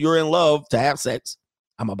until you're in love to have sex.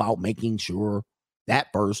 I'm about making sure that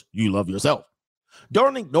first you love yourself.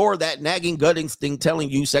 Don't ignore that nagging gut instinct telling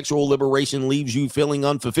you sexual liberation leaves you feeling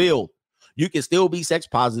unfulfilled. You can still be sex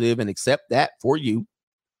positive and accept that for you.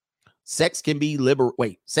 Sex can't be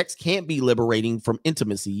liberating from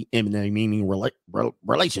intimacy in a meaning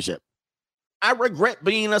relationship. I regret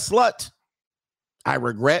being a slut. I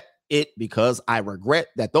regret it because I regret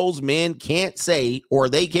that those men can't say, or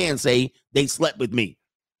they can say, they slept with me.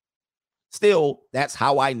 Still, that's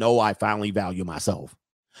how I know I finally value myself.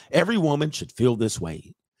 Every woman should feel this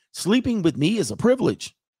way. Sleeping with me is a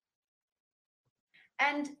privilege.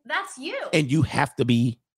 And that's you. And you have to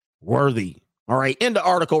be worthy. All right, end the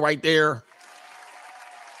article right there.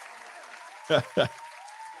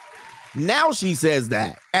 Now she says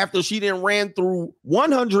that after she then ran through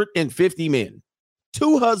 150 men,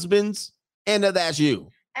 2 husbands, and that's you.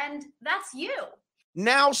 And that's you.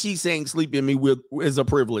 Now she's saying sleeping with me is a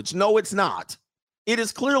privilege. No, it's not. It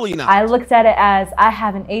is clearly not. I looked at it as I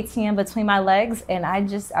have an ATM between my legs, and I'm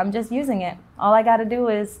just using it. All I got to do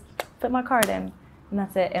is put my card in, and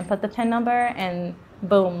that's it, and put the PIN number, and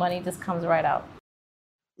boom, money just comes right out.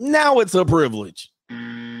 Now it's a privilege.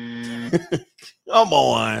 Come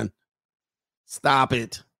on. Stop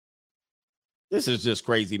it. This is just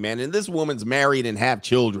crazy, man. And this woman's married and have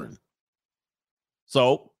children.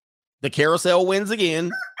 So the carousel wins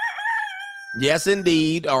again. Yes,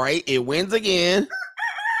 indeed. All right. It wins again.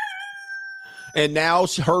 And now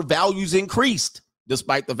her values increased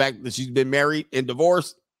despite the fact that she's been married and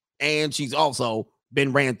divorced. And she's also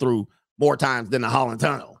been ran through more times than the Holland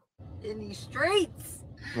Tunnel. In these streets.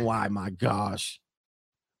 Why, my gosh.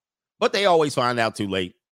 But they always find out too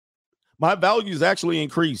late. My values actually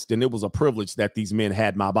increased, and it was a privilege that these men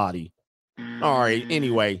had my body. All right.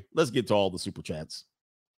 Anyway, let's get to all the super chats.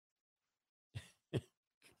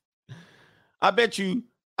 I bet you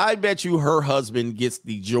her husband gets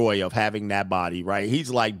the joy of having that body, right?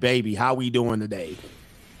 He's like, baby, how we doing today?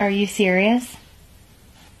 Are you serious?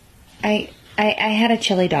 I had a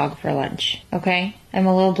chili dog for lunch, okay? I'm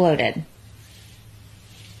a little bloated.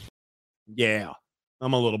 Yeah,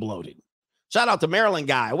 I'm a little bloated. Shout out to Maryland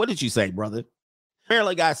Guy. What did you say, brother?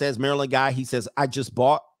 Maryland Guy says, he says, just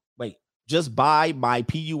buy my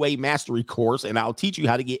PUA mastery course and I'll teach you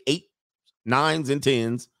how to get 8, 9s, and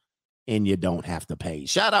 10s and you don't have to pay.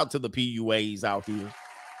 Shout out to the PUAs out here.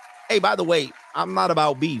 Hey, by the way, I'm not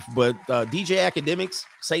about beef, but DJ Academics,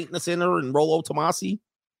 Saint in the Center, and Rollo Tomasi,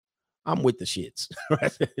 I'm with the shits.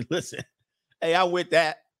 Listen, hey, I'm with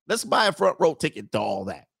that. Let's buy a front row ticket to all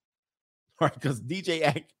that. All right, because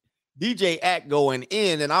DJ Act going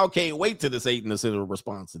in, and I can't wait to the Saint in the Center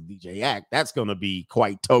response to DJ Act. That's going to be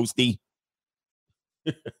quite toasty.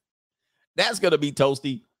 That's going to be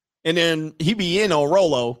toasty. And then he be in on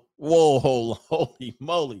Rollo. Whoa, holy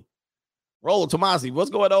moly. Rollo Tomasi, what's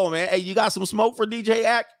going on, man? Hey, you got some smoke for DJ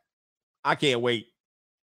Act? I can't wait.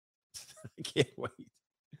 I can't wait.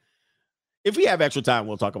 If we have extra time,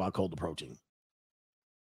 we'll talk about cold approaching.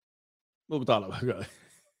 We'll talk about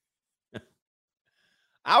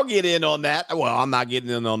I'll get in on that. Well, I'm not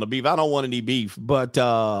getting in on the beef. I don't want any beef, but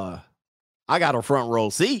I got a front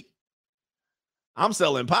row seat. I'm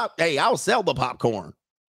selling pop. Hey, I'll sell the popcorn.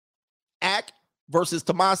 Ack versus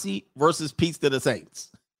Tomasi versus Peace to the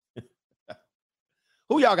Saints.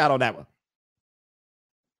 Who y'all got on that one?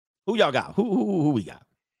 Who y'all got? Who we got?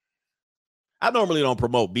 I normally don't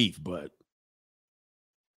promote beef, but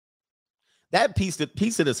that Peace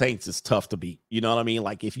to the Saints is tough to beat. You know what I mean?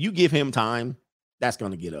 Like, if you give him time, that's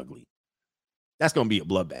going to get ugly. That's going to be a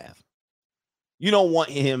bloodbath. You don't want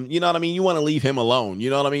him, you know what I mean? You want to leave him alone. You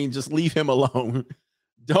know what I mean? Just leave him alone.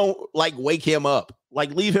 Don't like wake him up.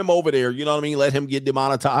 Like, leave him over there. You know what I mean? Let him get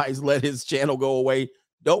demonetized. Let his channel go away.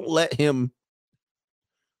 Don't let him.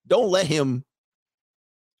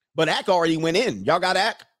 But Ack already went in. Y'all got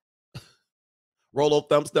Ack? Rollo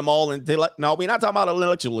thumps them all until. No, we're not talking about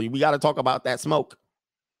intellectually. We got to talk about that smoke.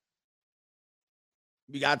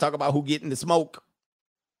 We got to talk about who getting the smoke.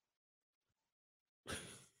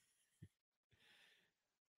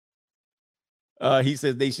 He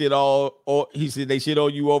said they should owe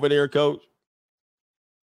you over there, coach.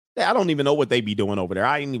 I don't even know what they be doing over there.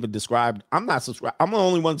 I ain't even described. I'm not subscribed. I'm the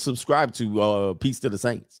only one subscribed to Peace to the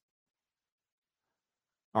Saints.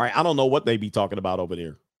 All right. I don't know what they be talking about over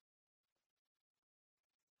there.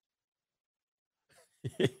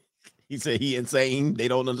 He said he insane. They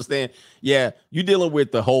don't understand. Yeah, you're dealing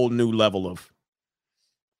with the whole new level of.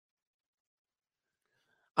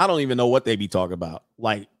 I don't even know what they be talking about.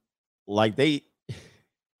 Like they.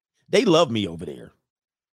 They love me over there.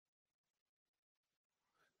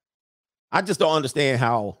 I just don't understand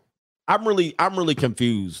how I'm really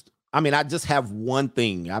confused. I mean, I just have one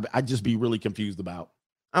thing I just be really confused about.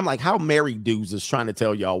 I'm like, how married dudes is trying to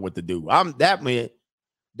tell y'all what to do.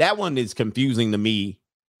 That one is confusing to me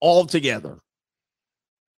altogether.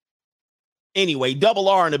 Anyway, Double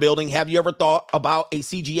R in the building. Have you ever thought about a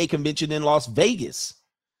CGA convention in Las Vegas?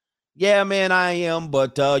 Yeah, man, I am.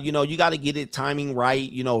 But, you know, you got to get it timing right.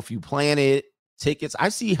 You know, if you plan it, tickets. I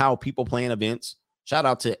see how people plan events. Shout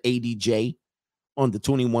out to ADJ on the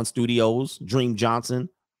 21 Studios, Dream Johnson.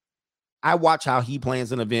 I watch how he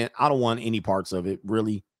plans an event. I don't want any parts of it,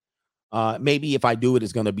 really. Maybe if I do it,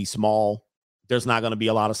 it's going to be small. There's not going to be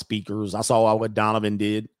a lot of speakers. I saw what Donovan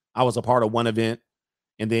did. I was a part of one event.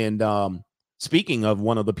 And then speaking of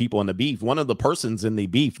one of the people in the beef, one of the persons in the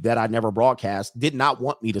beef that I never broadcast did not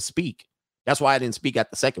want me to speak. That's why I didn't speak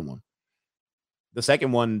at the second one. The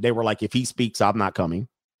second one, they were like, if he speaks, I'm not coming.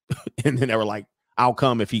 And then they were like, I'll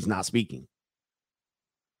come if he's not speaking.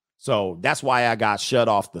 So that's why I got shut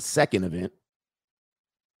off the second event.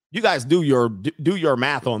 You guys do your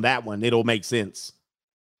math on that one. It'll make sense.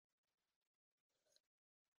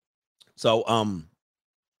 So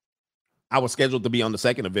I was scheduled to be on the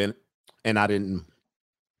second event and I didn't.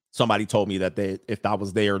 Somebody told me that if I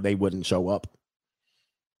was there, they wouldn't show up.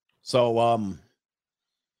 So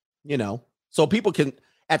you know, so people can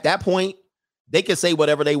at that point, they can say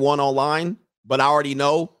whatever they want online, but I already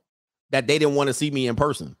know that they didn't want to see me in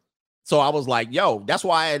person. So I was like, yo, that's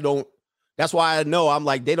why I know I'm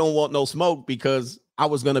like, they don't want no smoke because I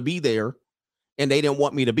was going to be there and they didn't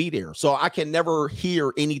want me to be there. So I can never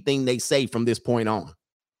hear anything they say from this point on.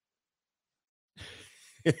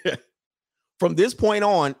 From this point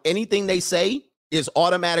on, anything they say is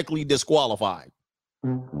automatically disqualified.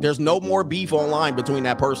 There's no more beef online between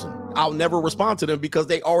that person. I'll never respond to them because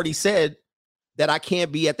they already said that I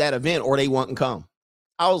can't be at that event or they wouldn't come.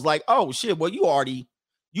 I was like, oh shit, well, you already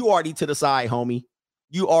to the side, homie.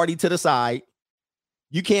 You already to the side.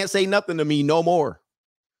 You can't say nothing to me no more.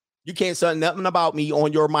 You can't say nothing about me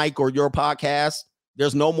on your mic or your podcast.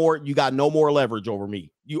 There's no more. You got no more leverage over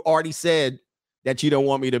me. You already said that you don't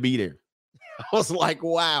want me to be there. I was like,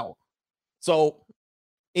 wow. So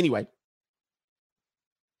anyway.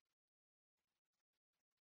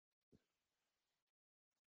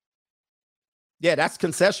 Yeah, that's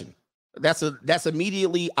concession. That's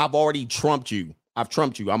immediately, I've already trumped you. I've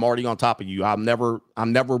trumped you. I'm already on top of you. I'm never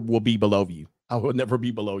will be below you. I will never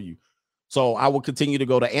be below you. So I will continue to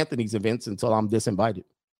go to Anthony's events until I'm disinvited.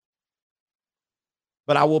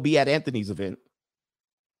 But I will be at Anthony's event.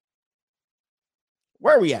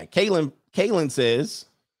 Where are we at? Kaylin says,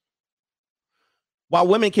 while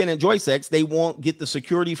women can enjoy sex, they won't get the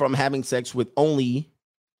security from having sex with only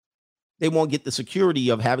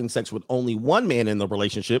one man in the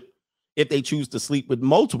relationship if they choose to sleep with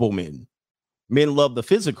multiple men. Men love the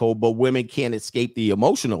physical, but women can't escape the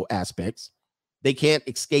emotional aspects. They can't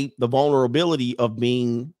escape the vulnerability of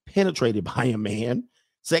being penetrated by a man.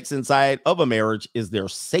 Sex inside of a marriage is their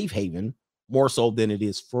safe haven, more so than it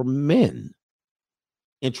is for men.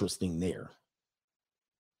 Interesting there.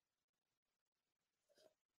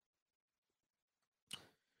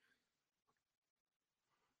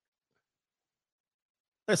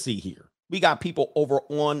 Let's see here. We got people over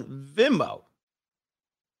on Venmo.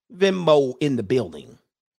 Venmo in the building.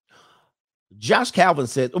 Josh Calvin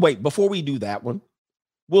said, wait, before we do that one,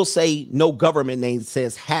 we'll say no government name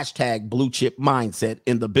says hashtag blue chip mindset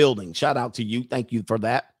in the building. Shout out to you. Thank you for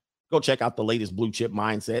that. Go check out the latest blue chip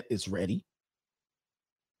mindset. It's ready.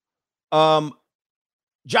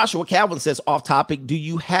 Joshua Calvin says, off topic, do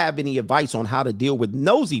you have any advice on how to deal with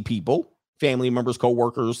nosy people, family members,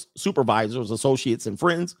 coworkers, supervisors, associates, and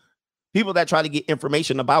friends? People that try to get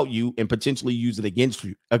information about you and potentially use it against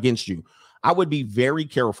you. I would be very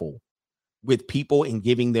careful with people and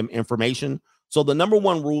giving them information. So the number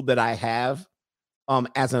one rule that I have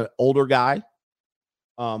as an older guy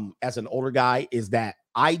is that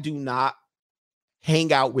I do not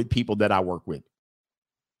hang out with people that I work with.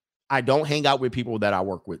 I don't hang out with people that I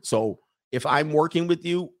work with. So if I'm working with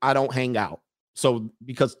you, I don't hang out. So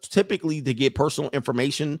because typically to get personal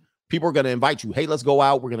information, people are going to invite you. Hey, let's go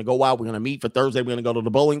out. We're going to go out. We're going to meet for Thursday. We're going to go to the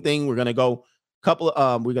bowling thing. We're going to go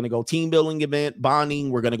we're going to go team building event, bonding.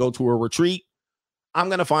 We're going to go to a retreat. I'm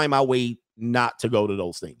going to find my way not to go to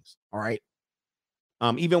those things. All right.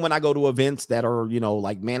 Even when I go to events that are,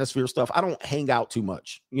 like Manosphere stuff, I don't hang out too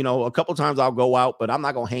much. A couple times I'll go out, but I'm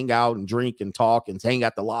not going to hang out and drink and talk and hang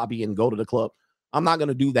at the lobby and go to the club. I'm not going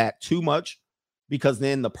to do that too much because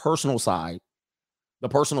then the personal side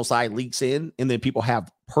leaks in and then people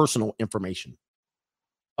have personal information.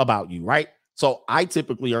 about you, right? So I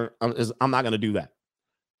typically I'm not going to do that.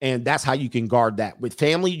 And that's how you can guard that. With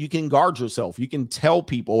family, you can guard yourself. You can tell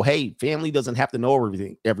people, hey, family doesn't have to know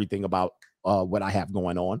everything about what I have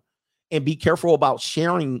going on. And be careful about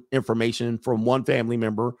sharing information from one family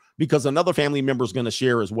member because another family member is going to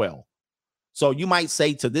share as well. So you might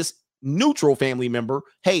say to this neutral family member,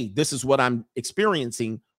 hey, this is what I'm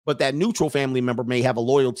experiencing. But that neutral family member may have a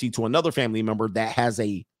loyalty to another family member that has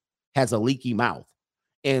a leaky mouth.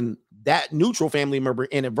 And that neutral family member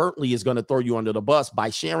inadvertently is going to throw you under the bus by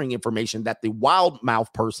sharing information that the wild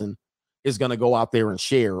mouth person is going to go out there and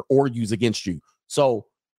share or use against you. So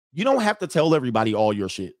you don't have to tell everybody all your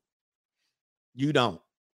shit. You don't.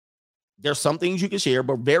 There's some things you can share,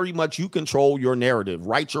 but very much you control your narrative.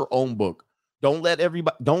 Write your own book. Don't let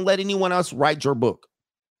anyone else write your book.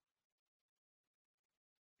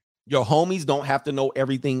 Your homies don't have to know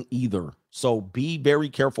everything either. So be very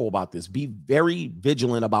careful about this. Be very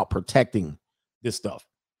vigilant about protecting this stuff.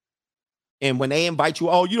 And when they invite you,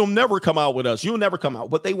 oh, you'll never come out with us. You'll never come out.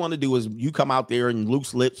 What they want to do is you come out there and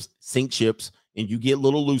loose lips, sink ships, and you get a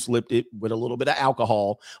little loose lipped with a little bit of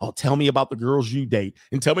alcohol. Oh, tell me about the girls you date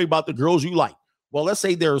and tell me about the girls you like. Well, let's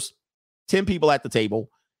say there's 10 people at the table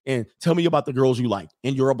and tell me about the girls you like.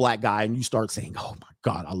 And you're a black guy and you start saying, oh my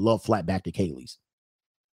God, I love flat-backed Kaylee's.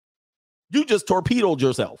 You just torpedoed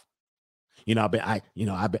yourself. I like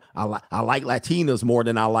Latinas more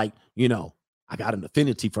than I like, I got an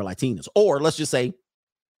affinity for Latinas. Or let's just say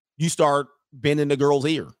you start bending the girl's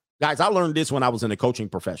ear. Guys, I learned this when I was in the coaching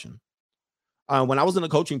profession. When I was in the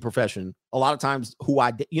coaching profession, a lot of times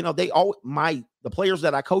the players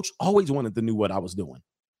that I coached always wanted to know what I was doing.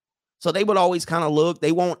 So they would always kind of look.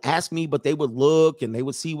 They won't ask me, but they would look and they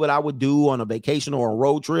would see what I would do on a vacation or a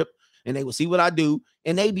road trip. And they would see what I do.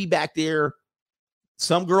 And they'd be back there.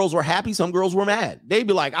 Some girls were happy. Some girls were mad. They'd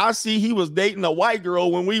be like, I see he was dating a white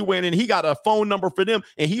girl when we went and he got a phone number for them.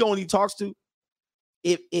 And he only talks to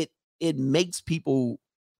it makes people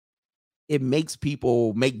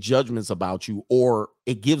make judgments about you, or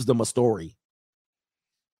it gives them a story.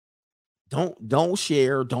 Don't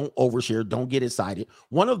share, don't overshare, don't get excited.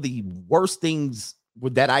 One of the worst things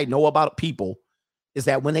that I know about people is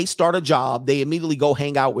that when they start a job, they immediately go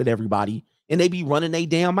hang out with everybody and they be running their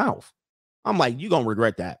damn mouth. I'm like, you're going to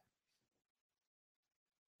regret that.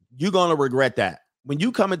 You're going to regret that. When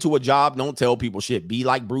you come into a job, don't tell people shit. Be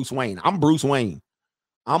like Bruce Wayne. I'm Bruce Wayne.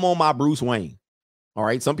 I'm on my Bruce Wayne. All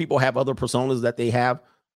right. Some people have other personas that they have.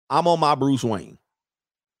 I'm on my Bruce Wayne.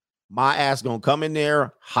 My ass gonna come in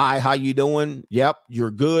there. Hi, how you doing? Yep, you're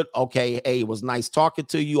good. Okay, hey, it was nice talking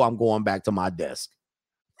to you. I'm going back to my desk.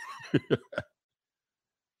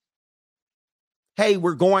 Hey,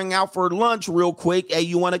 we're going out for lunch real quick. Hey,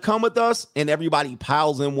 you want to come with us? And everybody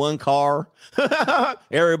piles in one car.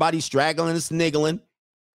 Everybody straggling and sniggling.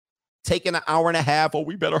 Taking an hour and a half. Oh,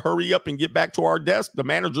 we better hurry up and get back to our desk. The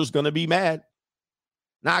manager's going to be mad.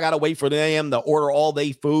 Now I got to wait for them to order all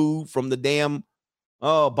day food from the damn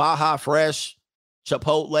Baja Fresh,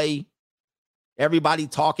 Chipotle. Everybody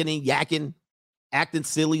talking and yakking, acting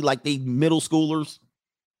silly like they middle schoolers.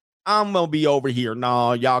 I'm going to be over here.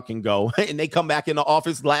 No, y'all can go. And they come back in the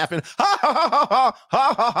office laughing. Ha, ha, ha, ha, ha,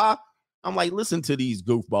 ha, ha, ha. I'm like, listen to these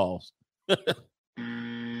goofballs.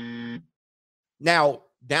 Now,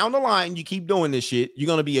 down the line, you keep doing this shit, you're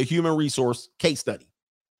going to be a human resource case study.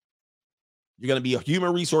 You're going to be a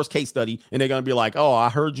human resource case study, and they're going to be like, oh, I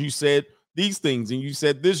heard you said these things, and you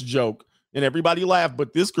said this joke, and everybody laughed,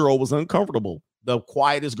 but this girl was uncomfortable. The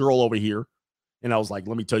quietest girl over here. And I was like,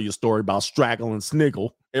 let me tell you a story about straggle and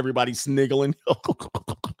sniggle. Everybody sniggling.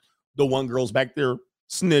 The one girl's back there,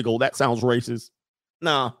 sniggle. That sounds racist.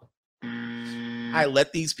 Nah. I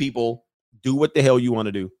let these people do what the hell you want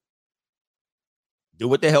to do. Do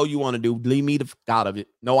what the hell you want to do. Leave me the fuck out of it.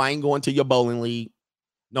 No, I ain't going to your bowling league.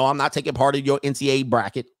 No, I'm not taking part of your NCAA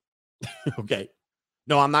bracket. Okay.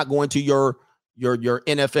 No, I'm not going to your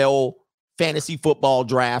NFL fantasy football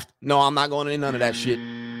draft. No, I'm not going to none of that shit.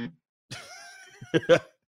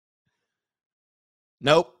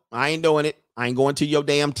 Nope, I ain't doing it. I ain't going to your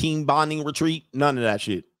damn team bonding retreat. None of that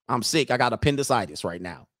shit. I'm sick. I got appendicitis right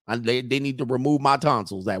now. They need to remove my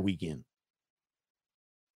tonsils that weekend.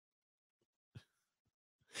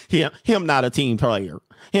 Him not a team player.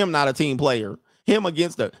 Him not a team player. Him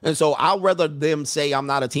against the. And so I'd rather them say I'm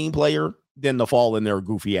not a team player than to fall in their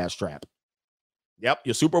goofy ass trap. Yep,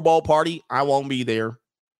 your Super Bowl party, I won't be there.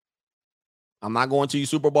 I'm not going to your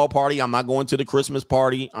Super Bowl party. I'm not going to the Christmas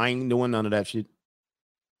party. I ain't doing none of that shit.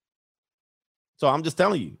 So I'm just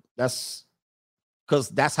telling you, that's because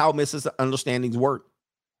that's how misunderstandings work.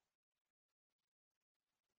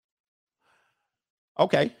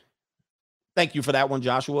 Okay. Thank you for that one,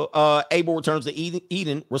 Joshua. Abel returns to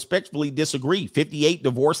Eden. Respectfully disagree. 58,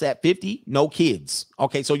 divorce at 50, no kids.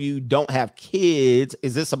 Okay, so you don't have kids.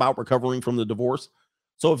 Is this about recovering from the divorce?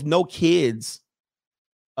 So if no kids,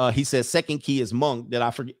 he says second key is monk. Did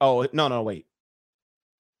I forget? Oh, no, wait.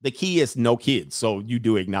 The key is no kids. So you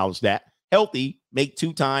do acknowledge that. Healthy, make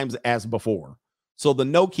 2 times as before. So the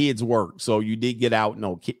no kids work. So you did get out.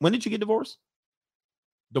 No kid. When did you get divorced?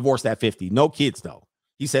 Divorced at 50. No kids, though.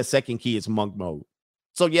 He says second key is monk mode.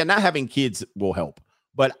 So yeah, not having kids will help.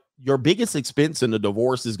 But your biggest expense in the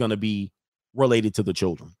divorce is going to be related to the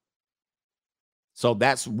children. So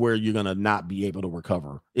that's where you're going to not be able to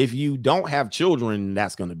recover. If you don't have children,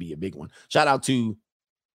 that's going to be a big one. Shout out to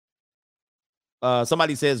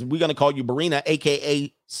somebody says, we're going to call you Barina,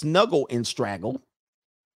 a.k.a. Snuggle and Straggle.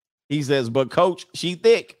 He says, but coach, she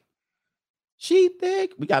thick. She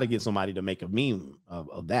thick. We got to get somebody to make a meme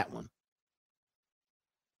of that one.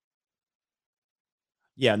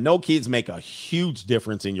 Yeah, no kids make a huge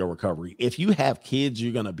difference in your recovery. If you have kids,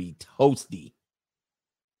 you're going to be toasty.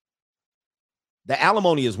 The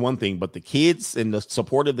alimony is one thing, but the kids and the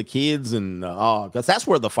support of the kids, and because that's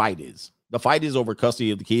where the fight is. The fight is over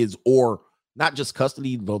custody of the kids, or not just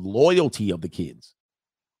custody, the loyalty of the kids.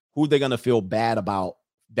 Who are they going to feel bad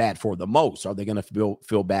for the most? Are they going to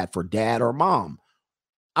feel bad for dad or mom?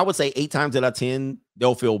 I would say 8 times out of 10,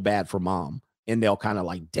 they'll feel bad for mom, and they'll kind of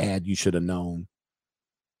like, dad, you should have known.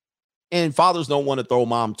 And fathers don't want to throw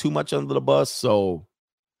mom too much under the bus, so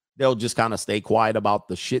they'll just kind of stay quiet about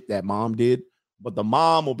the shit that mom did. But the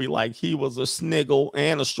mom will be like, he was a sniggle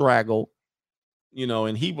and a straggle, you know,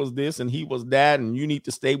 and he was this and he was that, and you need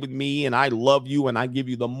to stay with me, and I love you, and I give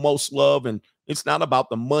you the most love. And it's not about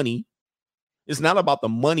the money. It's not about the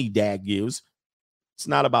money dad gives. It's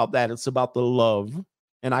not about that. It's about the love.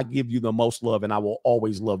 And I give you the most love, and I will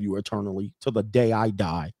always love you eternally to the day I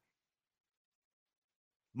die.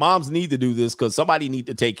 Moms need to do this because somebody need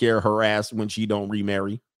to take care of her ass when she don't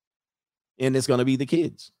remarry. And it's going to be the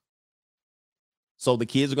kids. So the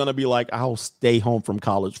kids are going to be like, I'll stay home from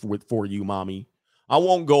college for you, mommy. I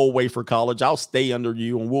won't go away for college. I'll stay under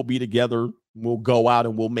you, and we'll be together. We'll go out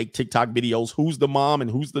and we'll make TikTok videos. Who's the mom and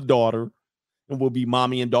who's the daughter? And we'll be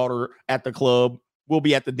mommy and daughter at the club. We'll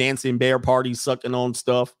be at the dancing bear party, sucking on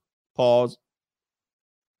stuff. Pause.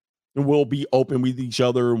 And we'll be open with each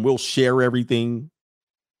other, and we'll share everything.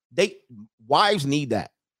 Wives need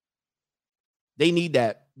that. They need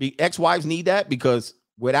that. The ex-wives need that, because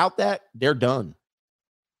without that, they're done.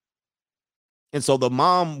 And so the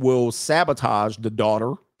mom will sabotage the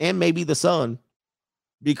daughter and maybe the son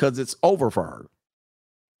because it's over for her.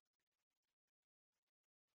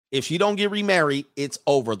 If she don't get remarried, it's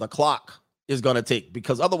over. The clock is going to tick,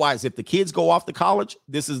 because otherwise, if the kids go off to college,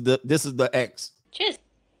 this is the ex. Cheers.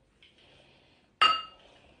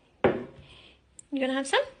 You gonna have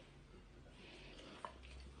some?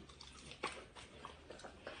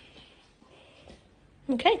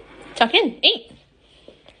 Okay, tuck in, eat.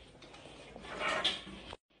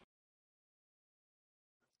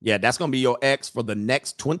 Yeah, that's going to be your ex for the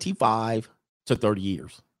next 25 to 30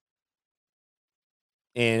 years.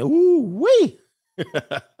 And ooh-wee.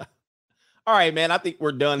 All right, man, I think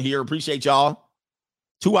we're done here. Appreciate y'all.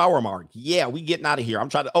 2-hour mark. Yeah, we getting out of here. I'm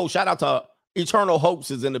trying to, shout out to Eternal Hopes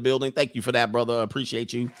is in the building. Thank you for that, brother.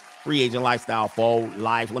 Appreciate you. Free Agent Lifestyle for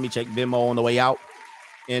life. Let me check Venmo on the way out.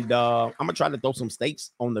 And I'm going to try to throw some steaks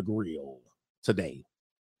on the grill today.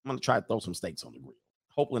 I'm going to try to throw some steaks on the grill.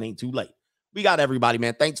 Hopefully it ain't too late. We got everybody,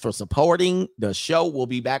 man. Thanks for supporting the show. We'll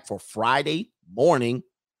be back for Friday morning.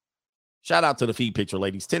 Shout out to the feed picture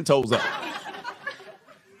ladies. 10 toes up.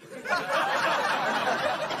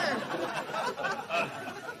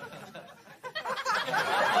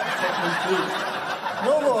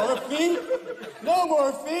 No more feet. No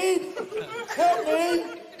more feet. Help me.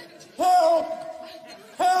 Help.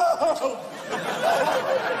 Help.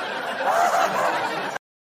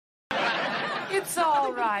 It's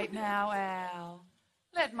all right now, Al.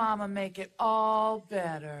 Let Mama make it all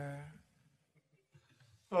better.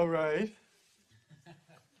 All right.